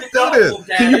 Let me get through this.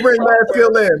 Can you bring Mad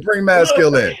Skill in? Bring Mad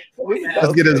Skill in.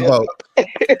 Let's get his vote.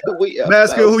 Mad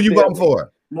Skill, who you voting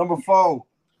for? Number 4.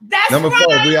 Number 4,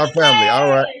 we are family. All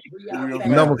right.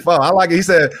 Number 4. I like it. He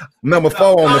said number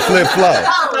 4 on the flip flow.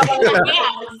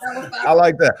 I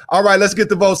like that. All right, let's get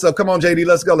the votes up. Come on, JD.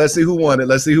 Let's go. Let's see who won it.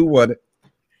 Let's see who won it.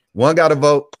 1 got a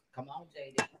vote. Come on,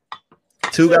 JD.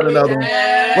 2 got another one.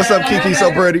 What's up, Kiki?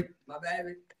 So pretty. My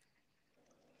baby.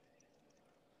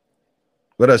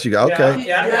 What else you got? Okay.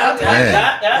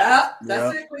 Yeah.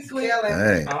 That's it. Quickly.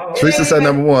 Dang. Teresa said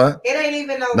number 1. It ain't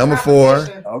even no number 4.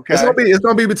 Okay. It's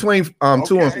gonna be between 2 and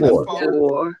 4. 4.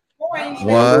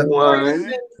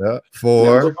 1.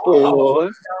 4.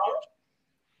 4.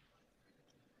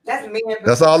 That's me.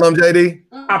 That's all of them, JD?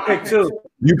 I picked 2.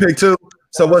 You picked 2.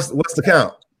 So what's the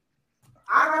count?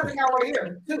 I don't think I want to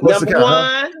hear. What's the count?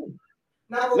 1.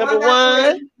 Number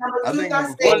 1. Number 2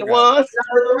 got 6. Number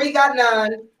 3 got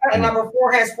none. And number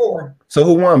 4 has 4. So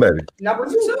who won, baby? Number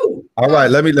 2. All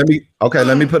right, let me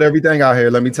put everything out here.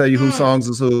 Let me tell you who songs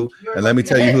is who, and let me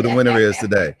tell you who the winner is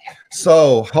today.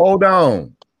 So hold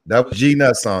on. That was G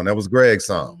Nut song. That was Greg's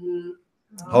song.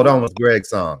 Hold on was Greg's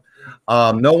song.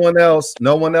 No one else.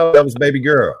 That was Baby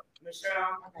Girl.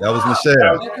 That was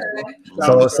Michelle.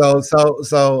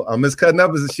 So Miss Cutting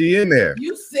Up, is she in there?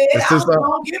 You said I was gonna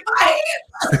get my hands.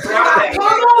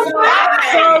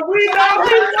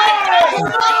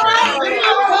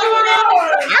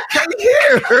 I can't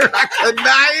hear her. I could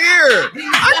not hear.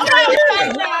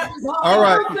 All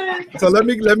right. So let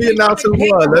me announce who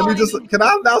won. Can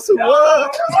I announce who won?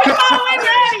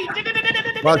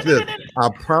 Watch this. I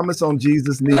promise on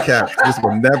Jesus' kneecap, this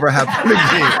will never happen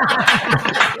again.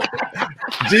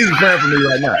 Jesus praying for me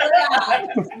right now.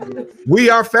 We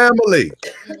are family.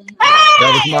 That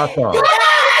was my song.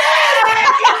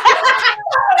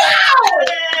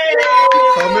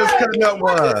 So Miss Cutting Up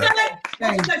won.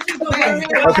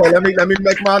 Okay, let me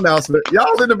make my announcement.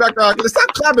 Y'all in the background, stop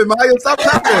clapping, Maya. Stop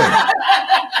clapping.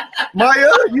 Maya,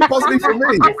 you supposed to be for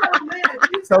me.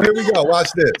 So here we go.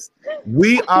 Watch this.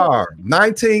 We are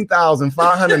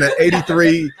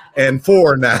 19,583 and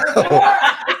 4 now.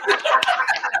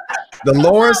 The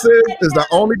Lawrences is the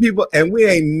only people, and we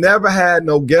ain't never had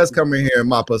no guests come in here and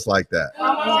mop us like that.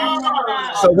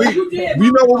 So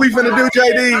you know what we finna do,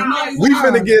 JD? We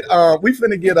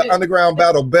finna get an underground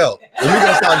battle belt, and we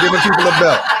gonna start giving people a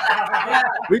belt.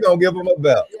 We gonna give them a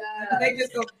belt. They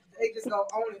just go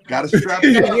own it. Gotta strap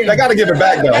it up. They gotta give it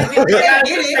back though.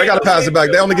 They gotta pass it back.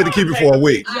 They only get to keep it for a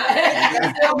week.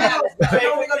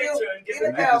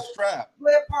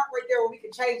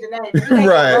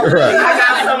 Right.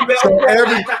 So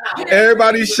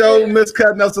everybody show Miss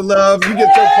Cutting Up some love. You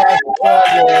get your prize.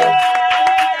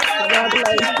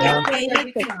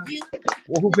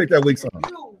 Well, who picked that week song?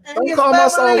 Don't call my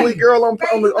song weak, girl, on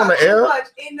the air.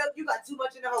 You got too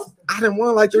much in the host. I didn't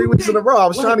win like 3 weeks in a row. I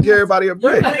was trying to give everybody a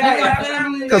break.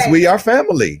 Because we are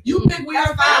family. You think we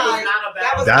are family?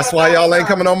 That's why y'all ain't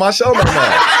coming on my show no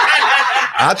more.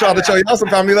 I tried to show y'all some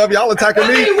family love. Y'all attacking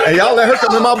me, and y'all let her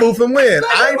come in my booth and win.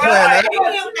 I ain't playing that.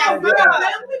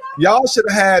 Y'all should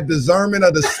have had discernment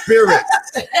of the spirit.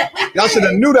 Y'all should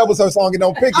have knew that was her song and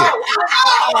don't pick it.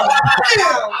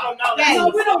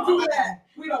 No, we don't do that.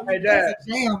 We don't. Hey, Dad.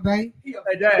 Damn, babe. Hey,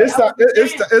 Dad. It's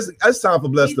time for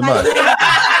Bless the Month.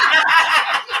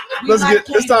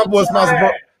 It's time for a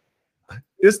sponsor.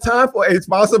 It's time for a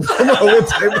sponsor promo.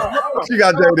 What you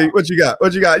got, JD? What you got?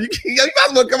 You might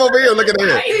as well come over here and look at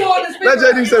it. Let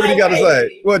JD say what he got to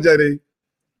say. What, JD?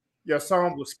 Your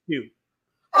song was cute.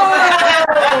 Your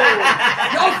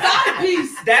side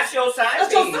piece. That's your side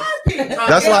piece.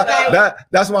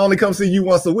 That's why I only come see you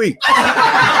once a week.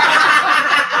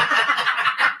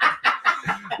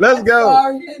 Let's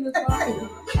go.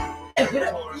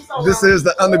 This is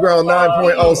the Underground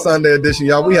 9.0 Sunday edition,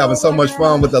 y'all. We having so much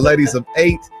fun with the ladies of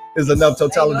 8 is Enough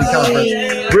Totality Conference.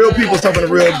 Real people talking to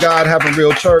real God, having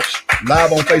real church.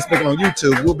 Live on Facebook and on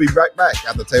YouTube. We'll be right back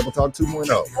at the Table Talk 2.0.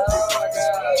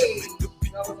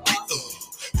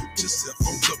 Put yourself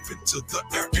up into the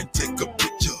air and take a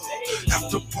picture.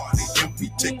 After party, and we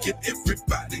taking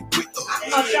everybody with us.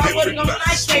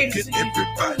 Everybody smoking,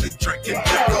 everybody drinking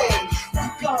liquor.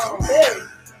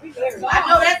 I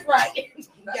know that's right.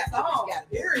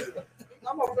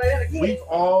 We've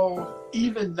all,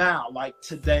 even now, like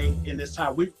today in this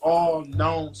time, we've all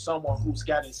known someone who's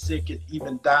gotten sick and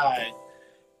even died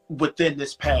within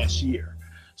this past year.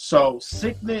 So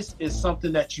sickness is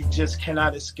something that you just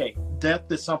cannot escape.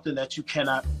 Death is something that you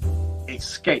cannot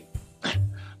escape.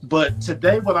 But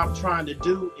today what I'm trying to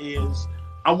do is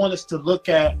I want us to look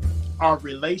at our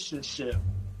relationship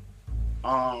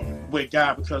with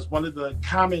God, because one of the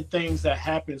common things that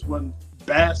happens when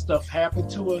bad stuff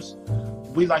happens to us,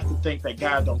 we like to think that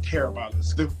God don't care about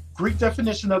us. The Greek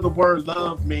definition of the word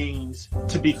love means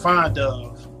to be fond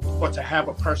of or to have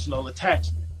a personal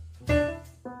attachment.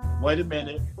 Wait a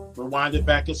minute, rewind it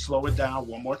back and slow it down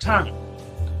one more time.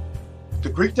 The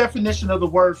Greek definition of the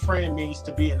word friend means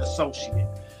to be an associate.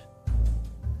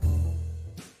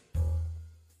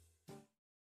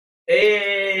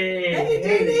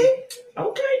 Hey,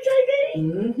 okay,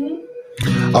 JD.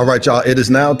 All right, y'all. It is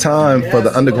now time for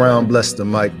the Underground Bless the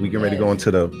Mic. We getting ready to go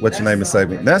into the what's your name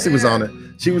segment. Nancy was on it.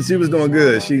 She was doing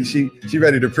good. She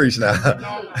ready to preach now.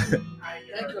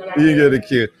 You get it,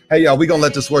 cute. Hey, y'all. We gonna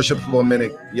let this worship for a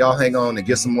minute. Y'all hang on and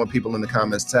get some more people in the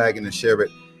comments, tagging and share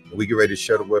it. And we get ready to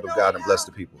share the word of God and bless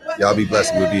the people. Y'all be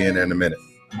blessed. We'll be in there in a minute.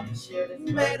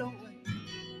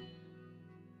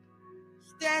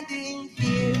 Standing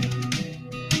here,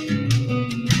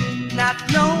 not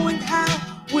knowing how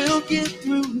we'll get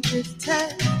through this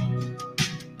test,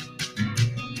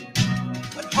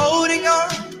 but holding on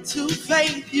to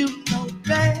faith, you know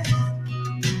best.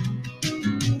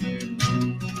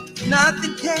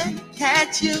 Nothing can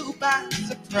catch you by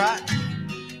surprise.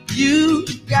 You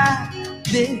got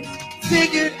this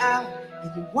figured out,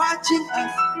 and you're watching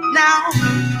us now.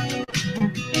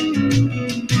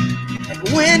 And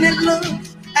when it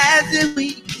looks as if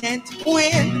we can't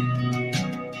win,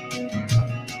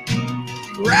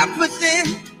 wrap us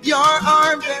in your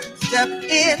arms and step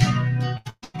in.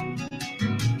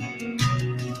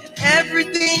 And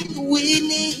everything we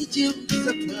need you to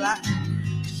supply.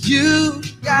 You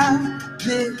got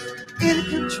this in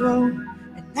control.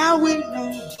 And now we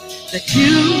know that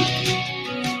you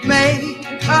made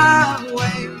our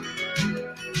way.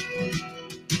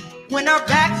 When our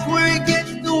backs were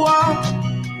against the wall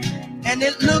and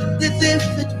it looked as if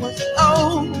it was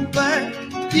over,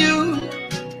 you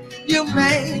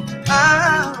made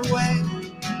our way.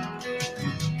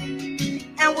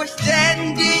 And we're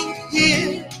standing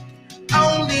here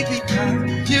only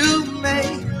because you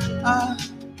made our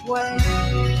way.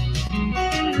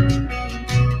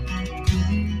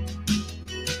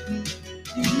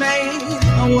 You made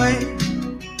a way.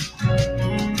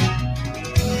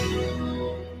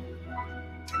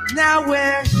 Now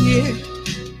we're here,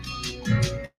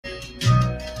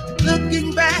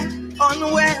 looking back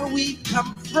on where we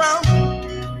come from.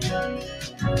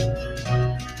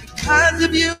 Because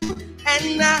of you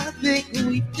and nothing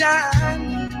we've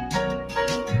done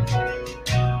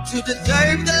to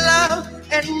deserve the love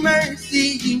and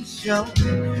mercy you showed.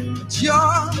 But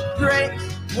your grace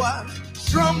was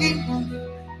strong enough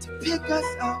to pick us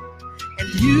up, and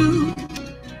you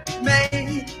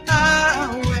made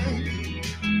our way.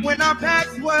 When our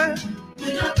backs were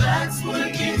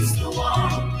against the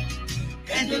wall,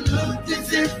 and it looked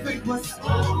as if it was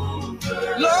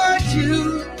over, Lord,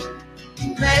 you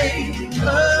made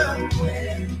a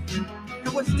way.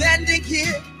 And we're standing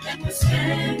here,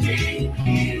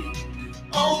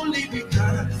 only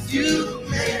because you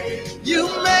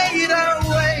made a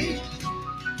way.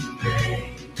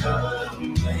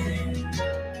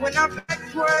 When our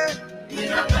backs were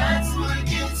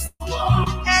against the wall,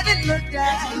 and it looked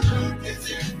as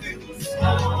if it was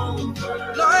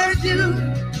over, Lord, you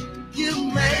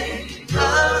made a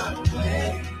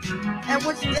way. And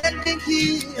we're standing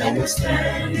here,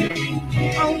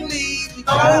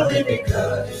 only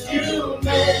because you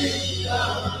made a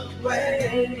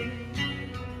way.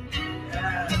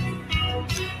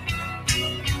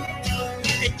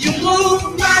 And you move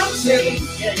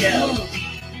mountains,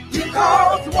 you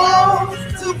cause walls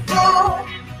to fall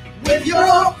with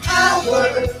your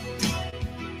power.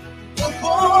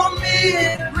 Perform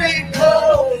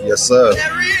miracles. Yes, sir.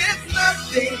 There is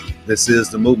nothing. This is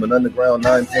the Movement Underground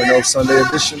 9.0 Sunday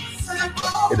edition.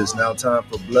 It is now time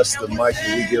for Bless the Mic,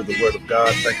 where we give the word of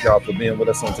God. Thank y'all for being with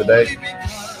us on today.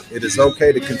 It is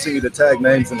okay to continue to tag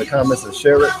names in the comments and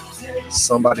share it.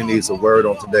 Somebody needs a word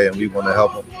on today, and we want to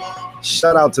help them.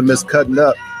 Shout out to Miss Cutting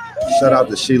Up. Shout out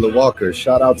to Sheila Walker.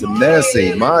 Shout out to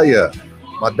Nancy, Maya,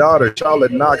 my daughter,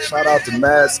 Charlotte Knox. Shout out to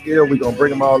Mad Skill. We're going to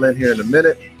bring them all in here in a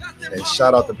minute. And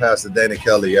shout out to Pastor Dana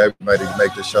Kelly, everybody to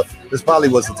make this show. This probably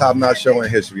was the top-notch show in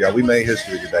history, y'all. We made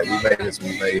history today. We made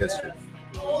history.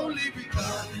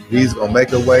 He's going to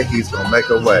make a way. He's going to make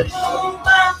a way.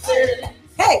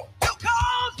 Hey!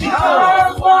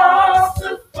 Your walls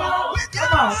to fall.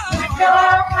 Come on. With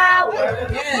your power.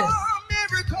 Yes.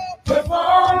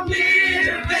 Perform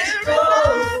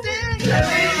miracles.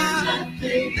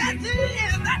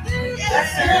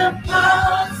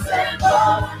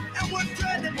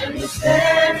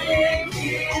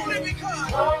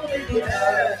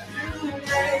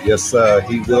 Yes, sir.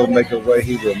 He will make a way.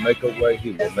 He will make a way.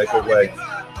 He will make a way.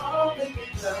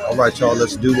 All right, y'all.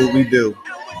 Let's do what we do.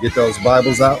 Get those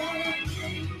Bibles out.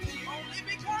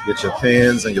 Get your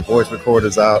pens and your voice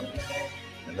recorders out.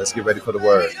 And let's get ready for the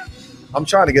word. I'm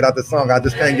trying to get out the song. I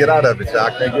just can't get out of it, y'all.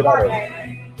 I can't get out of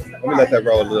it. Let me let that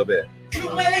roll a little bit.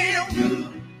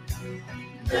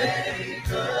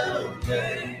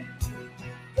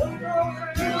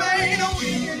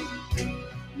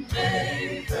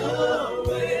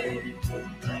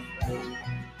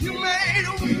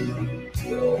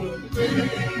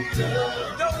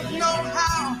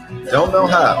 Don't know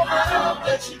how.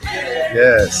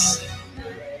 Yes.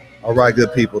 All right,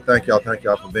 good people. Thank y'all. Thank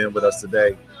y'all for being with us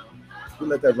today. We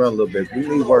let that run a little bit. We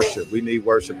need worship. We need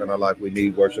worship in our life. We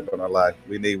need worship in our life.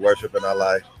 We need worship in our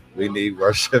life. We need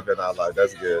worship in our life.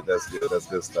 That's good. That's good. That's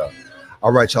good stuff.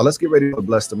 All right, y'all. Let's get ready to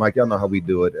bless the mic. Y'all know how we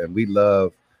do it. And we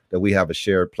love that we have a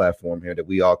shared platform here, that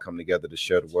we all come together to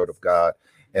share the word of God.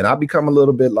 And I become a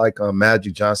little bit like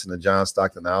Magic Johnson and John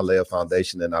Stockton. I'll lay a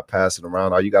foundation and I pass it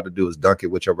around. All you got to do is dunk it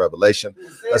with your revelation.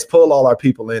 Let's pull all our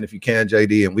people in if you can,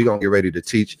 JD, and we're going to get ready to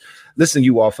teach. Listen,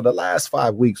 you all, for the last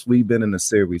 5 weeks, we've been in a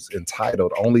series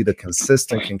entitled Only the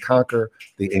Consistent Can Conquer,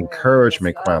 the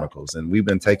Encouragement Chronicles. And we've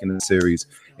been taking this series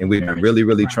and we've been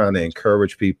really trying to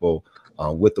encourage people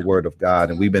with the word of God.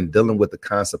 And we've been dealing with the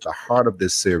concept, the heart of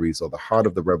this series, or the heart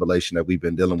of the revelation that we've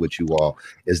been dealing with you all,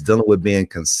 is dealing with being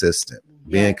consistent.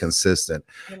 Being consistent.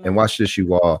 And watch this,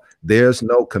 you all. There's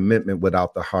no commitment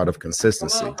without the heart of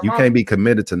consistency. You can't be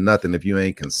committed to nothing if you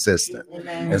ain't consistent.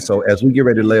 And so as we get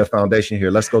ready to lay a foundation here,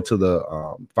 let's go to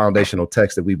the foundational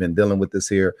text that we've been dealing with this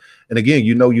here. And again,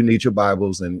 you know, you need your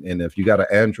Bibles. And if you got an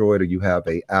Android or you have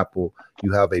a Apple,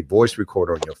 you have a voice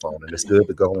recorder on your phone. And it's good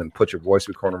to go and put your voice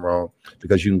recorder on,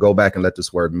 because you can go back and let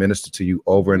this word minister to you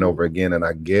over and over again. And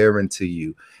I guarantee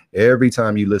you, every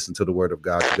time you listen to the word of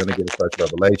God, you're going to get a fresh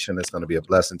revelation. It's going to be a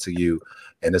blessing to you,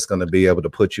 and it's going to be able to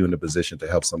put you in a position to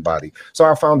help somebody. So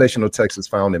our foundational text is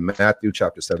found in Matthew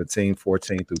chapter 17,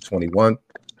 14 through 21.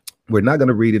 We're not going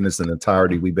to read in its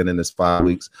entirety. We've been in this 5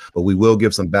 weeks, but we will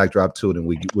give some backdrop to it, and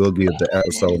we will give the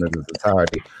episode in its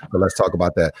entirety. But let's talk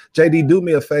about that. JD, do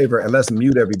me a favor and let's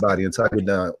mute everybody until I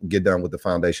get done with the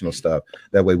foundational stuff.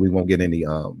 That way we won't get any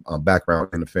background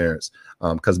interference.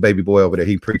 Because baby boy over there,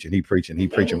 he preaching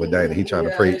with Dana. He trying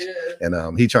to preach,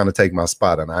 and he trying to take my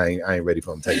spot, and I ain't ready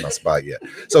for him to take my spot yet.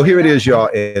 So here it is, y'all.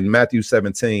 In Matthew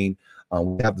 17,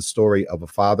 we have the story of a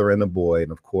father and a boy,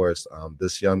 and of course,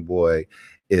 this young boy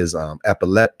is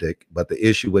epileptic, but the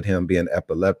issue with him being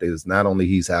epileptic is not only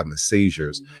he's having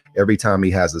seizures. Every time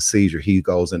he has a seizure, he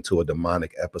goes into a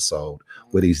demonic episode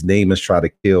where these demons try to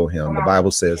kill him. The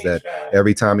Bible says that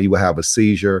every time he would have a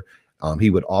seizure, he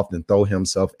would often throw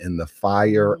himself in the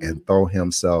fire and throw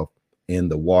himself in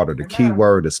the water. The key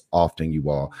word is often, you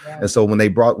all. And so when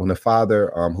the father,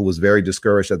 who was very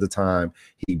discouraged at the time,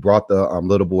 he brought the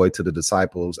little boy to the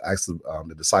disciples, asked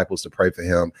the disciples to pray for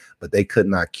him, but they could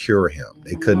not cure him.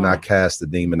 They could not cast the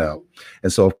demon out.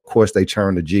 And so, of course, they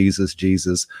turned to Jesus.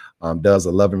 Jesus does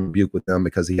a loving rebuke with them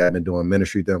because he had been doing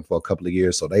ministry with them for a couple of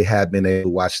years. So they had been able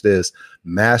to, watch this,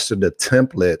 master the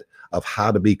template of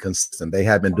how to be consistent. They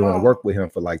had been doing work with him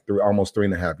for like almost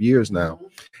 3.5 years now.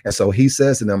 And so he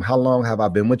says to them, how long have I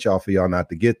been with y'all for y'all not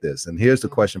to get this? And here's the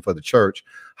question for the church.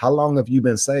 How long have you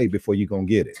been saved before you're going to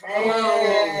get it?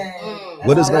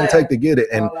 What is going to take to get it?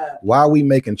 And why are we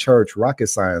making church rocket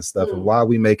science stuff? And why are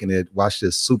we making it, watch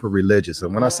this, super religious?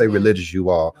 And when I say religious, you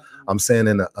all, I'm saying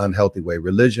in an unhealthy way.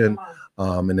 Religion,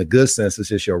 in a good sense, it's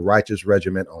just your righteous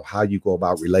regimen on how you go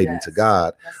about relating to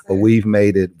God. But we've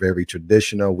made it very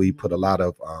traditional. We put a lot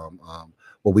of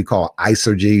what we call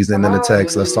eisegesis in the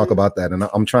text. Let's talk about that. And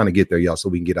I'm trying to get there, y'all, so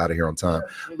we can get out of here on time.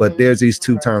 But there's these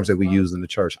two terms that we use in the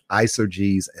church,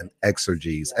 eisegesis and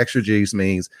exegesis. Exegesis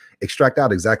means extract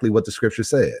out exactly what the scripture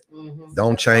said.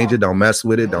 Don't change it. Don't mess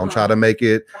with it. Don't try to make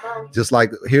it. Just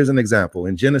like, here's an example.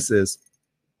 In Genesis,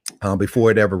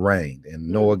 before it ever rained, and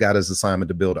Noah got his assignment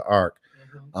to build an ark,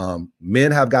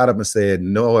 men have got up and said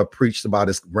Noah preached about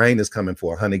his rain is coming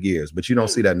for 100 years, but you don't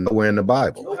see that nowhere in the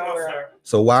Bible.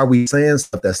 So why are we saying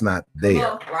stuff that's not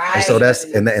there? And so that's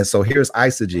and so here's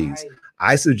eisegesis.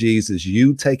 Eisegesis is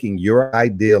you taking your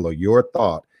ideal or your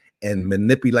thought and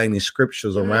manipulating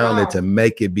scriptures around it to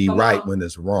make it be right when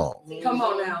it's wrong. Come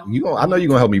on now. I know you're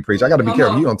gonna help me preach. I got to be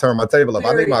careful. You're gonna turn my table up.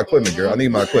 I need my equipment, girl. I need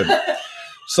my equipment.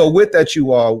 So with that,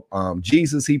 you all,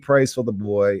 Jesus, he prays for the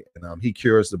boy, and he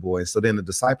cures the boy. And so then the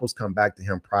disciples come back to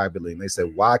him privately, and they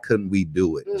said, why couldn't we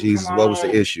do it? Jesus, what was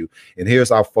the issue? And here's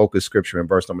our focus scripture in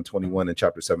verse number 21 in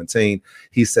chapter 17.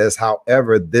 He says,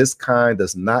 however, this kind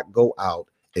does not go out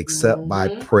except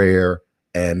by prayer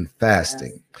and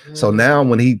fasting. So now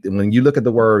when you look at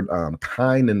the word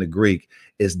kind in the Greek,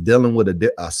 it's dealing with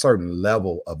a certain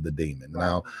level of the demon.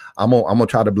 Now I'm gonna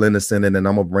try to blend this in, and then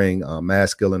I'm gonna bring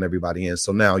Maskell and everybody in.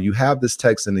 So now you have this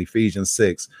text in Ephesians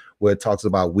 6 where it talks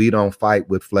about we don't fight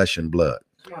with flesh and blood,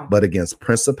 but against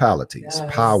principalities,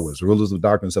 powers, rulers of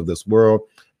darkness of this world,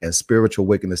 and spiritual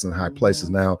wickedness in high places.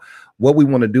 Now, what we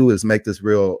want to do is make this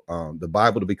real, the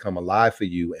Bible to become alive for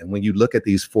you. And when you look at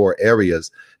these 4 areas,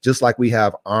 just like we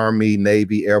have Army,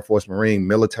 Navy, Air Force, Marine,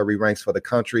 military ranks for the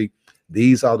country,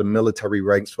 these are the military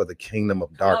ranks for the kingdom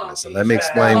of darkness. And let me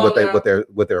explain what their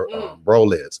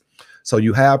role is. So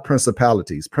you have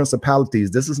principalities.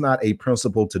 Principalities, this is not a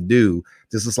principle to do.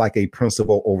 This is like a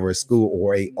principal over a school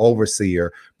or a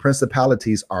overseer.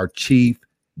 Principalities are chief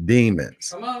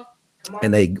demons.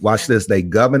 And they, watch this, they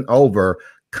govern over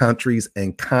countries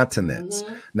and continents.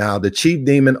 Now, the chief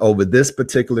demon over this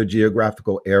particular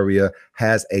geographical area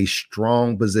has a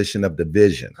strong position of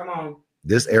division.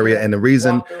 This area, and the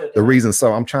reason,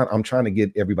 so I'm trying to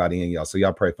get everybody in, y'all. So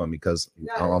y'all pray for me, because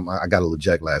I got a little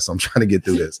jet lag, so I'm trying to get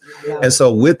through this. And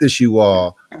so with this, you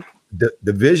all, the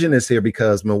vision is here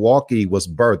because Milwaukee was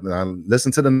birthed. Now,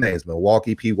 listen to the names: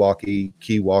 Milwaukee, Pewaukee,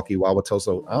 Kewaukee,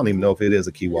 Wauwatosa. I don't even know if it is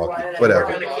a Kewaukee, whatever.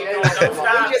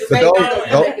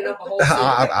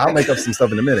 I'll make up some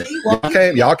stuff in a minute.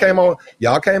 Y'all came on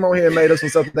here and made up some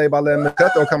stuff today by letting the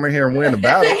Cutthroat come in here and win the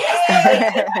battle.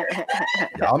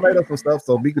 Y'all made up some stuff,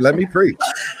 so let me preach.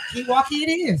 Kewaukee it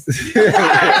is.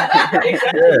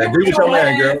 Yeah, agree with your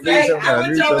man, girl. Agree with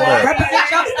your man.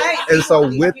 And so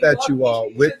with that, you all,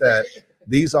 with that,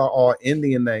 these are all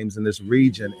Indian names in this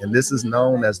region, and this is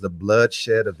known as the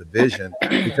bloodshed of division,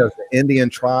 because the Indian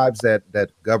tribes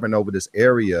that govern over this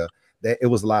area, it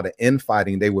was a lot of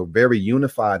infighting. They were very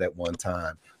unified at one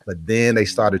time, but then they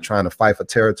started trying to fight for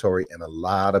territory, and a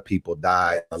lot of people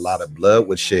died, a lot of blood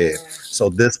was shed. So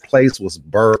this place was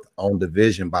birthed on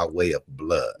division by way of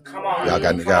blood. Y'all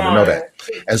got to know that.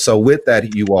 And so with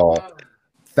that, you all,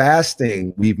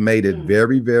 fasting, we've made it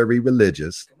very, very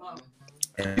religious.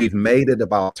 And we've made it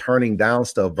about turning down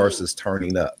stuff versus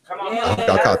turning up.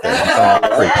 Y'all caught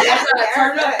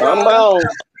that? Come on.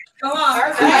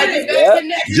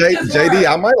 JD,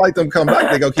 I might like them come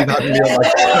back. They gonna keep having me on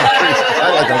my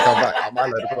I like them come back. I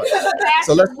might let it play.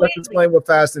 So let's explain what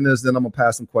fasting is. Then I'm gonna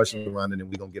pass some questions around, and then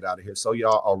we're gonna get out of here. So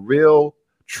y'all, a real,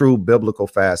 true biblical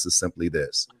fast is simply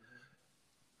this: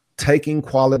 taking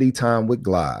quality time with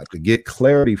God to get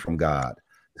clarity from God,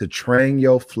 to train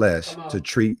your flesh to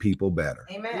treat people better.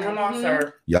 Amen. Come on,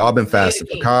 sir. Y'all been fasting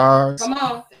for cars. Come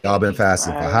on. Y'all been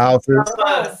fasting for houses.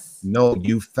 No,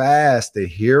 you fast to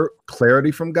hear clarity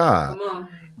from God,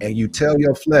 and you tell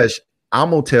your flesh,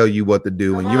 I'm gonna tell you what to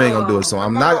do, and you ain't gonna do it. So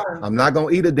I'm not gonna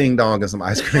eat a ding dong and some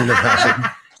ice cream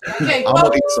tonight. I'm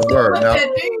gonna eat some word.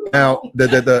 Now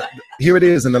the here it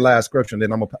is in the last scripture, and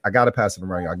then I gotta pass it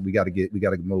around. We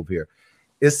gotta move here.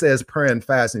 It says prayer and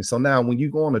fasting. So now when you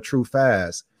go on a true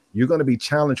fast, you're going to be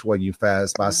challenged while you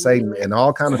fast by Satan, and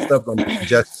all kind of stuff going to be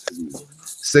just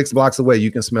 6 blocks away.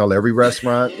 You can smell every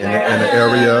restaurant in the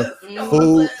area.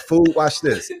 Food. Watch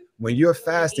this. When you're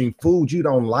fasting, food you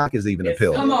don't like is even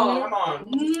appealing. Come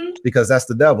on. Because that's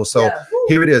the devil. So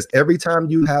here it is. Every time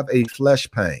you have a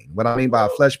flesh pain, what I mean by a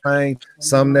flesh pain,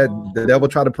 something that the devil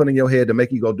try to put in your head to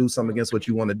make you go do something against what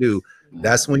you want to do,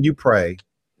 that's when you pray.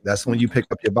 That's when you pick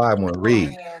up your Bible and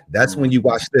read. That's when you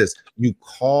watch this. You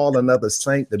call another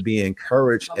saint to be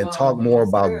encouraged and talk more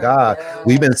about God.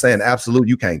 We've been saying, absolute,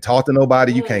 you can't talk to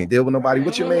nobody. You can't deal with nobody.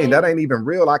 What you mean? That ain't even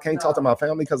real. I can't talk to my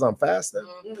family because I'm fasting.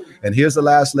 And here's the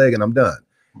last leg and I'm done.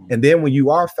 And then when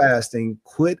you are fasting,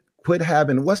 quit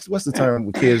having, what's the term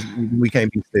with kids? We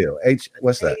can't be still.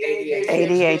 What's that?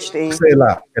 ADHD. Say it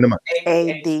loud.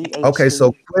 ADHD. Okay,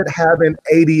 so quit having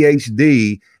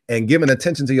ADHD and giving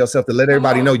attention to yourself to let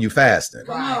everybody know you fasting.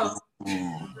 As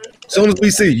soon as we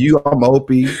see you, I'm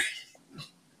mopey.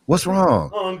 What's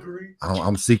wrong? Hungry.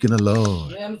 I'm seeking the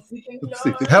Lord. Yeah, I'm seeking the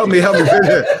Lord. Help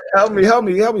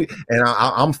me. And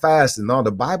I'm fasting. No,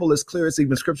 the Bible is clear. It's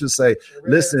even scriptures say,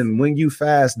 listen, when you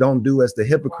fast, don't do as the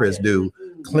hypocrites do.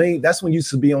 Clean. That's when you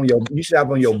should be you should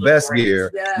have on your best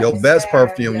gear, your best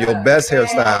perfume, your best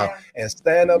hairstyle, and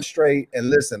stand up straight and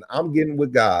listen. I'm getting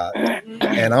with God,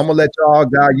 and I'm gonna let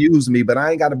God use me, but I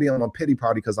ain't got to be on a pity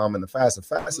party because I'm in the fast. The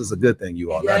fast is a good thing,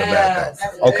 you all, not a bad thing.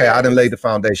 Okay, I didn't lay the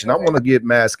foundation. I want to get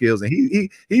mad skills, and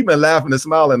he been laughing and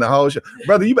smiling the whole show.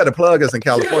 Brother, you better plug us in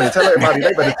California. Tell everybody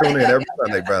they better tune in every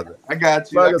Sunday, brother. I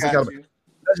got you. Plug us in California.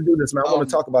 Let's do this, man. I want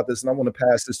to talk about this, and I want to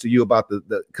pass this to you about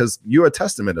because you're a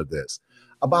testament of this.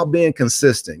 about being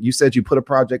consistent. You said you put a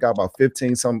project out about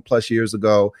 15 some plus years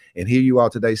ago, and here you are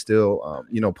today still,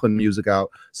 putting music out.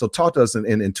 So talk to us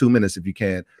in 2 minutes, if you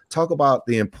can. Talk about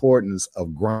the importance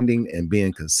of grinding and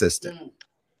being consistent.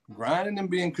 Grinding and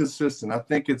being consistent. I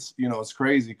think it's, it's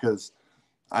crazy because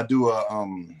I do a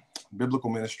biblical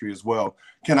ministry as well.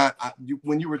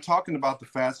 When you were talking about the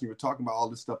fast, you were talking about all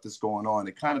this stuff that's going on,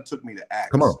 it kind of took me to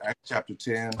Acts. Come on. Acts chapter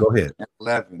 10. Go ahead. And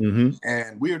 11. Mm-hmm.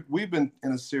 And we've been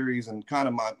in a series, and kind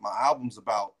of my album's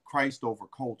about Christ over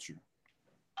culture.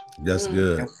 That's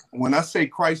good. And when I say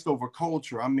Christ over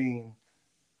culture, I mean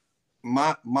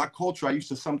my culture. I used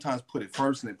to sometimes put it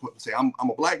first, and say I'm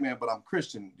a black man, but I'm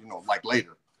Christian, like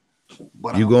later.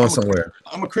 But you going somewhere?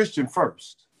 I'm a Christian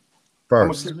first.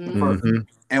 Mm-hmm.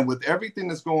 And with everything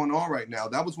that's going on right now,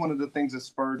 that was one of the things that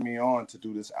spurred me on to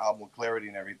do this album with clarity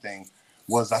and everything,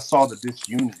 was I saw the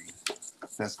disunity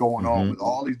that's going on with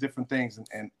all these different things.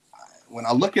 And when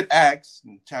I look at Acts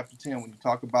in chapter 10, when you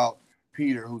talk about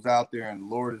Peter, who's out there, and the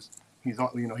Lord he's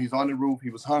on the roof,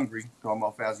 he was hungry, talking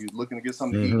about fast, he was looking to get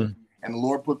something to eat, and the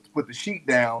Lord put the sheet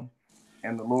down,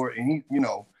 and the Lord, and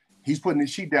he's putting the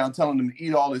sheet down, telling them to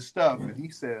eat all this stuff, and he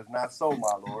says, "Not so,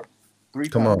 my Lord." 3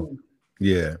 times. Come on.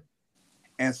 Yeah.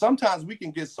 And sometimes we can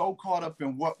get so caught up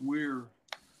in what we're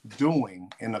doing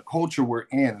and the culture we're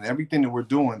in and everything that we're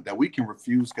doing that we can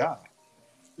refuse God.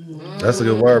 That's a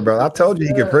good word, bro. I told you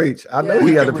he could preach. I know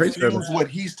he had to preach. Refuse what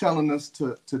he's telling us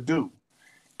to do.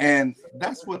 And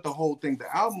that's what the whole thing,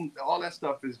 the album, all that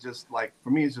stuff is just like,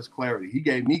 for me, it's just clarity. He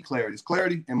gave me clarity. It's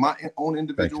clarity in my own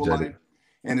individual life.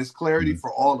 And it's clarity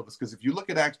for all of us. Because if you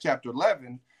look at Acts chapter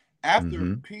 11,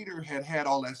 after Peter had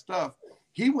all that stuff,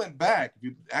 he went back.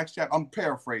 I'm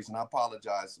paraphrasing. I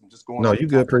apologize. I'm just going. No, you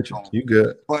good, preacher. You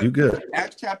good. But you good.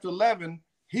 Acts chapter 11,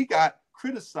 he got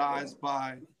criticized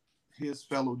by his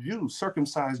fellow Jews,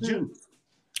 circumcised Jews.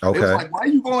 Okay. It was like, why are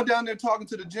you going down there talking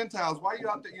to the Gentiles? Why are you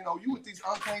out there? You with these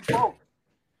unclean folk.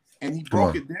 And he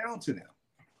broke it down to them.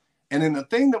 And then the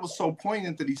thing that was so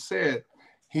poignant that he said,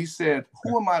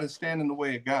 "Who am I to stand in the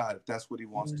way of God if that's what he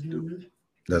wants to do?"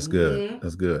 That's good.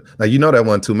 That's good. Now, that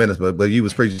wasn't 2 minutes, but you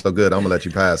was preaching so good, I'm gonna let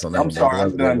you pass on that. I'm sorry,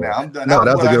 I'm done now. I'm done. No,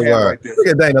 that's a good word. Look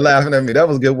at Dana laughing at me. That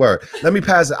was a good word. Let me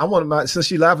pass it. Since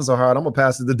she laughing so hard, I'm gonna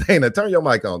pass it to Dana. Turn your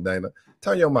mic on, Dana.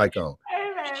 Turn your mic on.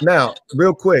 Now,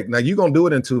 real quick. Now you're gonna do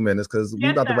it in 2 minutes because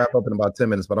we're about to wrap up in about 10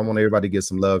 minutes, but I want everybody to get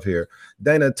some love here.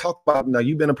 Dana, talk about, now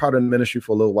you've been a part of the ministry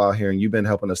for a little while here, and you've been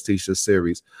helping us teach this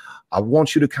series. I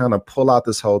want you to kind of pull out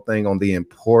this whole thing on the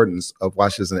importance of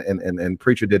watches, and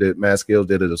Preacher did it, Matt Skills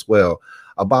did it as well,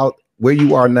 about where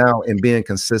you are now and being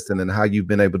consistent and how you've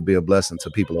been able to be a blessing to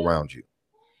people around you.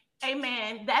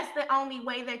 Amen. That's the only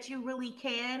way that you really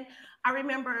can. I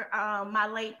remember my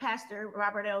late pastor,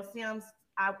 Robert L. Sims,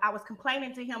 I was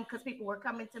complaining to him because people were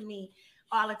coming to me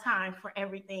all the time for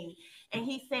everything. And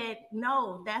he said,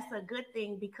 no, that's a good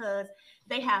thing because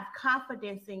they have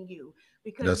confidence in you.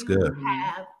 Because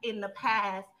have in the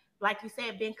past, like you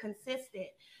said, been consistent.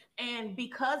 And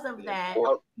because of that,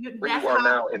 where you are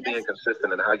now and being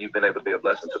consistent and how you've been able to be a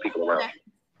blessing to people around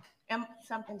you.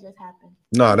 Something just happened.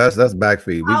 No, that's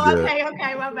backfeed. We good.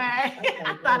 Okay, my bad.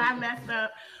 I thought I messed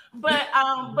up.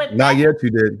 But not yet, you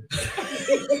did.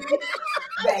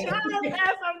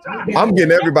 I'm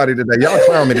getting everybody today. Y'all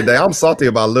clown me today. I'm salty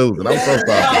about losing. I'm so sorry.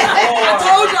 I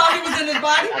told y'all he was in his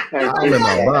body.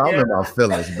 I'm in my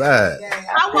feelings bad.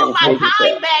 I want my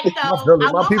time back though.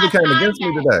 My people came against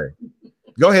me today.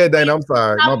 Go ahead, Dana. I'm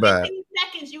sorry. My bad. 15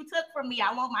 seconds you took from me.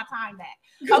 I want my time back.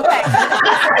 Okay.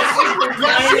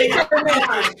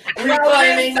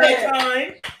 Reclaiming that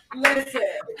time. Listen,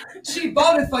 she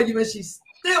voted for you and she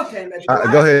still came at you.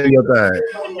 Go ahead, your thing.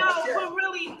 But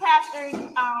really, Pastor,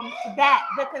 that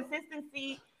the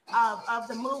consistency of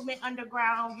the movement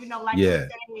underground, like you said,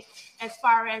 as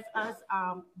far as us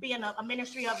being a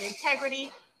ministry of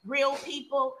integrity, real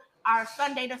people, our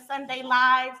Sunday to Sunday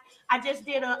lives. I just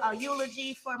did a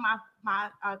eulogy for my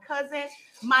cousins.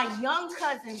 My young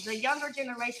cousins, the younger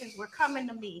generations, were coming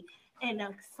to me and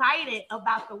excited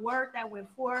about the word that went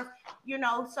forth,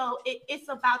 so it's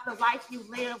about the life you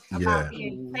live, about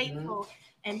being faithful,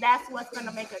 and that's what's going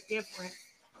to make a difference.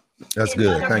 That's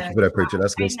good. Thank you for that, preacher.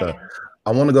 That's good stuff.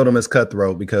 I want to go to Miss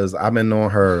Cutthroat because I've been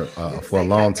knowing her for a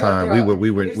long time. I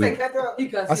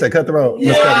said Cutthroat.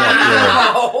 Miss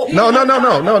Cutthroat. Yeah.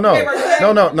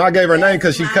 No. I gave her a name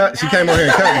because she came over here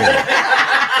and cut me.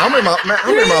 I'm in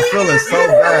my feelings so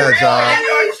bad, y'all.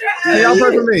 Can y'all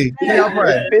pray for me? Can y'all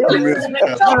pray?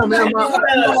 I'm in my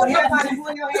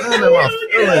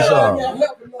feelings, y'all.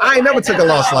 I ain't never took a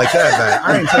loss like that, man. I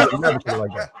ain't never took it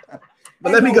like that.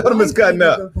 But let me go to Miss Cutting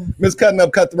Up. Miss Cutting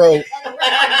Up, Cutthroat.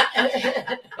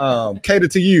 Cater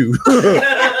to you.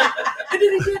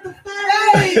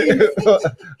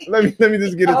 let me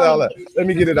just get it all out. Let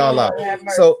me get it all out.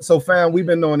 So fam, we've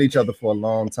been knowing each other for a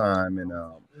long time, and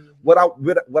what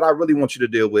I really want you to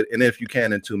deal with, and if you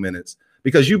can in 2 minutes,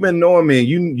 because you've been knowing me,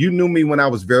 you knew me when I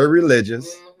was very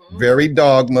religious, very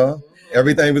dogma,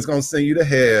 everything was gonna send you to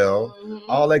hell,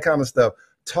 all that kind of stuff.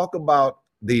 Talk about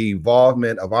the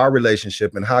involvement of our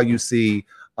relationship and how you see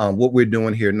what we're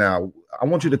doing here now. I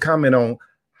want you to comment on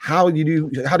how do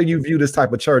you view this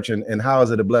type of church, and how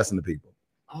is it a blessing to people?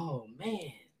 Oh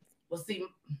man, well see,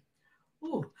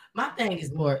 my thing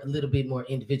is a little bit more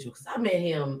individual, because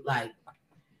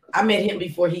I met him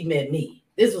before he met me.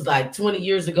 This was like 20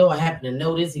 years ago. I happened to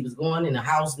notice he was going in the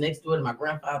house next door to my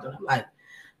grandfather, and I'm like,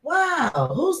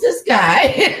 wow, who's this guy?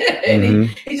 And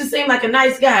he just seemed like a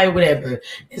nice guy or whatever.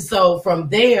 And so from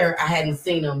there, I hadn't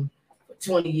seen him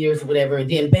 20 years or whatever, and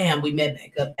then bam, we met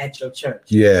back up at your church.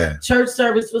 Yeah, church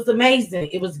service was amazing.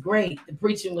 It was great. The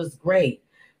preaching was great,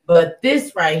 but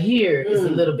this right here is a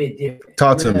little bit different.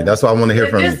 Talk to me. That's what I want to hear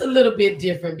from you. It's a little bit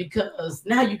different, because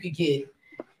now you could get,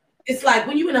 it's like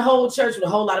when you're in a whole church with a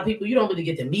whole lot of people, you don't really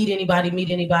get to meet anybody.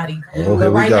 Oh,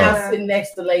 but right now, sitting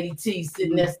next to Lady T,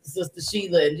 sitting next to Sister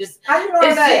Sheila, and just how you know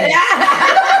that?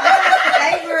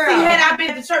 Hey, girl. See, had I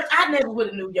been to church, I never would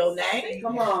have knew your name.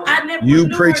 Come on, I never. You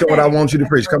preaching what I want you to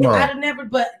preach. Come on. I'd have never,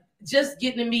 but just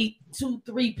getting to meet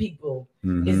 2-3 people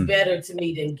is better to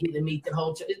me than getting to meet the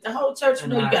whole church. The whole church, you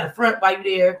know, you got to front while you're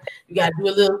there. You got to do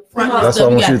a little front. That's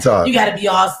what I want you to talk. You got to be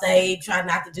all saved, try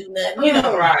not to do nothing. You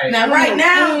know, right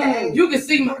now, you can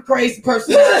see my crazy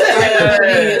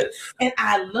personality, and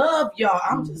I love y'all.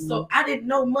 I'm just so, I didn't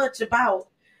know much about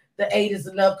the 8 is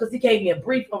enough, because he gave me a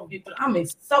brief overview, but I'm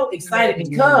so excited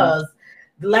because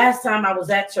the last time I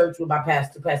was at church with my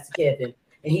pastor, Pastor Kevin,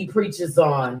 and he preaches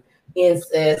on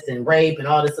incest and rape and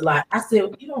all this a lot. I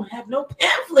said, you don't have no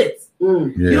pamphlets.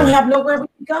 You don't have nowhere we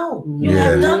can go. You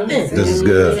have nothing. This is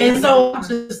good. And so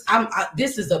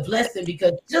this is a blessing,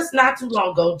 because just not too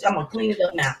long ago, I'm gonna clean it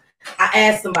up now. I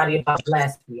asked somebody about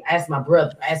blasphemy. I asked my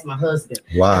brother. I asked my husband.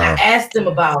 Wow. And I asked them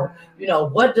about,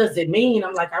 what does it mean?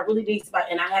 I'm like, I really need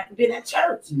somebody, and I haven't been at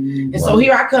church. And so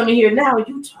here I come in here now, and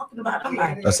you talking about, I'm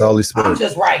like, that's the Holy Spirit. I'm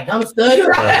just writing. I'm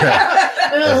studying.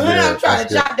 I'm trying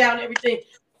to jot down everything.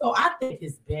 So I think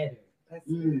it's better.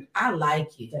 I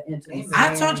like it.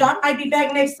 I told you I might be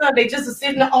back next Sunday just to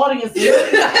sit in the audience.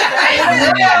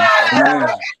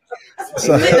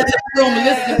 So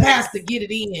listen to Pastor, get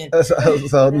it in.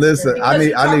 So listen, I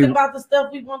need about the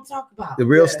stuff we want to talk about. The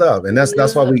real stuff, and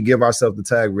that's why we give ourselves the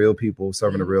tag real people,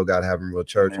 serving the real God, having real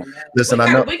church. Listen,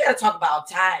 we got to talk about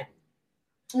tithing.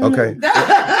 Okay.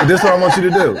 This is what I want you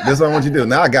to do. This is what I want you to do.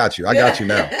 Now I got you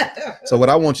now. So what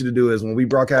I want you to do is when we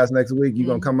broadcast next week, you're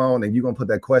gonna come on and you're gonna put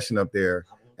that question up there,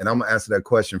 and I'm gonna answer that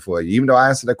question for you. Even though I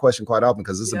answer that question quite often,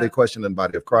 because it's a big question in the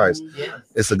body of Christ.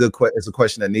 It's a good it's a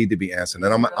question that need to be answered.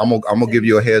 And I'm gonna give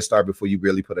you a head start before you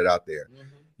really put it out there.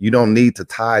 You don't need to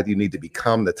tithe, you need to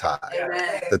become the tithe.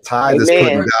 The tithe is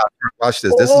putting God. Watch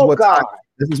this. This is what tithe.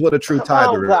 This is what a true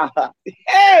tither is.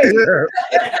 Hey.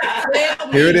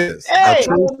 Here it is. Hey. A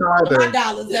true tither.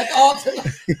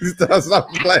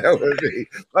 Stop playing with me.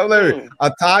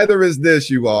 A tither is this,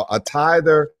 you all. A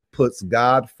tither puts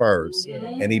God first,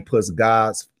 and he puts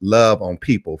God's love on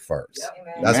people first.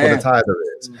 That's what a tither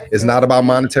is. It's not about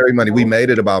monetary money. We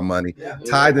made it about money.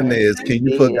 Tithing is, can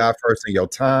you put God first in your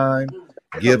time?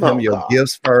 Give him your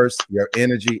gifts first, your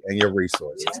energy, and your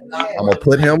resources. I'm going to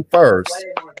put him first,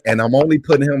 and I'm only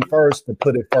putting him first to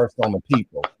put it first on the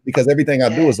people, because everything I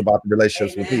do is about the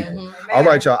relationships with people. All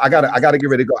right, y'all, I gotta get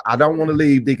ready to go. I don't want to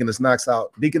leave Deaconess Knox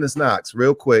out. Deaconess Knox,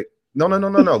 real quick. No,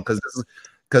 because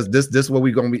this is where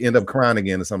we're going to end up crying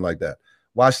again or something like that.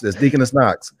 Watch this. Deaconess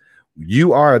Knox,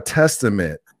 you are a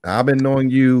testament. I've been knowing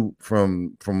you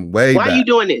from way back. Why are you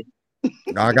doing it?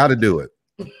 I got to do it.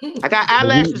 I got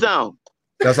eyelashes on.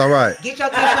 That's all right. Get your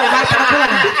t-shirt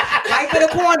right to the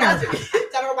corner.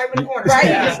 Right to the corner.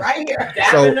 Right here.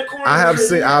 So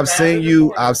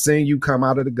I've seen you come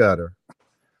out of the gutter.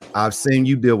 I've seen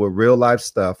you deal with real life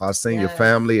stuff. I've seen your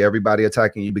family, everybody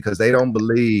attacking you because they don't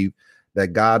believe that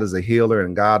God is a healer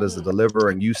and God is a deliverer,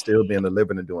 and you still being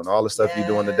delivered and doing all the stuff you're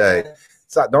doing today.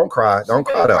 So don't cry. Don't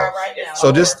cry though. So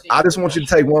I just want you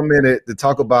to take 1 minute to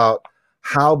talk about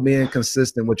how being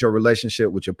consistent with your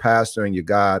relationship with your pastor and your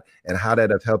God, and how that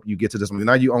have helped you get to this.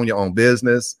 Now you own your own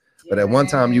business, but at one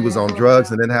time you was on drugs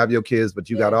and didn't have your kids,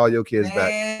 but you got all your kids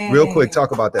back. Real quick,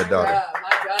 talk about that, daughter.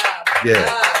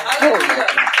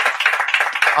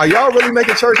 Are y'all really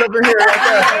making church up in here like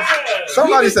that?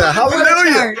 Somebody said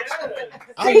hallelujah.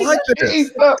 I like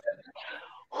this.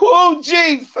 Oh,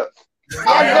 Jesus.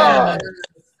 My God.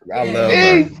 I love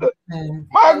Jesus.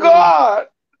 My God.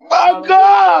 My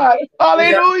God.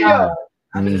 Hallelujah.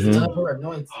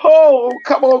 Mhm. Oh,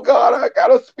 come on, God. I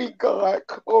gotta speak, God.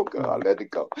 Come on, God. Let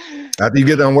it go. After you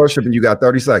get done worshiping, you got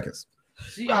 30 seconds.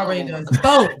 She already done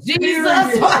spoke.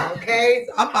 Jesus. Okay,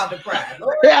 I'm about to cry.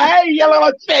 Hey,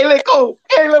 yellow chilico.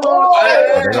 Hey, They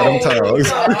got them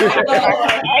tongues.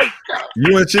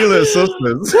 You and Sheila are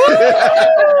sisters.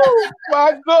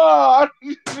 My God.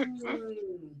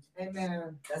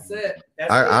 Amen. That's it.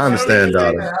 I understand,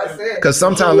 daughter. That's it. Because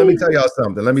sometimes, let me tell y'all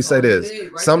something. Let me say this.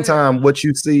 Sometimes what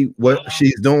you see, what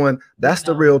she's doing, that's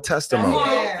the real testimony.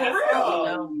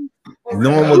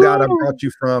 Knowing what God brought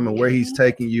you from and where He's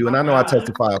taking you. And I know I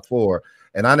testified for,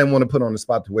 and I didn't want to put her on the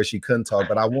spot to where she couldn't talk,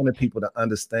 but I wanted people to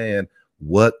understand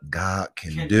what God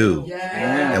can do.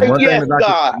 And one Yes, thing that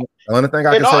God. Only thing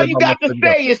I And can all say you about got my to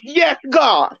say is yes,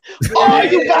 God. All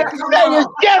you got to say is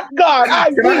yes, God.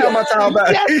 I Can I have my towel will.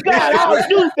 back? Yes, God, I'll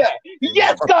do that.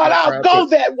 Yes, God, I'll go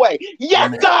that way.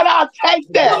 Yes, God, I'll take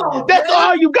that. That's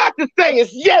all you got to say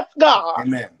is yes, God.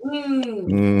 Amen.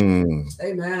 Amen.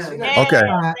 Okay,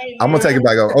 I'm gonna take it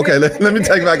back over. Okay, let me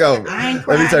take it back over. I ain't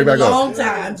Let me cried take it in a back over. long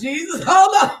time. Jesus,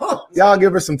 hold on. Y'all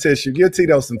give her some tissue. Give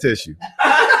Tito some tissue.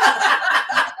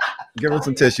 Give her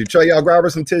some tissue. Trey, y'all grab her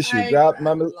some tissue. Grab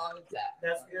mama.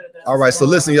 That's good. All right, so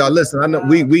listen, y'all. Listen, I know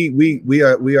we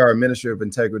are a ministry of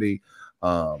integrity.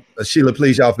 Sheila,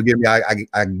 please, y'all forgive me. I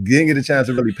didn't get a chance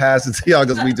to really pass it to y'all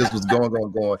because we just was going.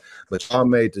 But y'all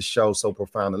made the show so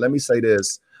profound. And let me say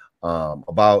this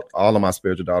about all of my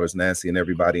spiritual daughters, Nancy and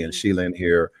everybody, and Sheila in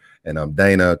here, and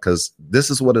Dana, because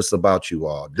this is what it's about, you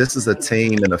all. This is a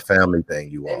team and a family thing,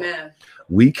 you all. Amen.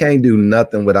 We can't do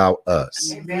nothing without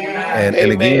us. And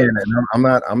again, and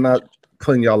I'm not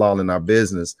putting y'all all in our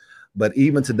business, but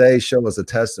even today's show is a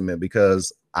testament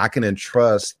because I can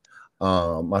entrust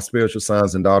my spiritual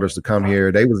sons and daughters to come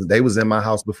here. They was in my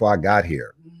house before I got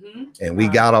here, and we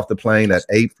got off the plane at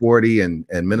 8:40,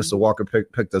 and Minister Walker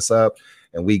picked us up,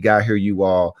 and we got here, you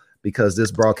all, because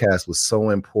this broadcast was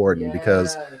so important.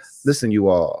 Because listen, you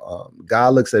all,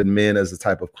 God looks at men as a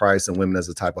type of Christ and women as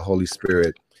a type of Holy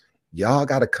Spirit. Y'all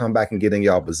got to come back and get in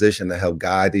y'all position to help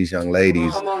guide these young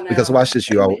ladies. Because watch this,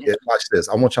 you all. Watch this.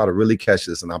 I want y'all to really catch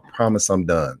this, and I promise I'm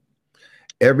done.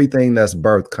 Everything that's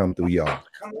birthed come through y'all.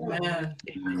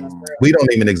 We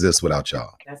don't even exist without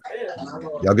y'all.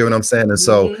 Y'all get what I'm saying? And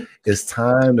so it's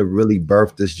time to really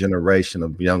birth this generation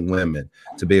of young women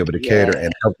to be able to cater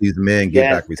and help these men get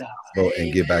back responsible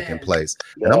and get back in place.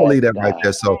 And I'm gonna leave that right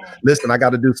there. So listen, I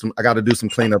gotta do some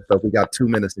cleanup stuff. We got 2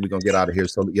 minutes and we're gonna get out of here.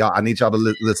 So y'all, I need y'all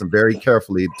to listen very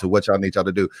carefully to what y'all need y'all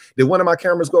to do. Did one of my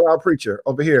cameras go out, preacher?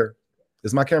 Over here.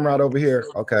 Is my camera out over here?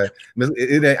 Okay. I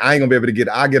ain't gonna be able to get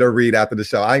it. I'll get her read after the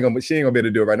show. She ain't gonna be able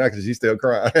to do it right now because she's still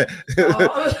crying.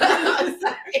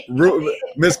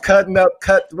 Miss Cutting Up,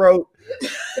 Cutthroat,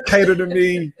 Cater to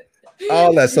Me,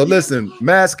 all that. So listen,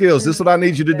 Mad Skills, this is what I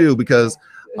need you to do, because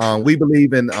we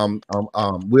believe in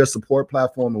we're a support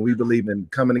platform and we believe in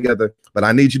coming together. But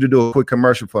I need you to do a quick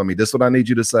commercial for me. This is what I need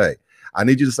you to say. I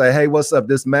need you to say, hey, what's up?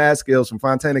 This Mad Skills from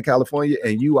Fontana, California,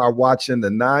 and you are watching the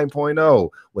 9.0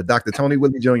 with Dr. Tony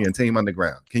Willie Jr. and Team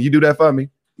Underground. Can you do that for me?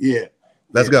 Yeah.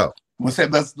 Let's go. Let's say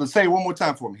it one more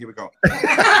time for me. Here we go.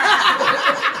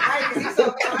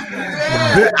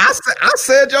 I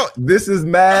said, yo, this is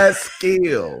Mad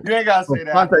Skill. You ain't gotta say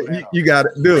that. You got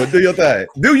it. Do it. Do your thing.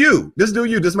 Do you. Just do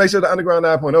you. Just make sure the Underground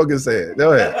 9.0 gets said.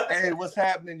 Go ahead. Hey, what's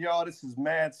happening, y'all? This is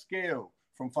Mad Skill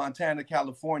from Fontana,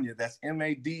 California. That's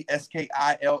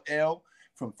MADSKILL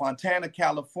from Fontana,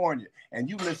 California. And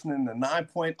you listening to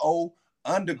 9.0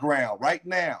 Underground right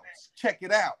now. Check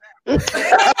it out.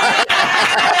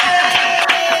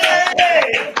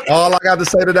 All I got to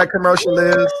say to that commercial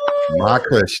is my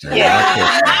Christian. Yeah.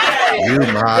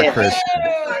 My Christian.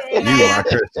 You my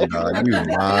Christian, dog. You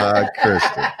my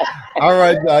Christian. All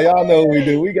right, y'all. Y'all know what we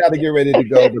do. We got to get ready to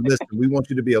go. But listen, we want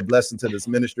you to be a blessing to this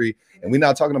ministry. And we're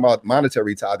not talking about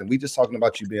monetary tithing. We're just talking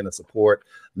about you being a support.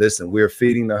 Listen, we're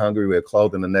feeding the hungry. We're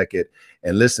clothing the naked.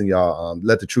 And listen, y'all,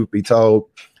 let the truth be told.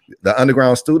 The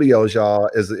Underground Studios, y'all,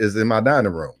 is in my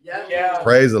dining room. Yeah.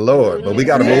 Praise the Lord. But we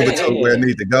got to move it to where it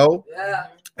needs to go. Yeah.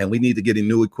 And we need to get in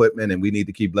new equipment, and we need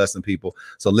to keep blessing people.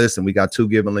 So listen, we got 2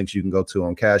 giving links you can go to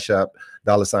on Cash App,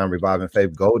 $ Reviving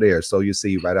Faith. Go there. So you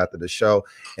see right after the show.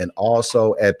 And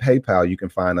also at PayPal, you can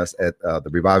find us at the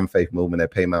Reviving Faith Movement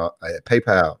at PayPal.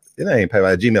 It ain't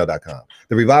PayPal, at gmail.com.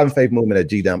 The Reviving Faith Movement at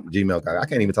gmail.com. I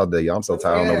can't even talk to you. I'm so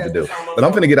tired. I don't know what to do. But I'm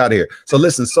going to get out of here. So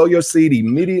listen, sow your seed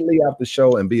immediately after the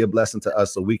show and be a blessing to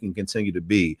us so we can continue to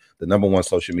be the #1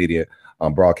 social media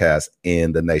broadcast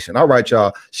in the nation. All right,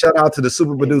 y'all. Shout out to the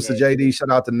super producer, JD. Shout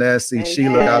out to Nancy,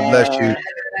 Sheila. God bless you.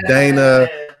 Dana,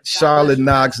 Charlotte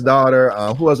Knox's daughter.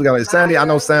 Who else we got? Sandy. I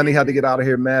know Sandy had to get out of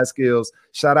here. Mad Skills.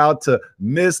 Shout out to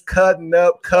Miss Cutting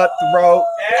Up Cutthroat.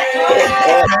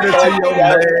 Cater to your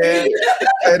man.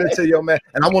 Cater to your man.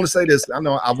 And I want to say this. I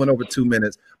know I went over 2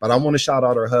 minutes, but I want to shout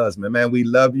out her husband. Man, we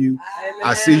love you.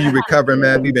 I see you recovering,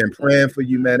 man. We've been praying for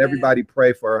you, man. Everybody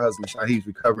pray for her husband. He's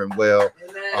recovering well.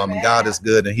 God is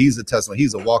good, and he's a testimony.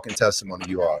 He's a walking testimony.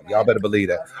 You are. Y'all better believe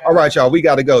that. All right, y'all. We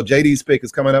got to go. JD's pick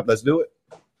is coming up. Let's do it.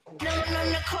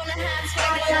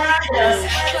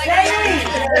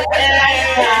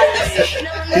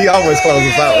 He always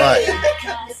closes out right.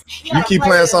 You keep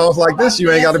playing songs like this,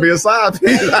 you ain't got to be a side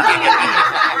piece.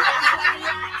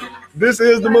 This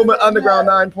is the Movement Underground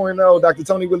 9.0. Dr.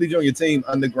 Tony Willie Jr. Team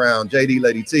Underground, JD,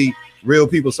 Lady T, real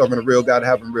people serving a real God,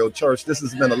 having real church. This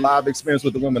has been a live experience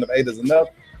with the Women of 8 is Enough.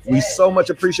 We so much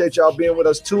appreciate y'all being with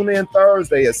us. Tune in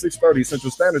Thursday at 6:30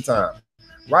 Central Standard Time,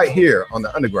 right here on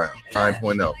the Underground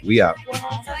 9.0. We out.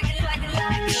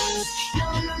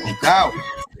 Out.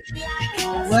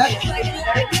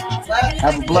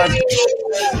 Have a blessed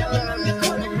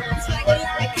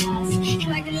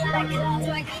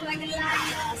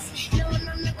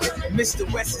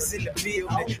Mr. West is in the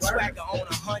building. Swagger on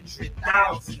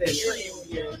 100,000.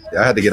 I had to get